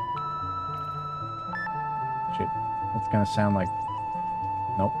 Shit. It's gonna sound like.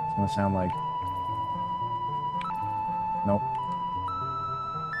 Nope. It's gonna sound like. Nope.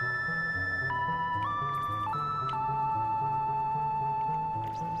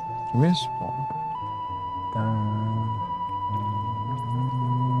 Give me a small.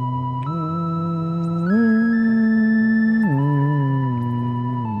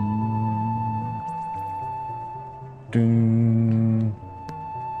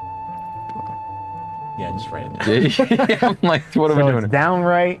 Yeah, just write it down. Yeah, I'm like, what are we doing? It's down,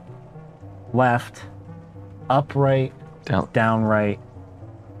 right, left, up, right, down, right,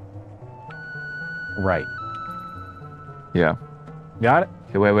 right. Yeah. Got it?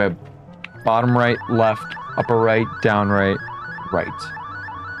 Okay, wait. Bottom right, left, upper right, down right, right.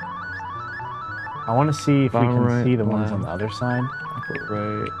 I want to see if Bottom we can right, see the ones left. on the other side. Upper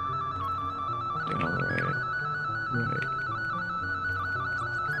right, down right, right.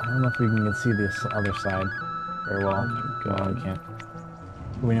 I don't know if we can see this other side very well. No, we can't.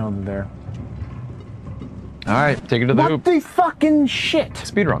 We know they're there. All right, take it to the hoop. What the fucking shit?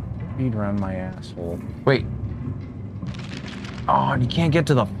 Speedrun. Speedrun my asshole. Wait. Oh, and you can't get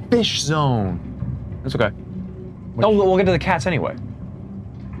to the fish zone. That's okay. No, we'll get to the cats anyway.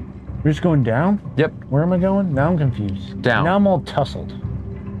 We're just going down? Yep. Where am I going? Now I'm confused. Down. Now I'm all tussled.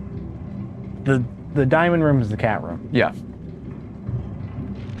 The diamond room is the cat room. Yeah.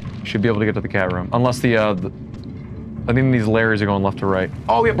 Should be able to get to the cat room. Unless the I think these layers are going left to right.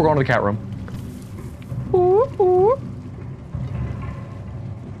 Oh, yep, we're going to the cat room.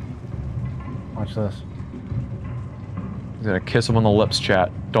 Watch this. He's gonna kiss him on the lips,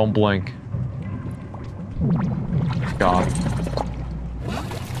 chat. Don't blink. God.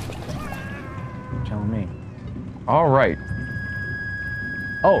 Telling me. All right.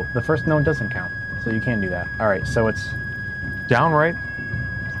 Oh, the first note doesn't count, so you can't do that. All right, so it's Down right.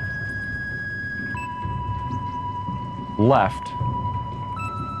 Left.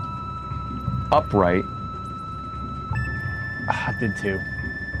 Upright. I did too.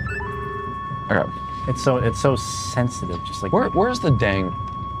 Okay. It's so sensitive, just like Where's the dang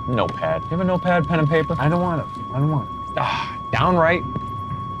notepad? You have a notepad, pen and paper? I don't want it. I don't want it. Down right.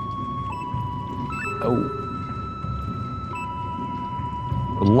 Oh.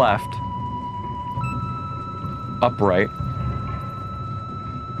 Left. Upright.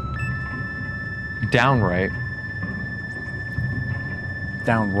 Down right.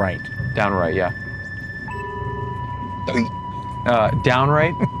 Down right. Down right, yeah. Down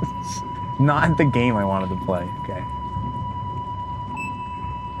right. Not the game I wanted to play. Okay.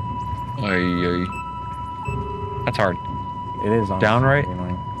 That's hard. It is on Down right.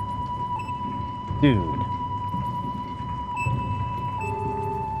 Dude.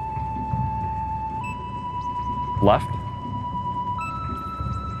 Left.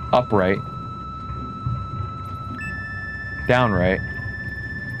 Upright. Down right.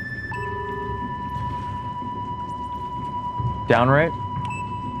 Down right.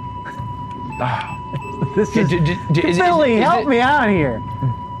 This is... Billy, help me out here!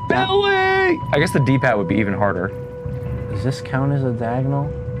 Billy! I guess the D-pad would be even harder. Does this count as a diagonal?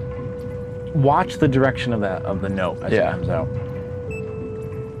 Watch the direction of the note as it comes out.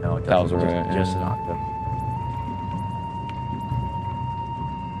 No, it doesn't. That was right. Just an octave.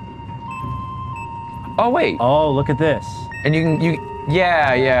 Oh wait. Oh, look at this. And you can you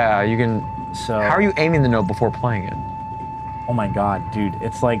can. So how are you aiming the note before playing it? Oh my god, dude,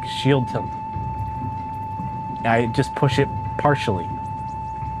 it's like shield tilt. I just push it partially.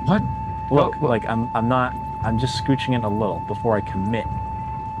 What? Look, like I'm just scooching it a little before I commit.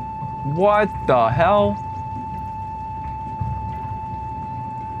 What the hell?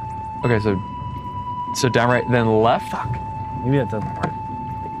 Okay, so down right, then left. Fuck. Maybe that doesn't work.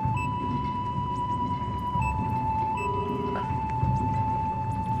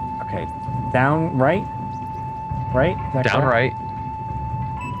 Okay, down right. Right? Is that Down correct? right.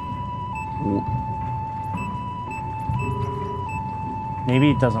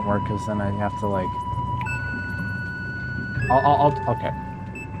 Maybe it doesn't work because then I have to like. Okay.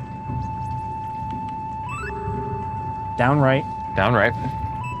 Down right. Down right.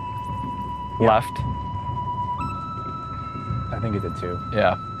 Yep. Left. I think it did too.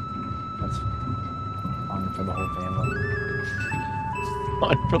 Yeah. That's fun for the whole family.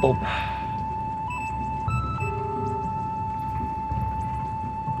 Fun for the.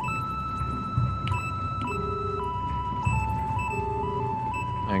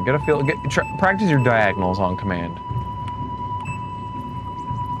 And get a feel. Practice your diagonals on command.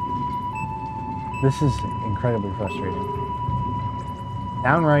 This is incredibly frustrating.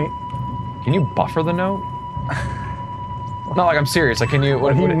 Down right. Can you buffer the note? No, like I'm serious. Like, can you?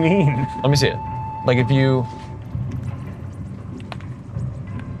 What do you mean? Let me see it. Like, if you.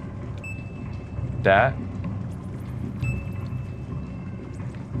 That.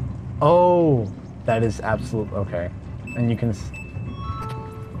 Oh, that is absolute. Okay, and you can.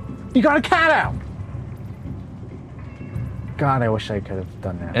 You got a cat out. God, I wish I could have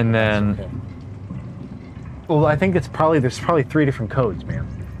done that. And then. Okay. Well, I think there's probably 3 different codes, man.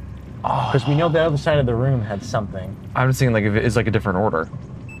 Oh. Because we know the other side of the room had something. I'm seeing like if it is like a different order.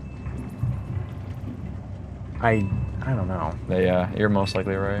 I don't know. Yeah, you're most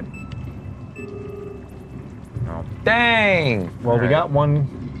likely right. No. Dang. Well, we got one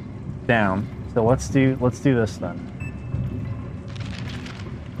down, so let's do this then.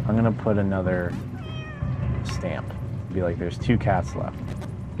 I'm gonna put another stamp. Be like, there's 2 cats left.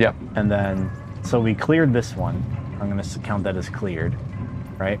 Yep. And then, so we cleared this one. I'm gonna count that as cleared,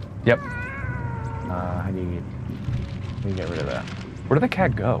 right? Yep. How do you get rid of that? Where did the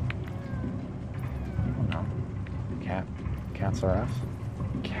cat go? I don't know. Cats are us.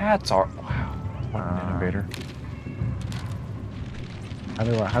 Cats are. Wow. What an innovator. How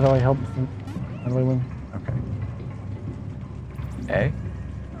do I help them? How do I win? Okay. A.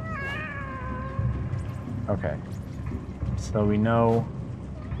 Okay. So we know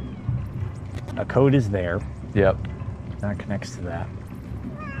a code is there. Yep. That connects to that.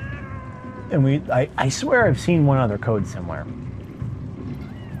 And I swear I've seen one other code somewhere.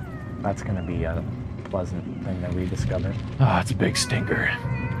 That's gonna be a pleasant thing that we discovered. Ah, it's a big stinker.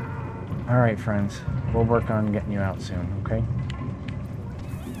 All right, friends. We'll work on getting you out soon, okay?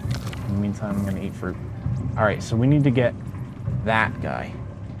 In the meantime, I'm gonna eat fruit. All right, so we need to get that guy.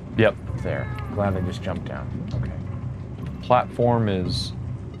 Yep. There. Glad I just jumped down. Okay. Platforms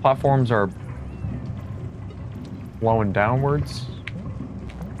are flowing downwards.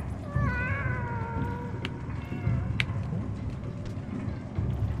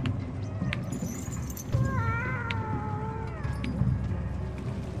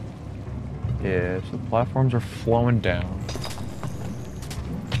 Yeah, so the platforms are flowing down.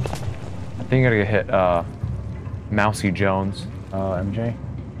 I think I gotta get hit, Mousy Jones. MJ?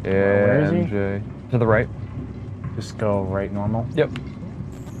 Yeah, Where is he? MJ. To the right. Just go right normal? Yep.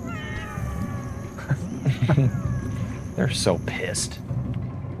 They're so pissed.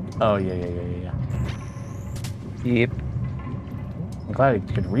 Oh, yeah. Yep. I'm glad I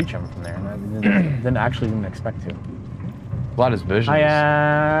could reach him from there. I didn't expect to. Glad his vision Hi, is...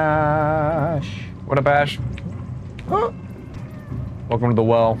 Ash. What up, Ash? Huh? Welcome to the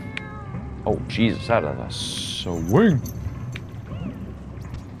well. Oh, Jesus, that is a swing.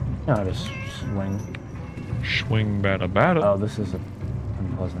 No, just swing. Swing bada bada. Oh, this is an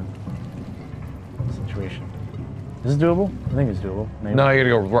unpleasant situation. Is this doable? I think it's doable. Maybe. No, you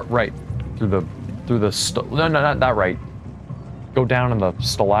gotta go right through the no, not that right. Go down in the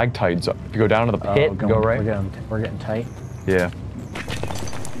stalactites. If you go down to the pit, go right. We're getting tight. Yeah.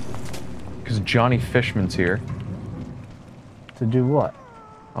 Because Johnny Fishman's here. To do what?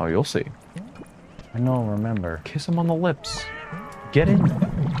 Oh, you'll see. I don't remember. Kiss him on the lips. Get in.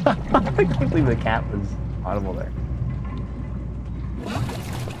 I can't believe the cat was audible there.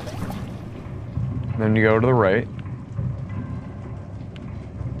 Then you go to the right.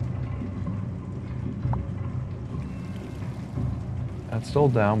 That's still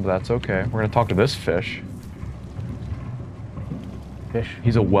down, but that's okay. We're gonna talk to this fish. Fish?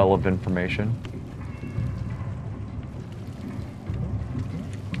 He's a well of information.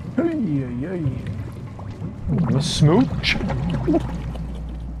 I'm a smooch.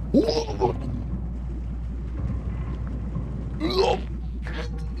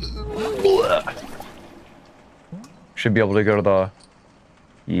 Should be able to go to the...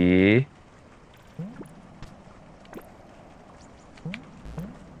 Yeah.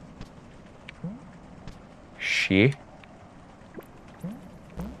 She.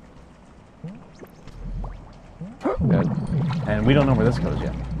 And we don't know where this goes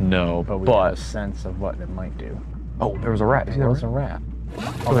yet. No, But we have a sense of what it might do. Oh, there was a rat. There was a rat.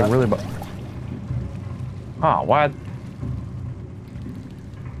 Oh, like really Ah, what?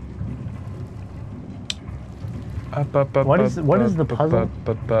 What is the puzzle?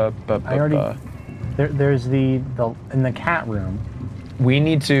 I already... There's the in the cat room. We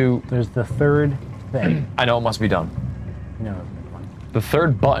need to... There's the third thing. I know it must be done. No. The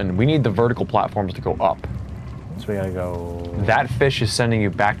third button, we need the vertical platforms to go up. So we gotta go... That fish is sending you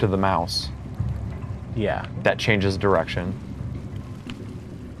back to the mouse. Yeah. That changes direction.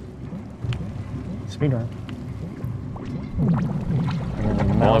 Speedrun.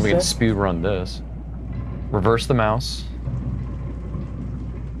 Only we can speed run this. Reverse the mouse.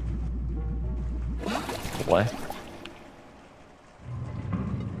 Play.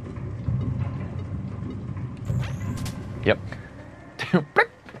 Yep.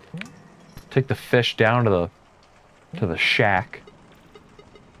 Take the fish down to the shack.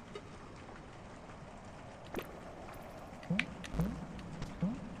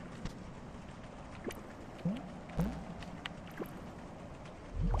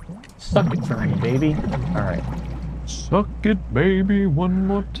 Suck it for me, baby. All right. Suck it, baby, one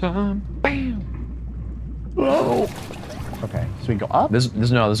more time. Bam. Whoa. Okay, so we go up. This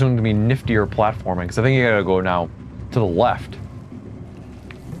is going to be niftier platforming because I think you gotta go now to the left.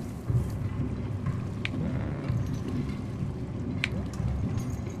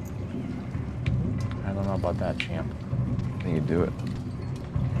 I don't know about that, champ. I think you do it.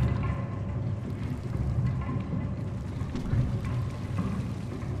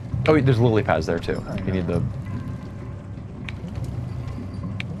 Oh, there's lily pads there too. You need the...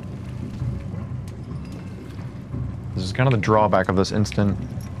 This is kind of the drawback of this instant...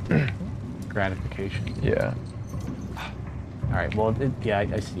 gratification. Yeah. All right, well, yeah,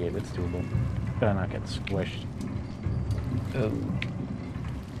 I see it. It's doable. Gotta not get squished.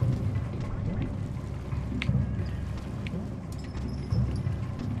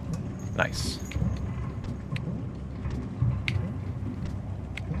 Nice.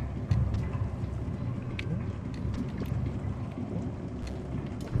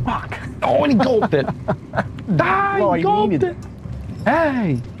 Fuck. Oh, and he gulped it. Well, I gulped needed it.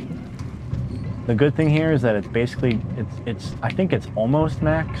 Hey. The good thing here is that it's basically it's I think it's almost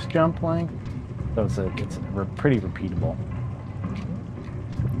max jump length, so it's pretty repeatable.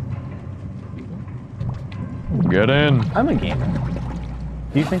 Get in. I'm a gamer.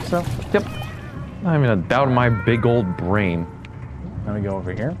 Do you think so? Yep. I'm in a doubt in my big old brain. Let me go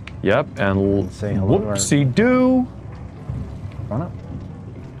over here. Yep, and Say hello to our- whoopsie-doo. Going up.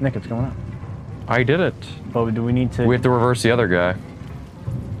 Nick, it's going up. I did it. But do we need to? We have to reverse the other guy.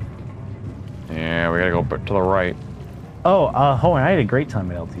 Yeah, we gotta go to the right. Oh, hold on. I had a great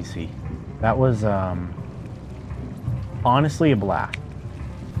time at LTC. That was honestly a blast.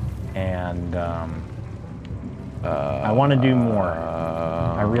 And I want to do more.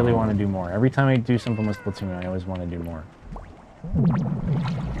 I really want to do more. Every time I do something with Splatoon, I always want to do more.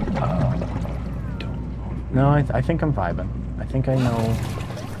 No, I think I'm vibing. I think I know.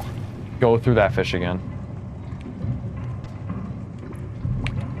 Go through that fish again.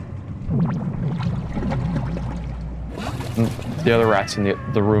 The other rat's in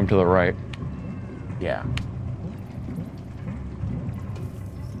the room to the right. Yeah.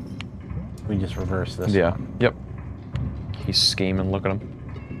 We just reverse this. Yeah. One. Yep. He's scheming. Look at him.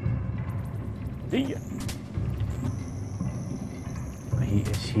 Yeah.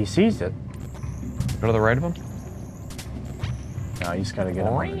 He sees it. Go to the right of him. No, you just gotta get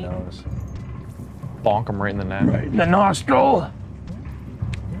him on the nose. Bonk him right in the neck. Right. The nostril!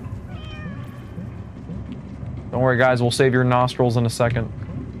 Don't worry, guys. We'll save your nostrils in a second.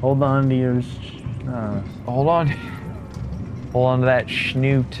 Hold on to yours. Hold on. Hold on to that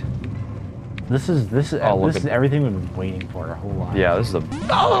schnoot. This is everything we've been waiting for our whole life. Yeah, this is a.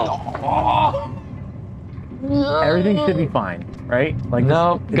 Everything should be fine, right? Like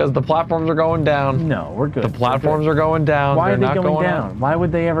no, because the platforms are going down. No, we're good. The platforms are going down. Why are they not going down? Up. Why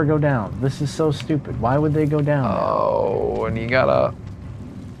would they ever go down? This is so stupid. Why would they go down? Oh, and you gotta.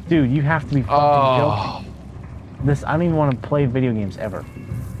 Dude, you have to be fucking joking. This, I don't even want to play video games ever.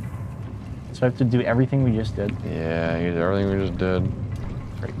 So I have to do everything we just did. Yeah, everything we just did.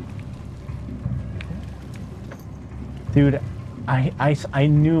 Great. Dude, I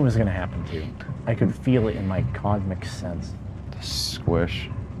knew it was gonna happen too. I could feel it in my cosmic sense. The squish.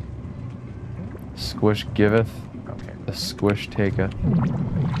 Squish giveth. Okay. The squish taketh.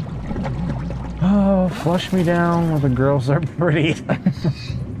 Oh, flush me down where the girls are pretty. So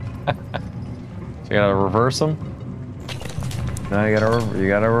you gotta reverse them. Now you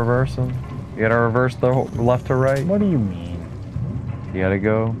gotta reverse them. You gotta reverse the left to right. What do you mean? You gotta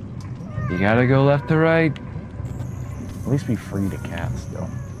go left to right. At least be free to cats, though.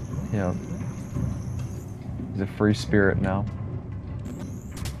 Yeah. He's a free spirit now.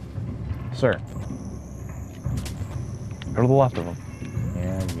 Sir. Go to the left of him.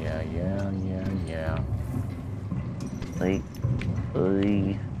 Yeah.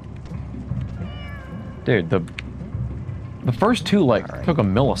 Dude, the first two took a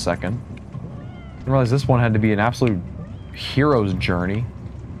millisecond. I didn't realize this one had to be an absolute hero's journey.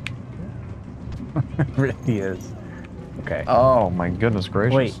 It really is. Okay. Oh my goodness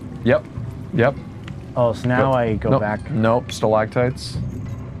gracious. Wait. Yep. Oh, so now I go back. Nope, stalactites.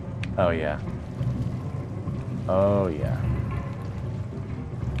 Oh yeah. Oh yeah.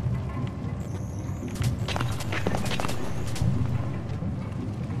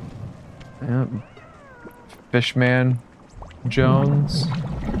 Yep. Fishman Jones.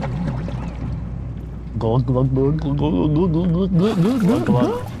 Glug glug glug glug glug glug glug glug glug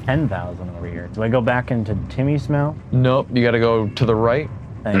glug. 10,000 over here. Do I go back into Timmy's mouth? Nope, you gotta go to the right.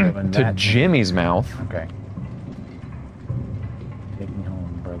 To Jimmy's mouth. Okay. Take me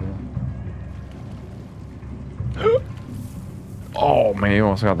home, brother. Oh man, you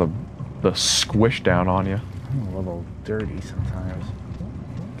almost got the squish down on you. I'm a little dirty sometimes.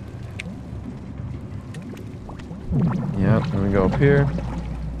 Yep, let me go up here.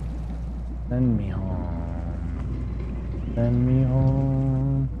 Send me home. Send me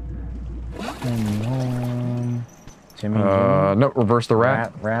home. Send me home. Jimmy. No, reverse the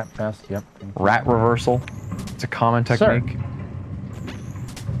rat. Rat fest, yep. Rat reversal. It's a common technique.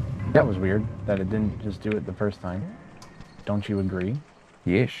 That was weird that it didn't just do it the first time. Don't you agree?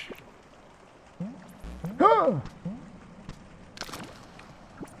 Yes.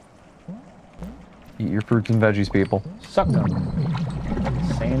 Eat your fruits and veggies, people. Suck them.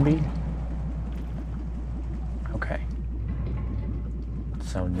 Sandy. Okay.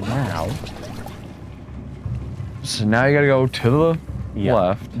 So now you gotta go to the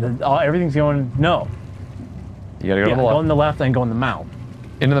left. Everything's going, no. You gotta go to the left. Go in the left and go in the mouth.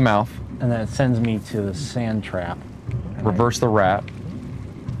 Into the mouth. And then it sends me to the sand trap. Reverse the rat.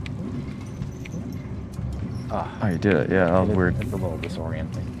 Ah, Oh, you did it. Yeah, that was weird. It's a little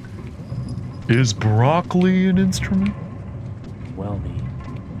disorienting. Is broccoli an instrument? Well be.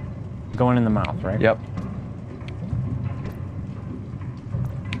 Going in the mouth, right? Yep.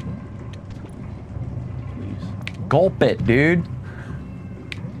 Please. Gulp it, dude.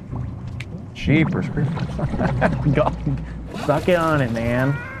 Jeepers. Go, suck it on it,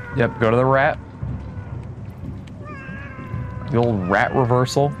 man. Yep, go to the rat. The old rat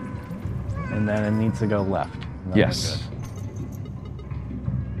reversal. And then it needs to go left. Yes.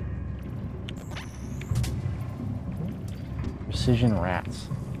 Precision rats.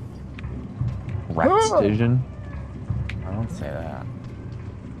 Rat-cision. I don't say that.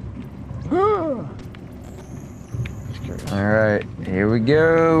 Just curious. Alright, here we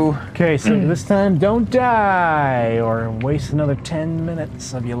go. Okay, so this time don't die or waste another 10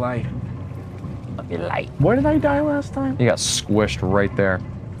 minutes of your life. Where did I die last time? You got squished right there.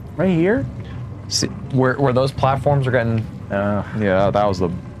 Right here? See, where those platforms are getting... yeah, that was the...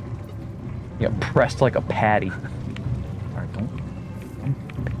 You got pressed like a patty. Alright, don't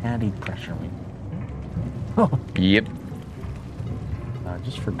patty pressure me. Yep.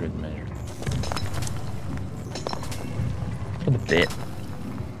 Just for good measure. For the bit.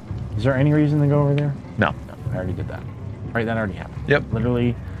 Is there any reason to go over there? No. No, I already did that. Right, that already happened. Yep.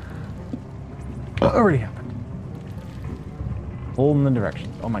 Literally already happened. Hold in the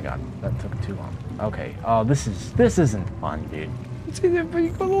directions. Oh my god, that took too long. Okay. Oh, this isn't fun, dude. See, you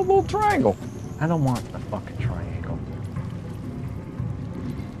go a little triangle. I don't want the fucking triangle.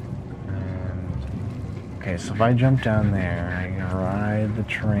 And okay, so if I jump down there, I go I ride the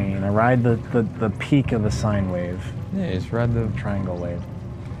train. I ride the peak of the sine wave. Yeah, just ride the triangle wave.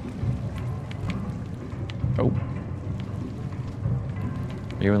 Oh.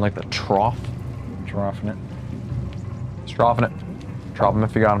 Are you in like the trough? Troughing it. Troughing it. Drop him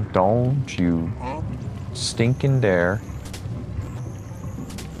if you got him. Don't you stinking dare.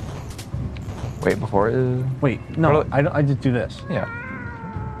 Wait, before it... Wait, no, I just do this. Yeah.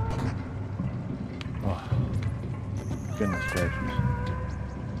 Oh, goodness gracious.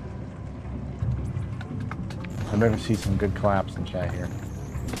 I better see some good claps in chat here.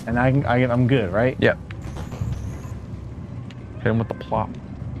 And I'm good, right? Yep. Hit him with the plop.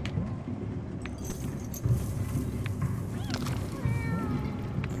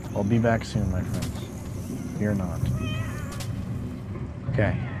 I'll be back soon, my friends. Fear not.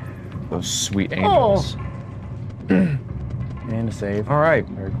 Okay. Those sweet angels. Oh. And a save. All right.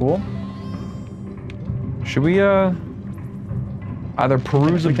 Very cool. Should we either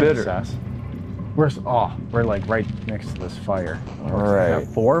peruse a bit or... Assess. We're like right next to this fire. All right.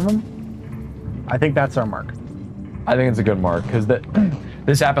 Got 4 of them? I think that's our mark. I think it's a good mark because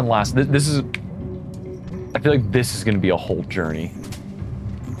this happened last. This is. I feel like this is going to be a whole journey.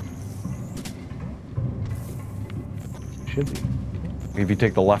 Should be. If you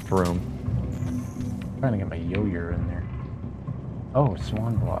take the left room. I'm trying to get my yo-yo in there. Oh,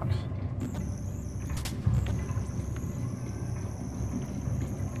 swan blocks.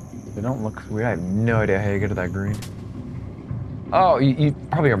 They don't look. We have no idea how you get to that green. Oh, you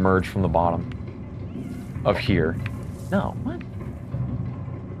probably emerge from the bottom of here. No, what?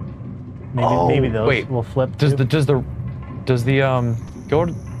 Maybe those will flip. Does the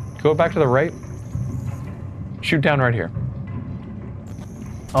go back to the right? Shoot down right here.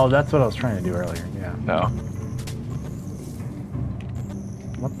 Oh, that's what I was trying to do earlier. Yeah. No.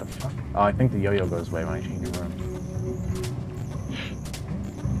 What the fuck? Oh, I think the yo-yo goes away when I change the room.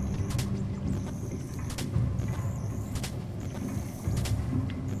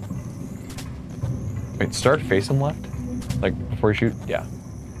 Wait, start facing left? Like, before you shoot? Yeah.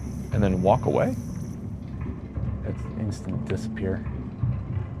 And then walk away? It's instant disappear.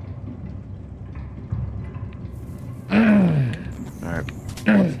 Alright.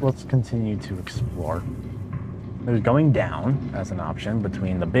 Let's continue to explore. There's going down as an option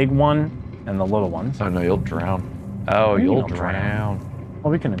between the big one and the little ones. Oh no, you'll drown. Oh, you'll drown.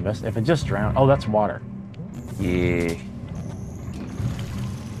 Well, we can invest. If it just drowned. Oh, that's water. Yeah.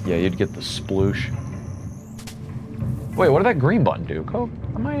 Yeah, you'd get the sploosh. Wait, what did that green button do? Cope?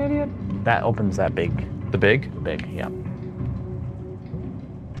 Am I an idiot? That opens that big. The big? The big, yeah.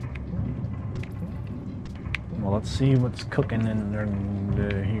 Well, let's see what's cooking in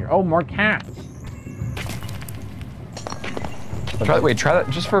here. Oh, more cats. Wait, try that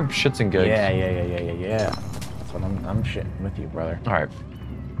just for shits and gigs. Yeah. That's what I'm shitting with you, brother. All right.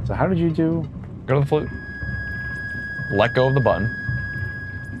 So how did you do? Go to the flute. Let go of the button.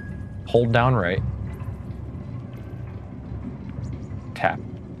 Hold down right. Tap.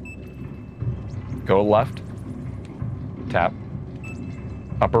 Go left. Tap.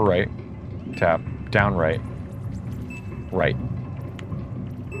 Upper right. Tap. Down right. Right.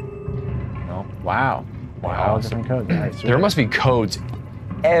 No. Wow. All different codes. Right, there must be codes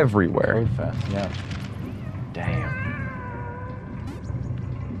everywhere. Code fest, yeah. Damn.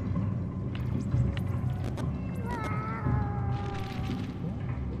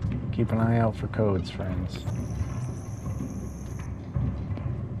 Keep an eye out for codes, friends.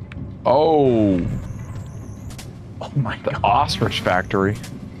 Oh. Oh my God. The ostrich factory.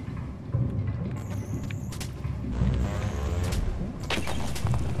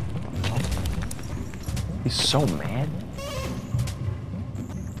 He's so mad.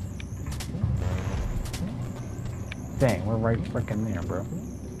 Dang, we're right freaking there, bro.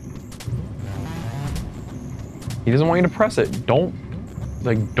 He doesn't want you to press it. Don't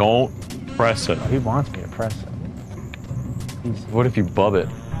press it. Oh, he wants me to press it. What if you bub it?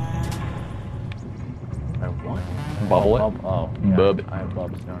 I what? Bubble it? Oh, yeah. Bub it. I have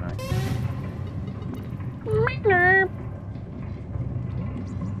bubs, don't I?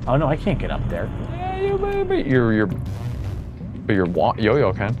 Oh no, I can't get up there. Yeah, but your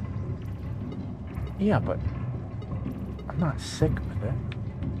yo-yo can. Yeah, but I'm not sick with it.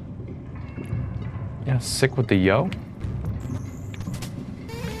 Yeah, sick with the yo.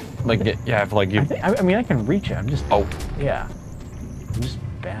 Like, yeah, if like you. I mean, I can reach it. I'm just. Oh. Yeah. I'm just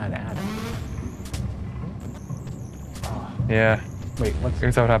bad at it. Oh. Yeah. Wait, what's? I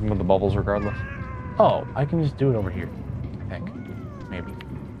guess that would happen with the bubbles, regardless. Oh, I can just do it over here. I think, maybe.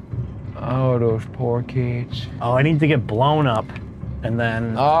 Oh, those poor kids. Oh, I need to get blown up, and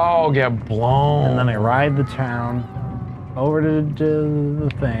then. Oh, get blown. And then I ride the town. over to the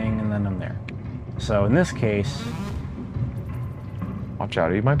thing, and then I'm there. So in this case... Watch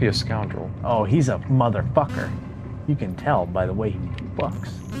out, he might be a scoundrel. Oh, he's a motherfucker. You can tell by the way he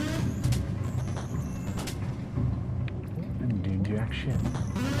fucks. Didn't do jack shit.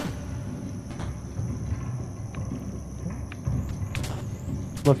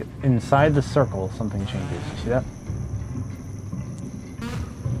 Look, inside the circle, something changes. You see that?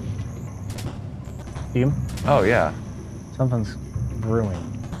 See him? Oh, yeah. Something's brewing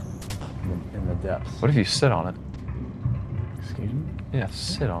in the depths. What if you sit on it? Excuse me? Yeah,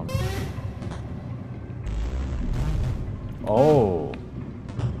 sit on it. Oh.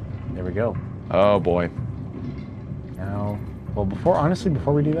 There we go. Oh, boy. Now, well, honestly,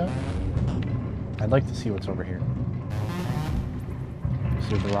 before we do that, I'd like to see what's over here.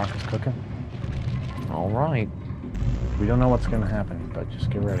 See what the rock is cooking? All right. We don't know what's going to happen, but just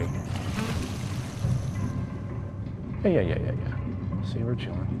get ready. Yeah. See, we're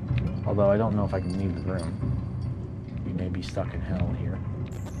chilling. Although I don't know if I can leave the room. We may be stuck in hell here.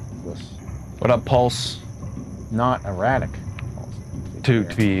 What up, Pulse? Not erratic. To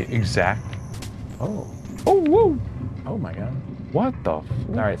be exact. Oh. Oh, whoa! Oh my god. What the f...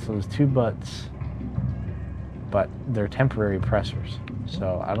 Alright, so there's two butts. But they're temporary pressers.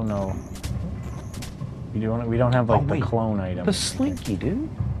 So I don't know. We don't have like the clone item. The slinky, dude.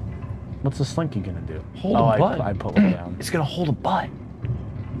 What's the slinky gonna do? Hold a butt. I put one down. It's gonna hold a butt.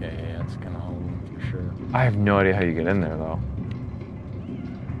 Yeah, it's gonna hold them for sure. I have no idea how you get in there, though.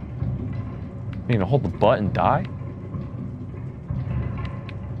 You gonna hold the butt and die?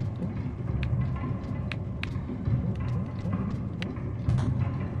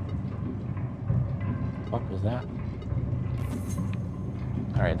 What was that?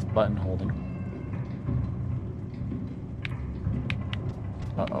 Alright, it's button holding.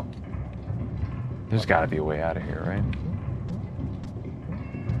 Uh-oh. There's gotta be a way out of here, right?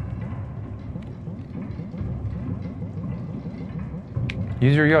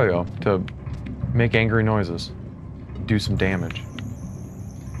 Use your yo-yo to make angry noises. Do some damage.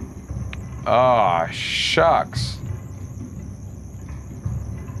 Ah, shucks.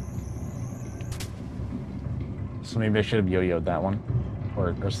 So maybe I should have yo-yoed that one.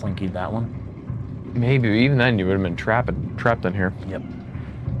 Or slinkied that one. Maybe, even then you would have been trapped in here. Yep.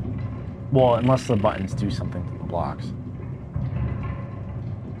 Well, unless the buttons do something to the blocks.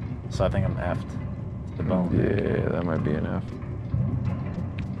 So I think I'm F'd to the bone. Yeah, that might be an F.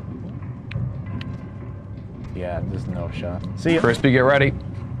 Yeah, there's no shot. See ya. Crispy, get ready.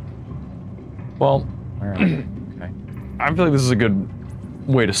 Well, Alright. Okay. I feel like this is a good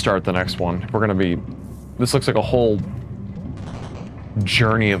way to start the next one. We're gonna be... This looks like a whole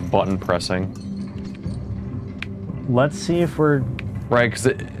journey of button pressing. Let's see if we're... Right, because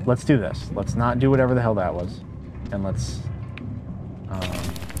Let's do this. Let's not do whatever the hell that was. And let's...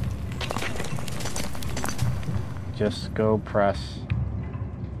 just go press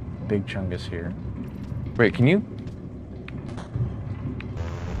Big Chungus here. Wait, can you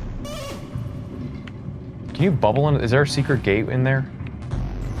bubble in? Is there a secret gate in there?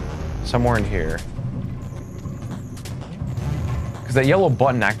 Somewhere in here. Because that yellow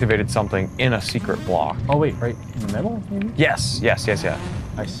button activated something in a secret block. Oh wait, right in the middle, maybe? Yes. I see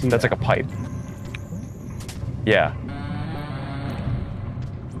That's that. like a pipe. Yeah.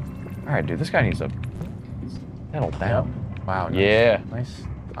 All right, dude, this guy needs to settle down. Yep. Wow. Nice, Yeah. Nice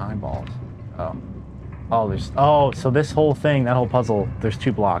eyeballs. Oh. Oh, there's... Oh, so this whole thing, that whole puzzle, there's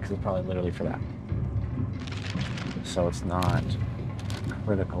two blocks. It's probably literally for that. So it's not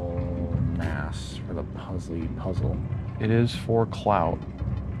critical mass for the puzzle. It is for clout.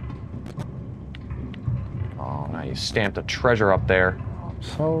 Oh, now you stamped a treasure up there.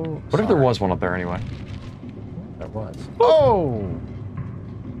 So... What if there was one up there anyway? There was. Oh!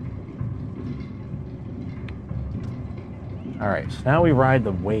 Alright, so now we ride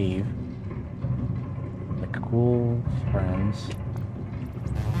the wave. The cool friends.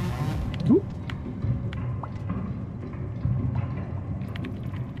 Ooh.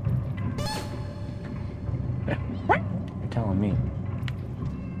 You're telling me.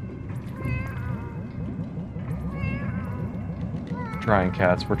 Trying,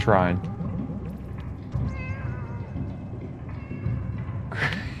 cats, we're trying.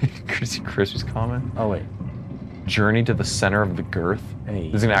 Chris's comment? Oh, wait. Journey to the center of the girth. Hey.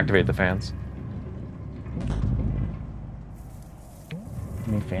 This is gonna activate the fans.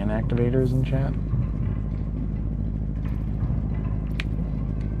 Any fan activators in chat?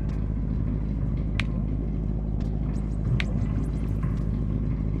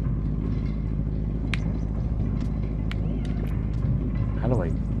 How do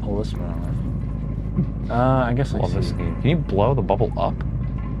I pull this one off? I guess I Love see. this game. Can you blow the bubble up?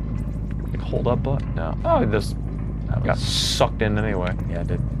 Like hold up button? No. Oh, this got sucked in anyway. Yeah, it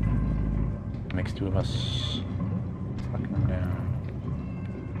did. Makes two of us. Fucking them down.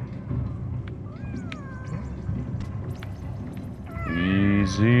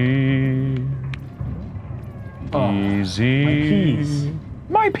 Easy. Oh, Easy. my keys.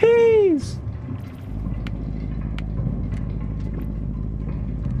 My peas!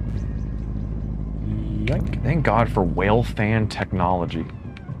 Yoink. Thank God for whale fan technology.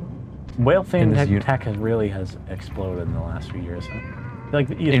 Whale fan this tech has exploded in the last few years. Huh? Like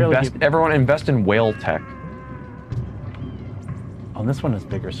you feel like Everyone invest in whale tech. Oh, this one is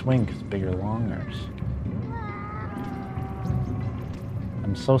bigger swing because bigger long arms.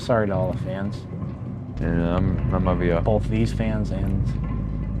 I'm so sorry to all the fans. Yeah, I'm of you. Both these fans and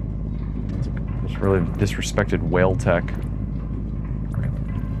Just really disrespected whale tech.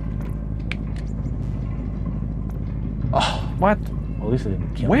 Oh, what? well, at least it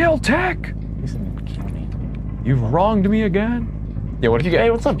didn't kill me. Whale tech! At least it didn't kill me. You've wronged me again? Yeah, what if you get...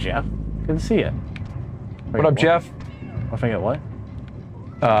 Hey, what's up, Jeff? Good to see you. What up, Jeff? What if I get what?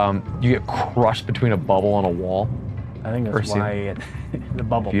 You get crushed between a bubble and a wall. I think that's why the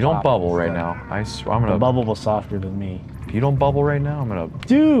bubble. If you don't popped bubble right instead. now, I'm gonna... The bubble was softer than me. If you don't bubble right now, I'm gonna...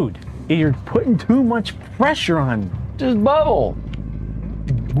 Dude, you're putting too much pressure on. Just bubble!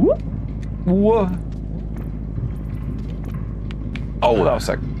 Whoop. Whoa. Oh, that was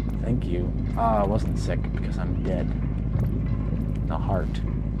sick. Thank you. I wasn't sick because I'm dead. In the heart.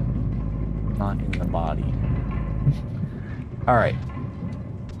 Not in the body. Alright.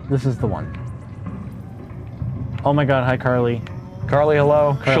 This is the one. Oh my god, hi Carly. Carly,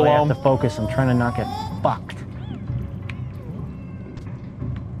 hello. Carly, I Shalom. have to focus. I'm trying to not get fucked.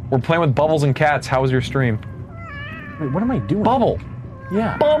 We're playing with bubbles and cats. How was your stream? Wait, what am I doing? Bubble!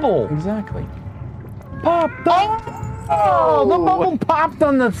 Yeah. Bubble! Exactly. Pop! Oh, the bubble popped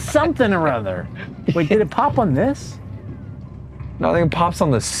on the something or other. Wait, did it pop on this? No, I think it pops on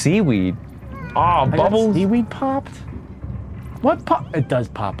the seaweed. Ah, I got bubbles. seaweed popped? What pop? It does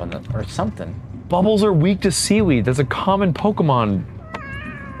pop on the, or something. Bubbles are weak to seaweed. That's a common Pokemon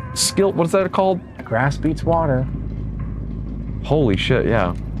skill. What's that called? Grass beats water. Holy shit,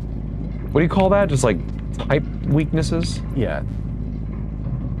 yeah. What do you call that? Just like type weaknesses? Yeah. I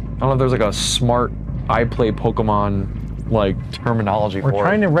don't know if there's like a smart I play Pokemon like terminology We're for it.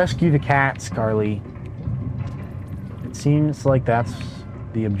 trying to rescue the cats, Carly. It seems like that's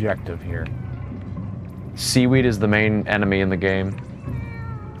the objective here. Seaweed is the main enemy in the game.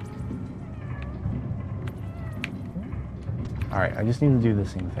 Alright, I just need to do the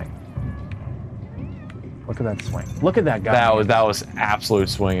same thing. Look at that swing. Look at that guy. That was absolute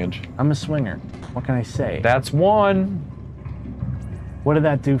swingage. I'm a swinger. What can I say? That's one. What did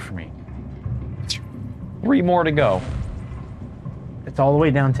that do for me? 3 more to go. It's all the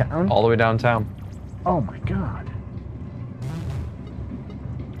way downtown? All the way downtown. Oh my god.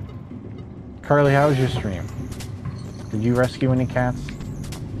 Carly, how was your stream? Did you rescue any cats?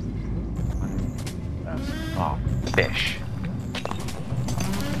 Oh, fish.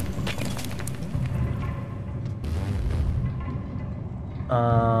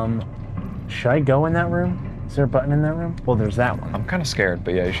 Should I go in that room? Is there a button in that room? Well, there's that one. I'm kind of scared,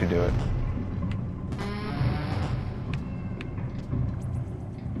 but yeah, you should do it.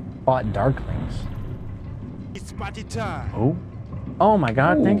 Fought darklings. It's party time. Oh. Oh my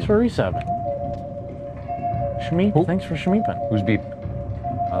god, Ooh. thanks for resubbing. Shmeep, Ooh. thanks for Shmeeping. Who's beep?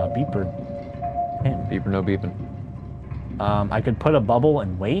 Beeper. Him. Beep or no beeping? I could put a bubble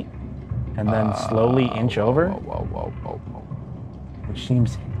and wait, and then slowly inch over, Whoa, whoa, whoa, whoa. which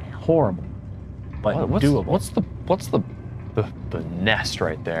seems horrible, but doable. What's the nest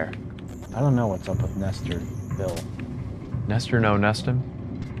right there? I don't know what's up with Nestor Bill. Nest or no nestin?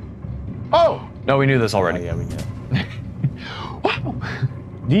 Oh! No, we knew this already. Oh, yeah, we did. Wow!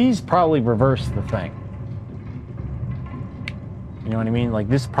 These probably reverse the thing. You know what I mean? Like,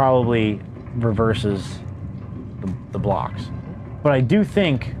 this probably reverses the blocks. But I do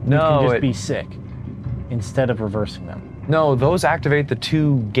think we can just be sick instead of reversing them. No, those activate the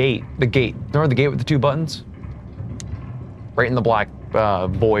gate. Remember the gate with the 2 buttons? Right in the black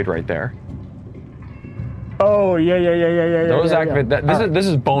void right there. Oh, yeah. Those activate that. This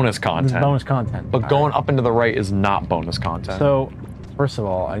is bonus content. This is bonus content. But going up and to the right is not bonus content. So, first of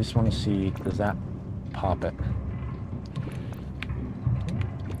all, I just want to see, does that pop it?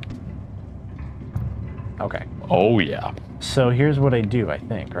 Okay. Oh yeah. So here's what I do, I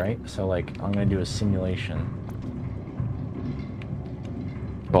think, right? So like, I'm gonna do a simulation.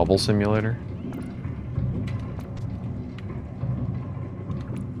 Bubble simulator.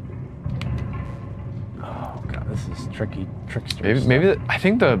 This is trickster. Maybe I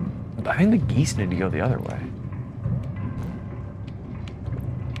think the geese need to go the other way.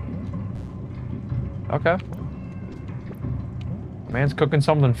 Okay. Man's cooking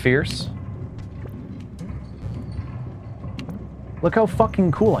something fierce. Look how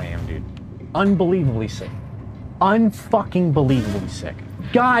fucking cool I am, dude. Unbelievably sick. Unfucking believably sick.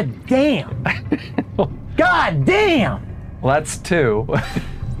 God damn! God damn! Well, that's 2.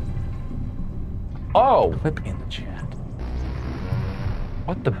 Oh! Clip in the chat.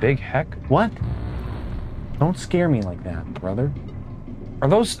 What the big heck? What? Don't scare me like that, brother. Are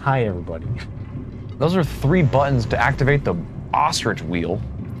those... Hi, everybody. Those are 3 buttons to activate the ostrich wheel.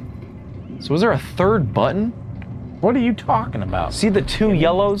 So is there a 3rd button? What are you talking about? See the 2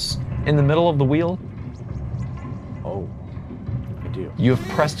 yellows in the middle of the wheel? Oh, I do. You have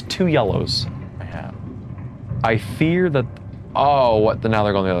pressed 2 yellows. I have. I fear that... Oh, what? Now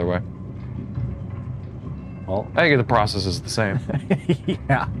they're going the other way. Well, I think the process is the same.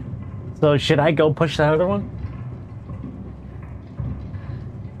 yeah. So should I go push that other one?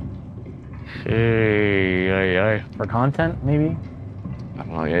 Hey. For content, maybe? I don't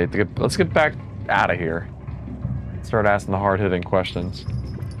know. Yeah, let's get back out of here. Start asking the hard-hitting questions.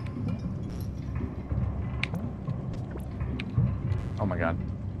 Oh my god.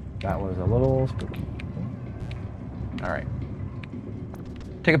 That was a little spooky. Alright.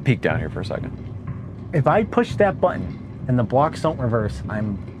 Take a peek down here for a second. If I push that button and the blocks don't reverse,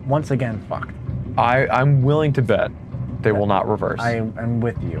 I'm once again fucked. I'm willing to bet they will not reverse. I'm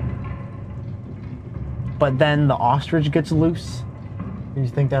with you. But then the ostrich gets loose. Do you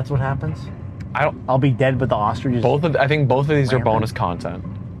think that's what happens? I'll be dead, but the ostrich is... I think both of these are bonus content.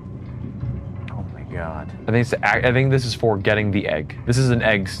 Oh my god. I think this is for getting the egg. This is an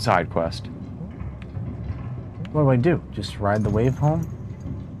egg side quest. What do I do? Just ride the wave home?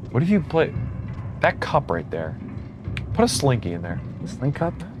 What if you play... That cup right there. Put a slinky in there. Slink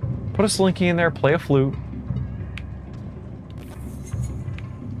cup? Put a slinky in there, play a flute.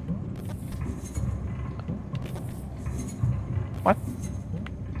 What?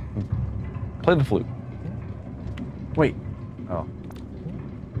 Play the flute. Wait. Oh.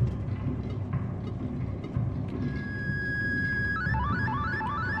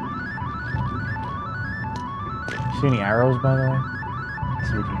 See any arrows, by the way?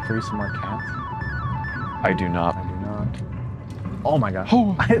 So we can free some more cats? I do not. I do not. Oh my god.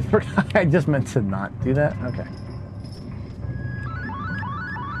 Oh. I forgot. I just meant to not do that. Okay.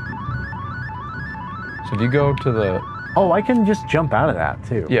 So if you go to the... Oh, I can just jump out of that,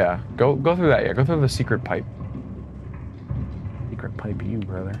 too. Yeah, go through that. Yeah, go through the secret pipe. Secret pipe you,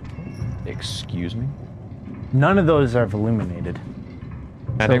 brother. Excuse me? None of those are illuminated.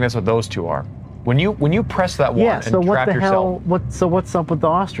 I think that's what those 2 are. When you press that one and so what trap the yourself... hell? So what's up with the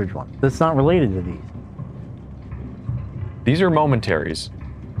ostrich one? That's not related to these. These are momentaries,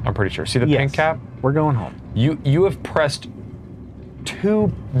 I'm pretty sure. See the pink cap? We're going home. You have pressed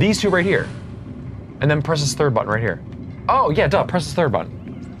these 2 right here. And then press this 3rd button right here. Oh, yeah, duh, press this 3rd button.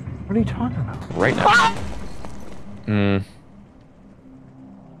 What are you talking about? Right now.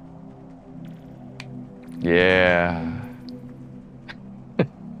 Yeah.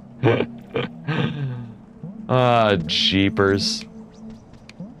 Jeepers.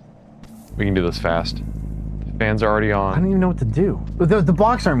 We can do this fast. Fans are already on. I don't even know what to do. The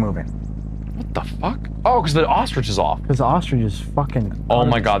blocks aren't moving. What the fuck? Oh, because the ostrich is off. Because the ostrich is fucking... Oh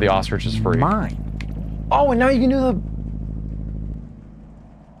my god, the ostrich is free. Mine. Oh, and now you can do the...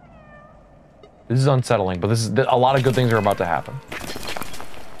 This is unsettling, but a lot of good things are about to happen.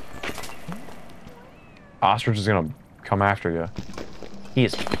 Ostrich is gonna come after you. He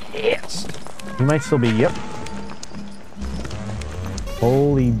is pissed. He might still be, yep.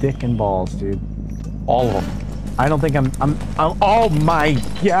 Holy dick and balls, dude. All of them. I don't think I'm oh my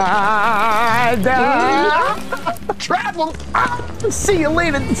god! Travel! See you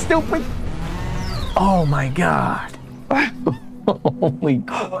later, stupid! Oh my god. Holy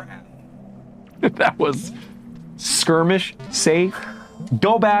crap. That was skirmish, safe.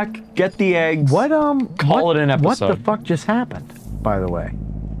 Go back, get the eggs. Call it an episode. What the fuck just happened, by the way?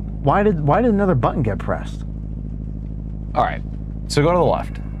 Why did another button get pressed? All right, so go to the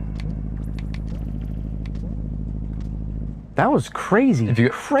left. That was crazy,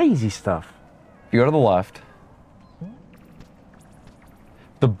 crazy stuff. If you go to the left,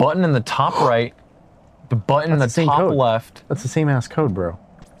 the button in the top right, the button in the top left. That's the same ass code, bro.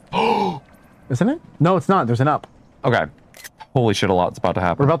 Isn't it? No, it's not. There's an up. Okay. Holy shit, a lot's about to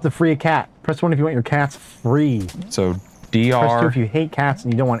happen. We're about to free a cat. Press 1 if you want your cats free. So, DR... Press 2 if you hate cats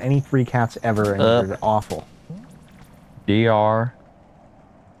and you don't want any free cats ever and they're awful. DR...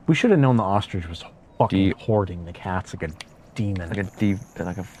 We should have known the ostrich was fucking hoarding the cats like a demon. Like a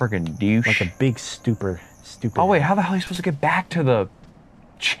friggin' douche. Like a big stupid. Oh wait, how the hell are you supposed to get back to the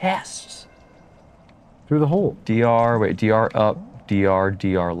chests? Through the hole. DR up,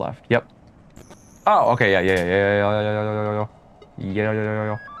 DR left. Yep. Oh, okay, yeah.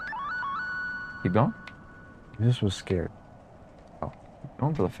 Keep going. I just was scared. Oh,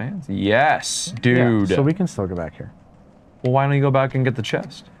 going for the fans? Yes, dude. Yeah, so we can still go back here. Well, why don't you go back and get the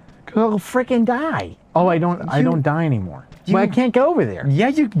chest? Cause I'll freaking die. Oh, I don't die anymore. Well, I can't go over there. Yeah,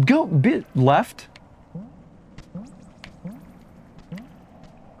 you go bit left.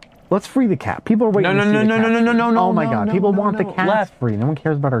 Let's free the cat. People are waiting. No. Oh my god, people want the cats free. No one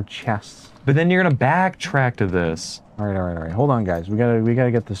cares about our chests. But then you're gonna backtrack to this. All right. Hold on, guys. We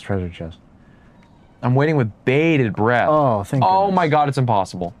gotta get this treasure chest. I'm waiting with bated breath. Oh, thank goodness. Oh my god, it's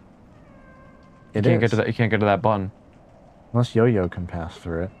impossible. You can't get to that. You can't get to that button. Unless Yo-Yo can pass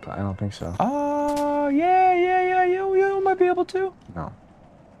through it, but I don't think so. Oh yeah. Yo might be able to. No.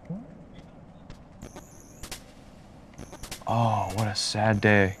 Oh, what a sad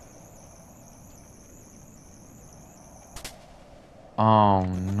day. Oh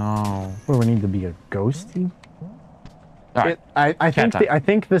no. What, we need to be a ghosty? All right. I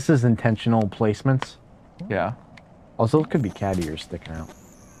think this is intentional placements. Yeah. Also, it could be cat ears sticking out.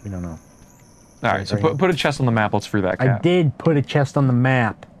 We don't know. All right, so put a chest on the map. Let's free that cat. I did put a chest on the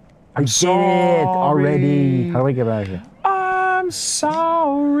map. I did already. How do I get out of here? I'm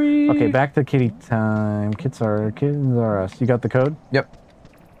sorry. Okay, back to kitty time. Kids are us. You got the code? Yep.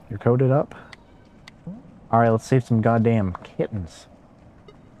 You're coded up? All right, let's save some goddamn kittens.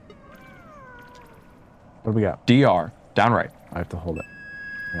 What do we got? DR. Down right. I have to hold it.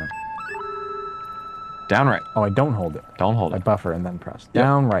 Yeah. Down right. Oh, I don't hold it. Don't hold I it. buffer and then press. Yep.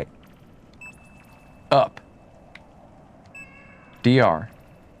 Down right. Up. DR.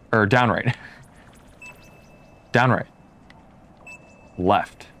 Or down right. Down right.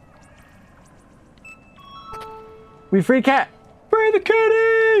 Left. We free cat. Free the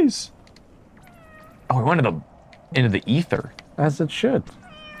kitties! Oh, we went into the ether. As it should.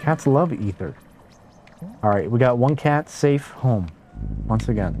 Cats love ether. All right, we got one cat safe home. Once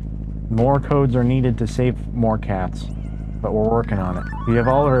again. More codes are needed to save more cats, but we're working on it. We have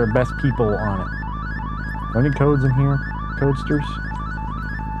all of our best people on it. Any codes in here? Codesters?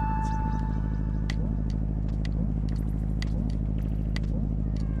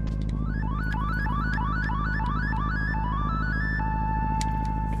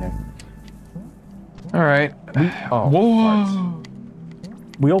 Okay. All right. Whoa.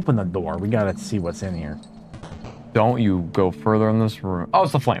 We opened the door. We gotta see what's in here. Don't you go further in this room. Oh,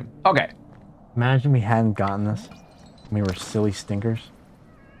 it's the flame. Okay. Imagine we hadn't gotten this. We were silly stinkers.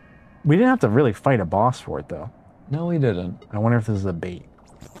 We didn't have to really fight a boss for it, though. No, we didn't. I wonder if this is a bait.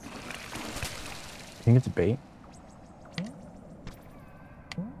 Think it's a bait?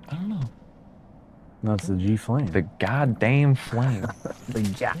 I don't know. No, it's the G flame. The goddamn flame. The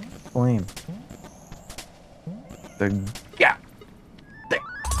yeah flame. Yeah.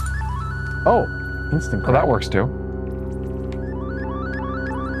 Oh, instant. Oh, that works too.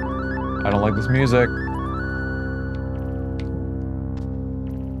 I don't like this music.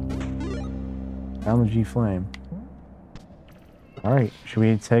 Found the G flame. All right, should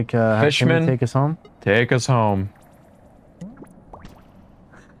we take Fishman, take us home? Take us home.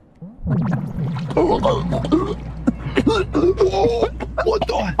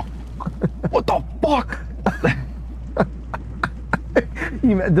 What the fuck?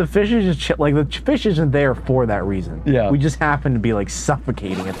 The fish is just like the fish isn't there for that reason. Yeah. We just happen to be like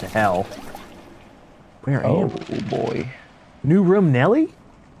suffocating it to hell. Where am I? Oh boy. New room, Nelly?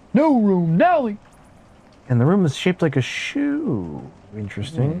 No room, Nelly. And the room is shaped like a shoe.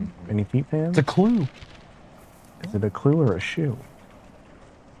 Interesting. Any feet fans? It's a clue. Is it a clue or a shoe?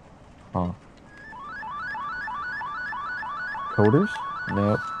 Huh. Coders?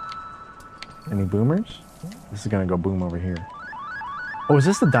 Nope. Any boomers? This is gonna go boom over here. Oh, is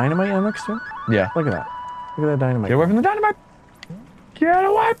this the dynamite I'm next to? Yeah. Look at that. Look at that dynamite. Get away from the dynamite. Get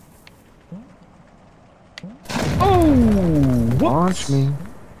away. Oh, whoops. Launch me.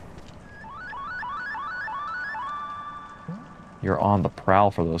 You're on the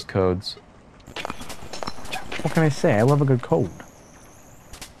prowl for those codes. What can I say? I love a good code.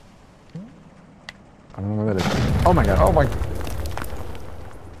 I don't know what that is. Oh my god. Oh my.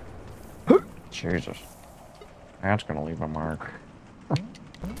 Jesus. That's gonna leave a mark.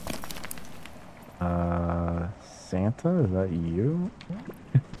 Santa? Is that you?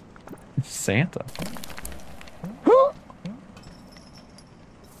 Santa.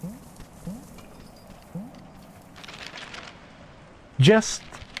 Just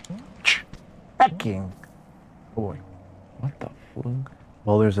hecking. Boy. What the fuck?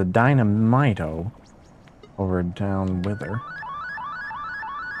 Well, there's a dynamito over down with her.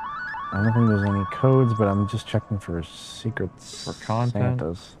 I don't think there's any codes, but I'm just checking for secrets. For content?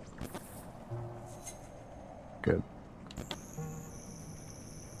 Santas. Good.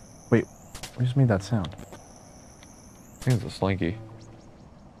 Wait, who just made that sound? I think it's a slinky.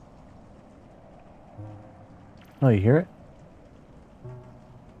 Oh, you hear it?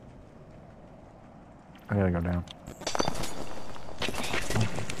 I gotta go down.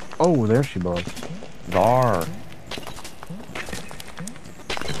 Oh, there she was. Dar.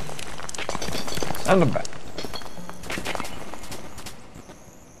 And the back.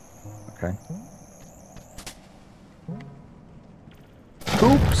 Okay.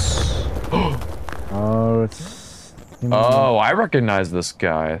 Oops. Oh, it's... Oh, I recognize this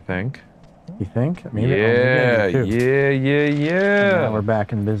guy, I think. You think? Maybe. Yeah, maybe yeah. Now we're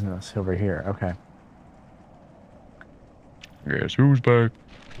back in business over here. Okay. Guess who's back?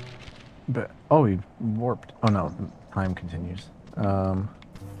 But oh, he warped. Oh no, time continues.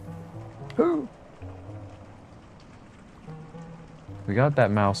 Who? We got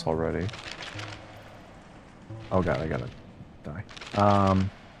that mouse already. Oh god, I gotta die.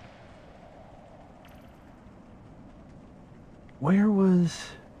 Where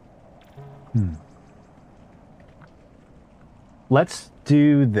was? Let's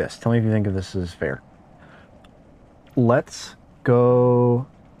do this. Tell me if you think of this as fair. Let's go.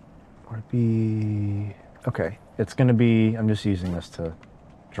 Would it be? Okay, it's gonna be. I'm just using this to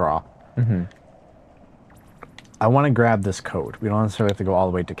draw. Mm-hmm. I want to grab this code. We don't necessarily have to go all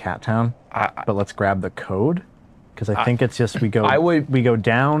the way to Cat Town, but let's grab the code because I think it's just we go. We go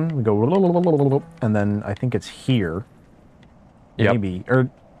down. We go, and then I think it's here. Yep. Maybe or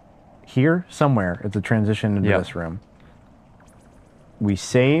here somewhere. It's a transition into this room. We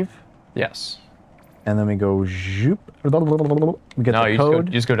save. Yes. And then we go zoop. We get the code.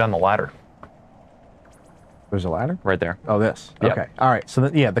 You just go down the ladder. There's a ladder? Right there. Oh, this. Yep. Okay. All right. So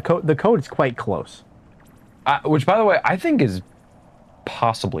yeah, the code is quite close. Which, by the way, I think is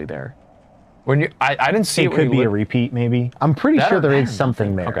possibly there. When I didn't see it. It could be a repeat, maybe. I'm pretty sure there is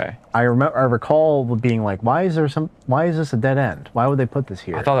something there. Okay. I recall being like, why is this a dead end? Why would they put this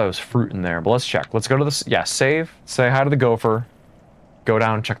here? I thought that was fruit in there, but let's check. Let's go to this. Yeah, save. Say hi to the gopher. Go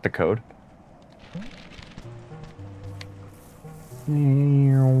down and check the code.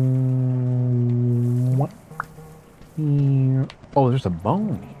 Oh, there's a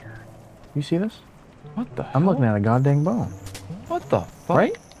bone here. You see this? What the hell? I'm looking at a goddamn bone. What the fuck?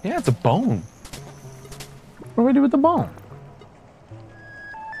 Right? Yeah, it's a bone. What do we do with the bone?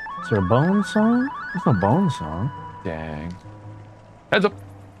 Is there a bone song? There's no bone song. Dang. Heads up.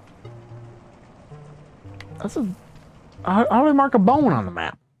 That's a... How do we mark a bone on the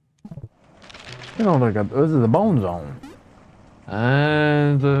map? You know, like this is the bone zone.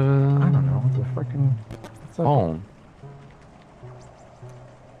 And I don't know. It's a freaking bone.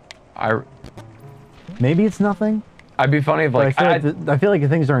 Maybe it's nothing. I'd be funny if like I feel like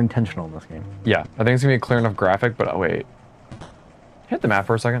things are intentional in this game. Yeah, I think it's gonna be a clear enough graphic. But oh wait, hit the map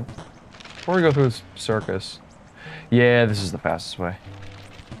for a second before we go through this circus. Yeah, this is the fastest way.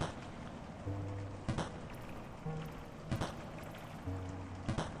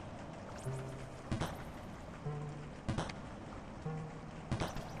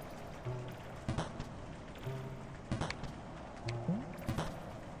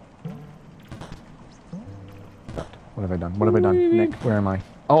 What have I done? What have I done? Nick, where am I?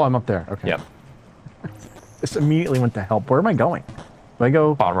 Oh, I'm up there. Okay. Yep. This immediately went to help. Where am I going? Do I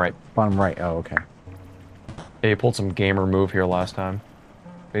go? Bottom right. Bottom right. Oh, okay. Yeah, you pulled some gamer move here last time.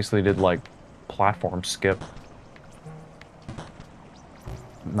 Basically did like platform skip.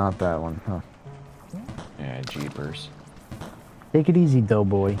 Not that one, huh? Yeah, jeepers. Take it easy,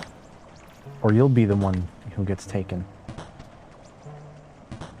 Doeboy. Or you'll be the one who gets taken.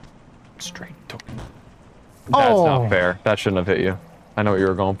 Straight token. That's not fair. That shouldn't have hit you. I know what you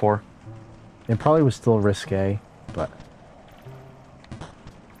were going for. It probably was still risque, but...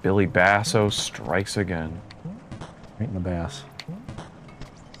 Billy Basso strikes again. Right in the bass.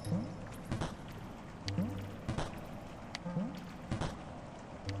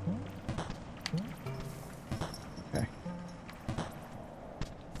 Okay.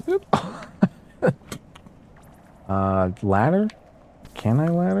 Ladder? Can I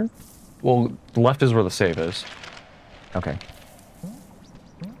ladder? Well, left is where the save is. Okay.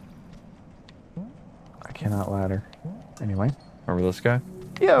 I cannot ladder. Anyway. Remember this guy?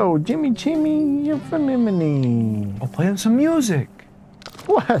 Yo, Jimmy Chimmy, you're from Rimini. Oh, play him some music.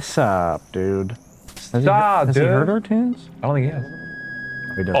 What's up, dude? Has he Stop, has dude. he heard our tunes? I don't think he has.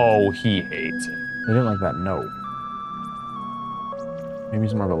 He doesn't. Oh, he hates it. He didn't like that note. Maybe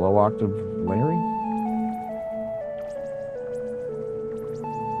he's more of a low octave Larry?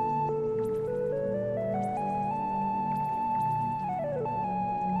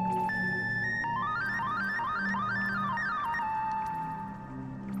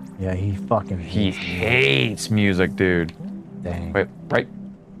 Yeah, he fucking He hates music, dude. Dang. Wait, right.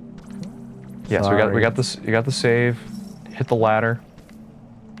 Yeah, so we got this. You got the save. Hit the ladder.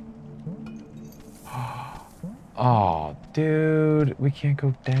 Oh, dude, we can't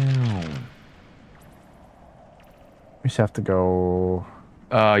go down. We just have to go.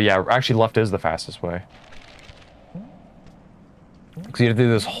 Yeah, actually, left is the fastest way. Because you have to do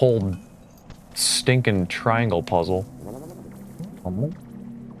this whole stinking triangle puzzle.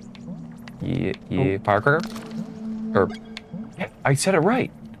 Yeah, firecracker? Or, yeah, I said it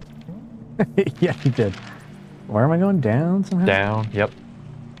right. Yeah, he did. Where am I going? Down somehow? Down, yep.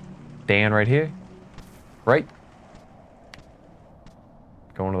 Dan right here. Right.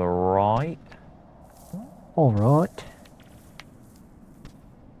 Going to the right. All right.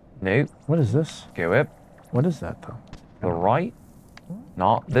 Nope. What is this? Go up. What is that, though? The right.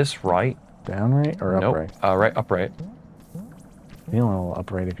 Not this right. Down right or Nope. upright? Right, upright. Feeling a little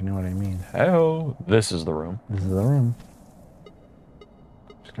upright, if you know what I mean. Oh, this is the room. This is the room.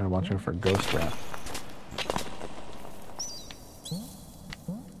 Just gotta watch out for ghost rat.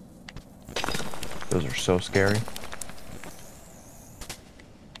 Those are so scary.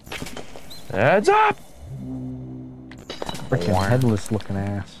 Heads up! Freaking headless looking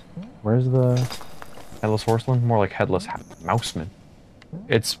ass. Where's the... Headless horseman? More like headless mouseman.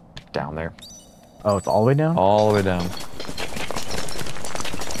 It's down there. Oh, it's all the way down? All the way down.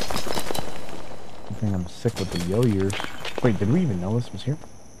 I think I'm sick with the yo-yers. Wait, did we even know this was here?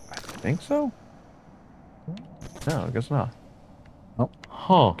 I think so. No, I guess not. Oh.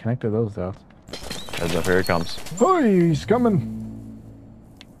 Huh. Connected those dots. Heads up, here he comes. Oh, he's coming.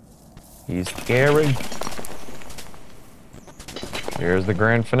 He's scary. Here's the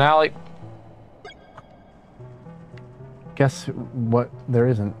grand finale. Guess what? There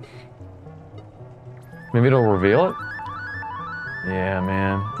isn't. Maybe it'll reveal it? Yeah,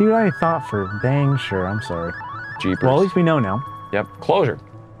 man. Dude, I thought for dang sure. I'm sorry. Jeepers. Well, at least we know now. Yep, closure.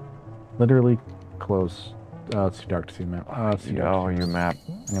 Literally close. Oh, it's too dark to see the map. Oh, it's too dark. Oh, you map.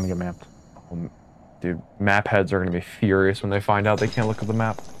 I'm gonna get mapped. Dude, map heads are gonna be furious when they find out they can't look at the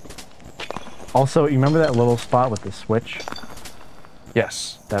map. Also, you remember that little spot with the switch?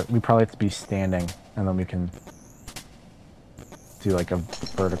 Yes. That we probably have to be standing, and then we can do like a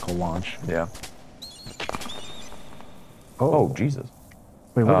vertical launch. Yeah. Oh, Jesus.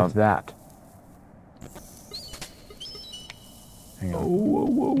 Wait, what is that? Hang on.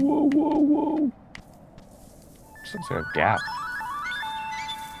 Whoa. This looks like a gap.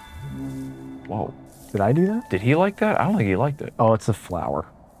 Whoa. Did I do that? Did he like that? I don't think he liked it. Oh, it's a flower.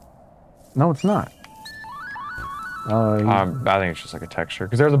 No, it's not. I think it's just like a texture.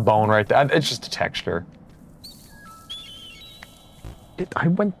 Because there's a bone right there. It's just a texture. I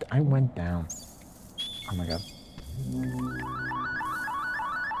went down. Oh my god.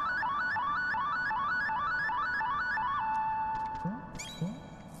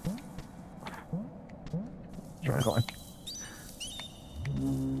 Struggling.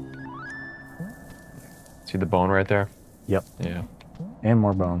 See the bone right there? Yep. Yeah. And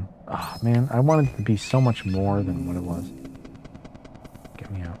more bone. Oh man, I wanted it to be so much more than what it was.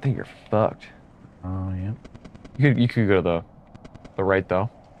 Get me out. I think you're fucked. Oh yeah. You could go to the right though.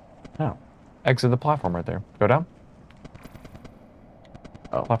 Oh. Exit the platform right there. Go down.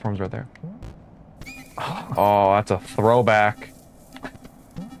 Oh, platform's right there. Oh, that's a throwback.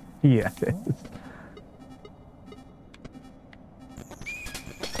 Yeah, it is.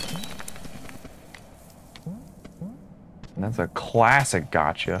 That's a classic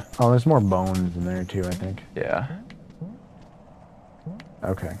gotcha. Oh, there's more bones in there too, I think. Yeah.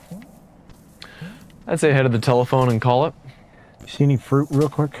 Okay. I'd say head to the telephone and call it. You see any fruit real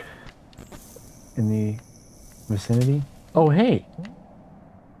quick? In the vicinity? Oh, hey!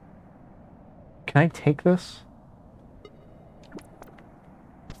 Can I take this?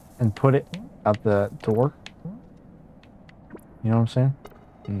 And put it out the door? You know what I'm saying?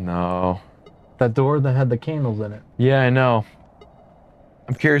 No. That door that had the candles in it. Yeah, I know.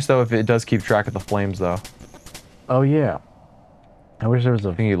 I'm curious though if it does keep track of the flames though. Oh yeah. I wish there was a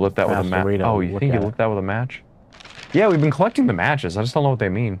I think you lit that with a match. Oh, you think you lit that with a match? Yeah, we've been collecting the matches. I just don't know what they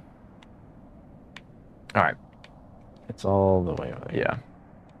mean. All right. It's all the way over there. Yeah.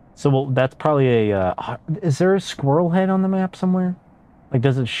 So well, that's probably a... is there a squirrel head on the map somewhere? Like,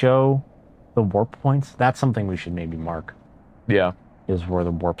 does it show the warp points? That's something we should maybe mark. Yeah. is where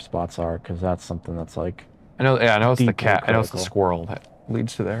the warp spots are, because that's something that's like... I know, yeah, I know it's the deeply cat. I know it's the critical. squirrel that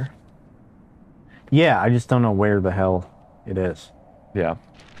leads to there. Yeah, I just don't know where the hell it is. Yeah.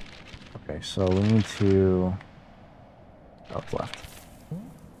 Okay, so we need to... Oh, it's left.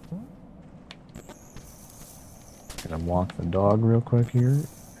 Gonna walk the dog real quick here.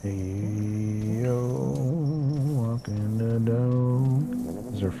 Hey, yo, walking the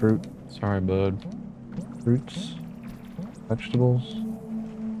dog. Is there fruit? Sorry, bud. Fruits? Vegetables?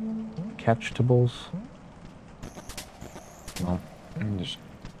 Catchtables? No. I'm just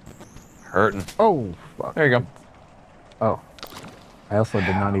hurting. Oh, fuck. There you go. Oh. I also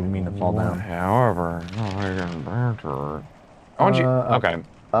did not even mean to fall down. However, no, I want you. Up. Okay.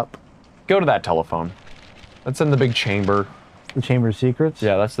 Up. Go to that telephone. That's in the big chamber. The Chamber of Secrets?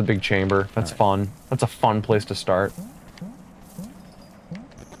 Yeah, that's the big chamber. That's fun. That's a fun place to start.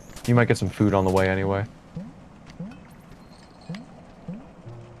 You might get some food on the way anyway.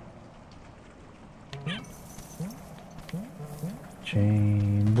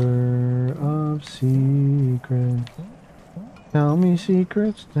 Chamber of Secrets. Tell me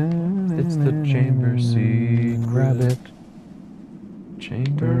secrets. It's the Chamber of Secrets. Grab it.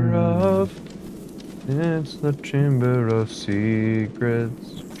 Chamber of... It's the Chamber of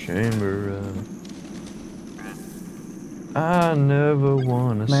Secrets. Chamber of... I never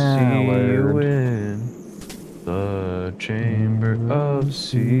wanna see you in the Chamber of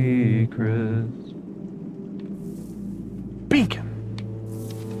Secrets. Beacon.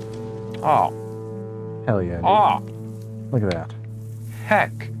 Oh. Hell yeah. Dude. Oh. Look at that.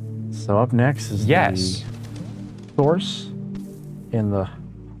 Heck. So up next is Yes. the source in the...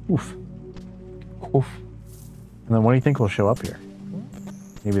 Oof. Oof. And then what do you think will show up here?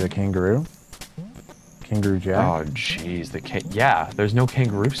 Maybe the kangaroo? Kangaroo Jack? Oh, jeez. Yeah, there's no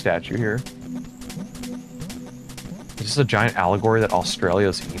kangaroo statue here. Is this a giant allegory that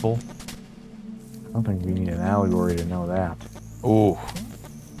Australia's evil? I don't think we need an allegory to know that. Ooh.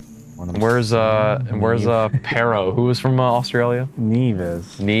 Where's Pero? Who was from Australia? Neve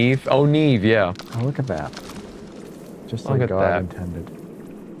is. Neve? Oh, Neve, yeah. Oh, look at that. Just Look like at God that. intended.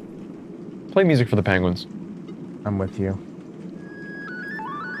 Play music for the penguins. I'm with you.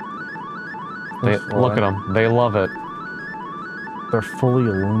 Look at them. They love it. They're fully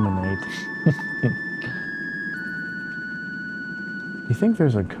illuminated. You think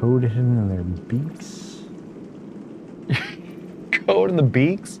there's a code hidden in their beaks? Code in the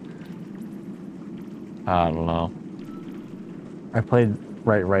beaks? I don't know. I played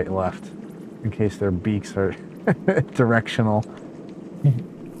right, left, in case their beaks are directional.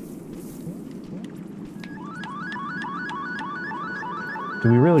 Do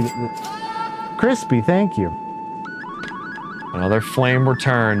we really... Crispy, thank you. Another flame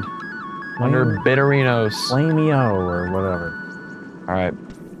returned. Under Bitterinos. Flameo or whatever. Alright.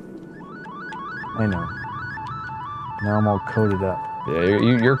 I know. Now I'm all coded up. Yeah,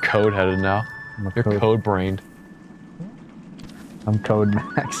 you're code-headed now. You're code-brained. I'm code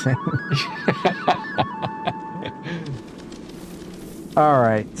maxing.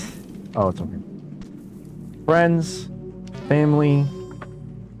 Alright. Oh, it's okay. Friends, family,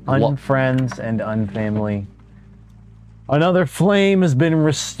 unfriends, and unfamily. Another flame has been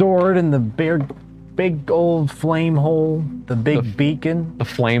restored in the big old flame hole, the big beacon. The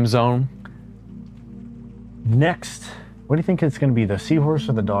flame zone. Next, what do you think it's going to be, the seahorse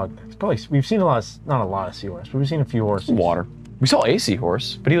or the dog? It's probably, we've seen not a lot of seahorse, but we've seen a few horses. Water. We saw a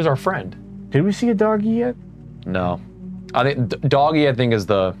seahorse, but he was our friend. Did we see a doggy yet? No. I think Doggy, I think, is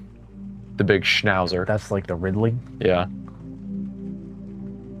the big schnauzer. That's like the Ridley. Yeah.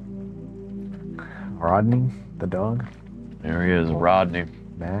 Rodney, the dog. There he is, Rodney.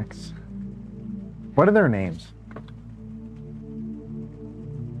 Max. What are their names?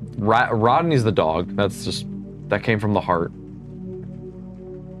 Rodney's the dog. That came from the heart.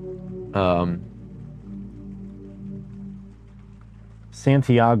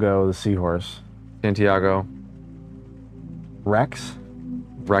 Santiago, the seahorse. Santiago. Rex.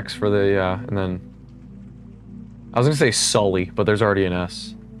 Rex for the, and then... I was gonna say Sully, but there's already an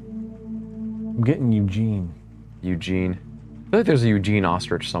S. I'm getting Eugene. Eugene. I feel like there's a Eugene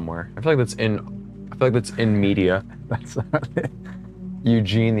ostrich somewhere. I feel like that's in media. That's not it.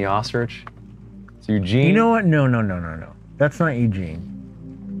 Eugene the ostrich. It's Eugene. You know what? No. That's not Eugene.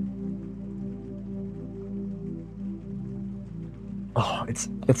 Oh, it's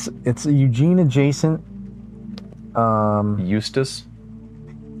a Eugene adjacent. Eustace.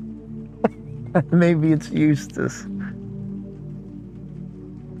 Maybe it's Eustace.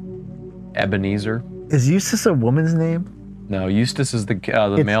 Ebenezer. Is Eustace a woman's name? No, Eustace is the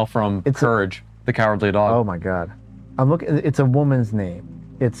male from Courage, the Cowardly Dog. Oh my God. I'm looking. It's a woman's name.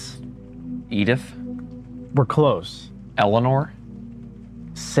 It's. Edith? We're close. Eleanor?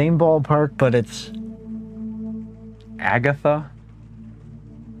 Same ballpark, but it's. Agatha?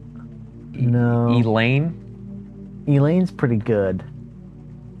 No. Elaine? Elaine's pretty good.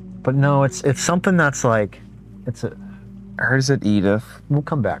 But no, it's something that's like. It's a. Or is it Edith? We'll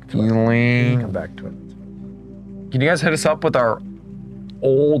come back to it. Elaine. We'll come back to it. Can you guys hit us up with our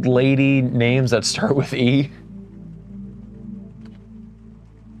old lady names that start with E?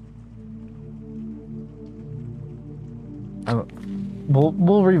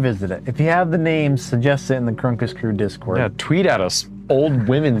 We'll revisit it. If you have the names, suggest it in the Crunkus Crew Discord. Yeah, tweet at us old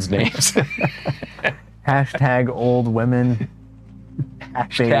women's names. Hashtag old women.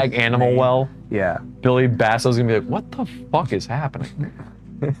 Hashtag animal well. Yeah. Billy Basso's gonna be like, what the fuck is happening?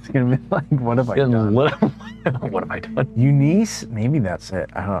 It's gonna be like, what have I Getting done? lit up. What have I done? Eunice? Maybe that's it.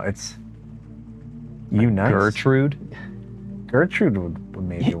 I don't know. It's Eunice. Gertrude? Gertrude would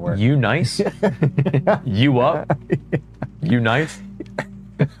maybe work. You nice? You up? You nice?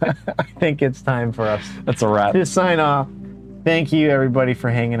 I think it's time for us That's a wrap. to sign off. Thank you everybody for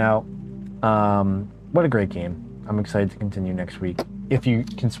hanging out. What a great game. I'm excited to continue next week. If you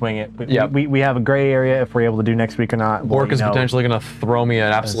can swing it. Yeah. We have a gray area if we're able to do next week or not. Bork is potentially gonna throw me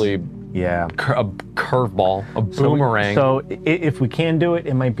an absolutely yeah. a curveball, a boomerang. So if we can do it,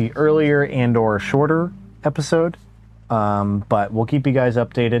 it might be earlier and or a shorter episode. But we'll keep you guys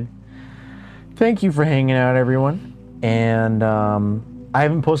updated. Thank you for hanging out, everyone. And I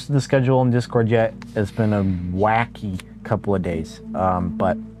haven't posted the schedule on Discord yet. It's been a wacky couple of days.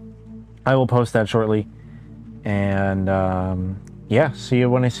 But I will post that shortly. And yeah, see you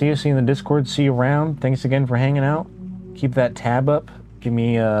when I see you. See you in the Discord. See you around. Thanks again for hanging out. Keep that tab up. Give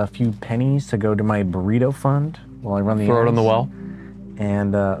me a few pennies to go to my burrito fund while I run the Throw it on the well.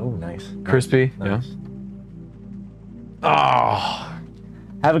 And oh, nice. Crispy. Nice. Yeah. Oh.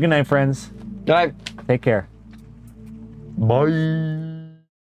 Have a good night, friends. Good night. Take care. Bye.